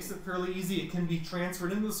 Outlook makes it fairly easy. It can be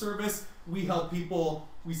transferred into the service. We help people.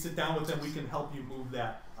 We sit down with them. We can help you move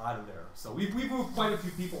that out of there. So we've moved quite a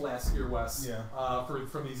few people last year, Wes,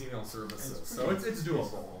 from these email services. So it's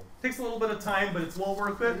doable. Takes a little bit of time, but it's well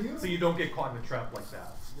worth it. So you don't get caught in a trap like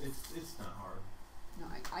that. It's not hard. No,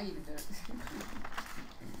 I even did it.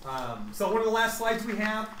 So one of the last slides we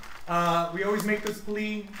have, we always make this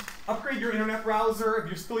plea: upgrade your internet browser. If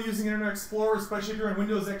you're still using Internet Explorer, especially if you're in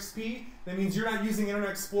Windows XP, that means you're not using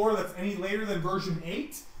Internet Explorer that's any later than version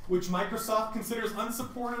 8, which Microsoft considers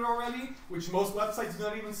unsupported already, which most websites do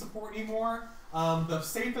not even support anymore. The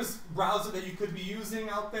safest browser that you could be using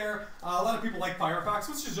out there, a lot of people like Firefox,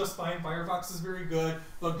 which is just fine. Firefox is very good.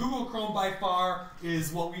 But Google Chrome by far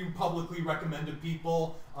is what we publicly recommend to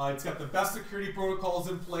people. It's got the best security protocols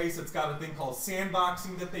in place. It's got a thing called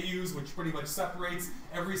sandboxing that they use, which pretty much separates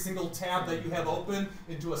every single tab that you have open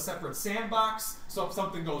into a separate sandbox. So if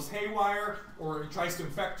something goes haywire or it tries to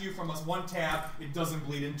infect you from one tab, it doesn't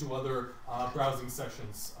bleed into other browsing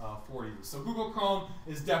sessions for you. So Google Chrome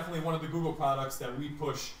is definitely one of the Google products that we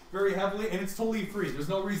push very heavily, and it's totally free. There's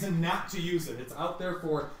no reason not to use it. It's out there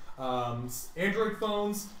for Android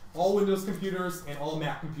phones, all Windows computers, and all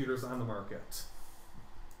Mac computers on the market.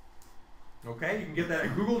 Okay, you can get that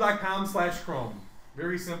at google.com/Chrome.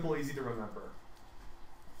 Very simple, easy to remember.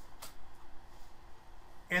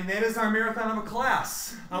 And that is our marathon of a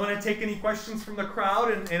class. I'm going to take any questions from the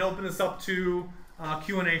crowd and open this up to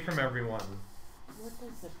Q&A from everyone. What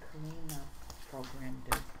does the cleanup program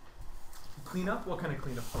do? Cleanup? What kind of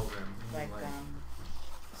cleanup program? Like,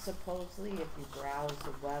 supposedly if you browse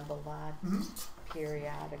the web a lot,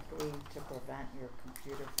 periodically to prevent your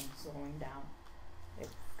computer from slowing down?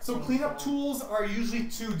 So cleanup tools are usually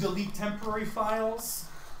to delete temporary files,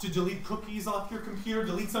 to delete cookies off your computer,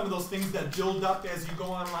 delete some of those things that build up as you go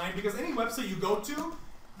online. Because any website you go to,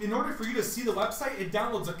 in order for you to see the website, it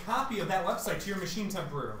downloads a copy of that website to your machine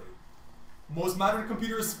temporarily. Most modern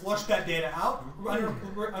computers flush that data out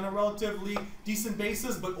on a relatively decent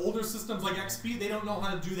basis, but older systems like XP, they don't know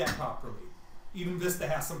how to do that properly. Even Vista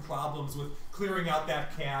has some problems with clearing out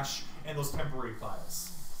that cache and those temporary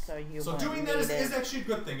files. So doing that is actually a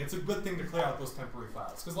good thing. It's a good thing to clear out those temporary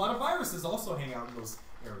files, because a lot of viruses also hang out in those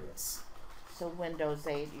areas. So Windows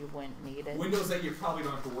 8, you wouldn't need it? Windows 8, you probably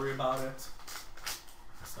don't have to worry about it.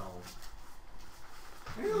 So,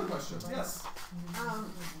 any other questions? Yes?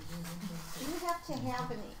 Do you have to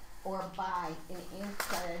have or buy an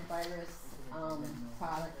antivirus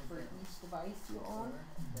product for each device you own?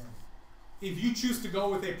 If you choose to go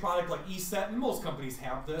with a product like ESET, and most companies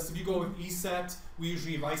have this, if you go with ESET, we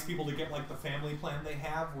usually advise people to get like the family plan they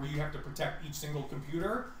have, where you have to protect each single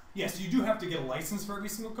computer. Yes, you do have to get a license for every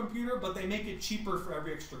single computer, but they make it cheaper for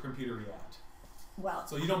every extra computer you add. Well,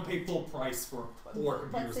 so you don't pay full price for 4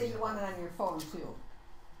 computers. Let's say you want it on your phone too.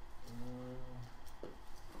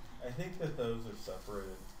 I think that those are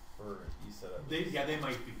separated for ESET. Yeah, they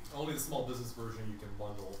might be. Only the small business version you can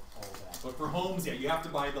bundle all of that. But for homes, yeah, you have to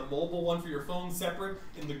buy the mobile one for your phone separate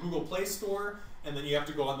in the Google Play Store, and then you have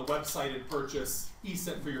to go on the website and purchase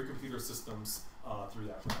ESET for your computer systems through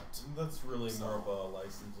that route. And that's really more of a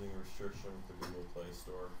licensing restriction with the Google Play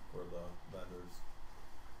Store for the vendors.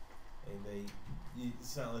 And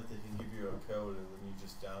it's not like they can give you a code and then you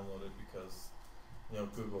just download it because,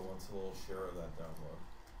 Google wants a little share of that download.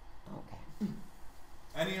 Okay.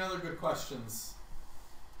 Any other good questions?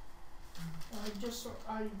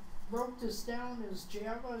 I wrote this down. Is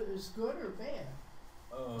Java is good or bad?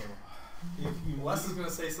 Oh, if you Les is going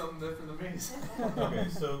to say something different than me. Okay,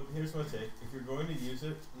 so here's my take. If you're going to use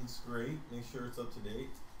it, it's great. Make sure it's up to date.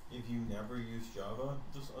 If you never use Java,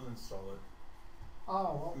 just uninstall it.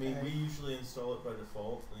 Oh, okay. I mean, we usually install it by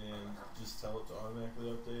default and just tell it to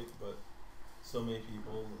automatically update, but so many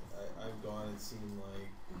people, I've gone and seen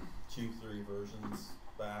like 2-3 versions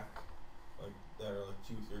back, like that are like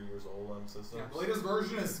 2-3 years old on systems. Yeah, the latest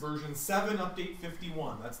version is version 7, update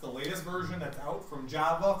 51. That's the latest version that's out from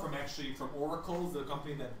Java, from Oracle, the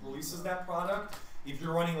company that releases that product. If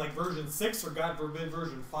you're running like version 6 or God forbid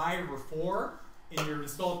version 5 or 4 in your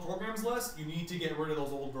installed programs list, you need to get rid of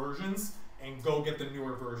those old versions and go get the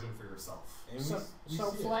newer version for yourself. So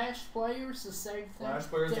Flash Player's the same thing? Flash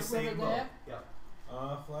Player's the same mode. Yep.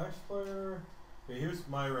 Flash Player. Okay, here's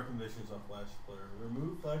my recommendations on Flash Player.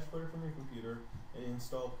 Remove Flash Player from your computer and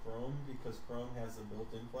install Chrome, because Chrome has a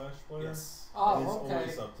built-in Flash Player. Yes. And it's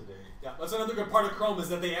always up to date. Yeah, that's another good part of Chrome, is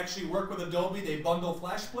that they actually work with Adobe. They bundle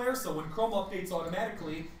Flash Player, so when Chrome updates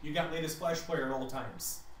automatically, you got latest Flash Player at all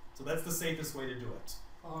times. So that's the safest way to do it.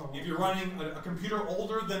 If you're running a computer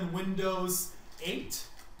older than Windows 8,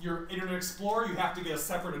 your Internet Explorer, you have to get a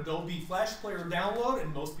separate Adobe Flash Player download,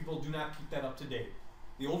 and most people do not keep that up to date.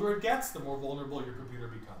 The older it gets, the more vulnerable your computer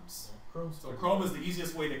becomes. So Chrome is the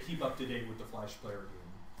easiest way to keep up to date with the Flash Player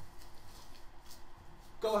game.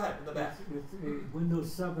 Go ahead, in the back.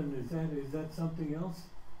 Windows 7, is that something else?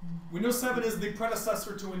 Windows 7 is the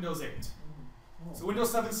predecessor to Windows 8. So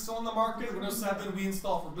Windows 7 is still in the market. Windows 7 we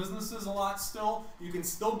install for businesses a lot still. You can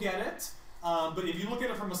still get it. But if you look at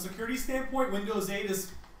it from a security standpoint, Windows 8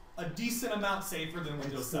 is a decent amount safer than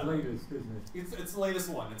Windows 7. It's the latest, isn't it? It's the latest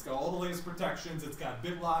one. It's got all the latest protections. It's got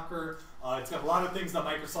BitLocker. It's got a lot of things that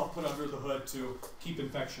Microsoft put under the hood to keep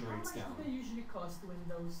infection rates down. How much do they usually cost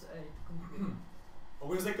Windows 8 computer? A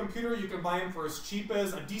Windows 8 computer, you can buy them for as cheap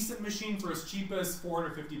as, a decent machine for as cheap as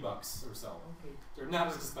 $450 or so. Okay. They're not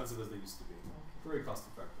as expensive as they used to be. Very cost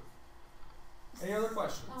effective. Any other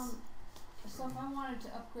questions? So if I wanted to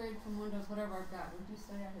upgrade from Windows, whatever I've got, would you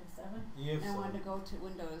say I had 7? You have and I wanted 7. to go to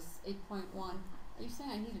Windows 8.1. Are you saying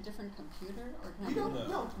I need a different computer? Or can You don't.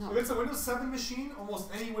 No. If it's a Windows 7 machine, almost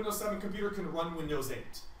any Windows 7 computer can run Windows 8.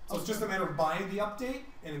 So it's just a matter of buying the update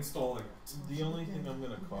and installing it. The only thing I'm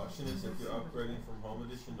going to caution is if you're upgrading from Home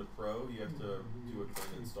Edition to Pro, you have to do a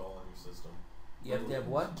clean install on your system. You have to have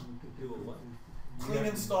what? Do a what? Clean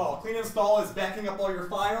install. Clean install is backing up all your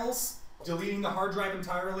files, deleting the hard drive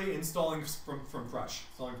entirely, installing from fresh,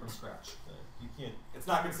 installing from scratch. You can't. It's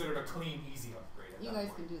not considered a clean, easy upgrade. At You that guys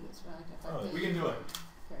point. can do this, right? Oh, we can do it.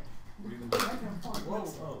 Okay. We can do it. Whoa.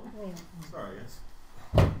 Sorry, yes.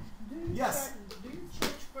 Yes. Do you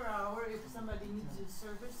charge per hour if somebody needs your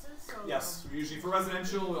services? Or Yes, usually for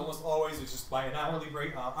residential, almost always it's just by an hourly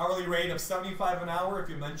rate of $75 an hour. If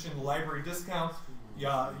you mention the library discount,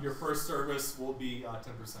 your first service will be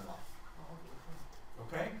 10% off.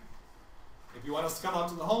 Okay? If you want us to come out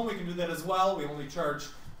to the home, we can do that as well. We only charge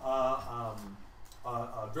a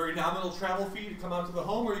very nominal travel fee to come out to the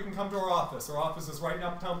home, or you can come to our office. Our office is right in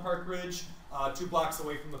Uptown Park Ridge, 2 blocks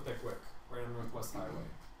away from the Pickwick, right on Northwest Highway.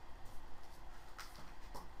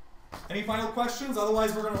 Any final questions?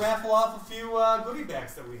 Otherwise, we're going to raffle off a few goodie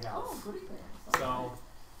bags that we have. Oh, goodie bags. So,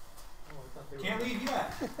 can't leave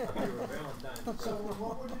yet. So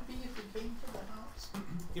what would it be if we came to the house?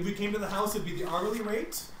 If we came to the house, it'd be the hourly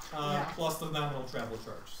rate plus the nominal travel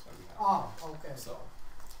charge that we have. Oh, okay. So,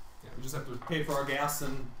 yeah, we just have to pay for our gas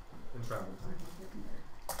and travel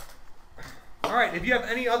time. All right. If you have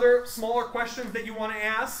any other smaller questions that you want to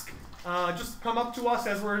ask, just come up to us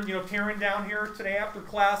as we're tearing down here today after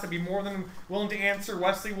class. I'd be more than willing to answer.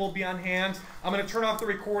 Wesley will be on hand. I'm going to turn off the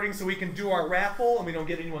recording so we can do our raffle and we don't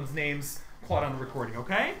get anyone's names caught on the recording.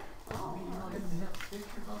 Okay? Oh,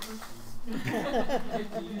 you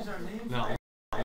have to use our names. No.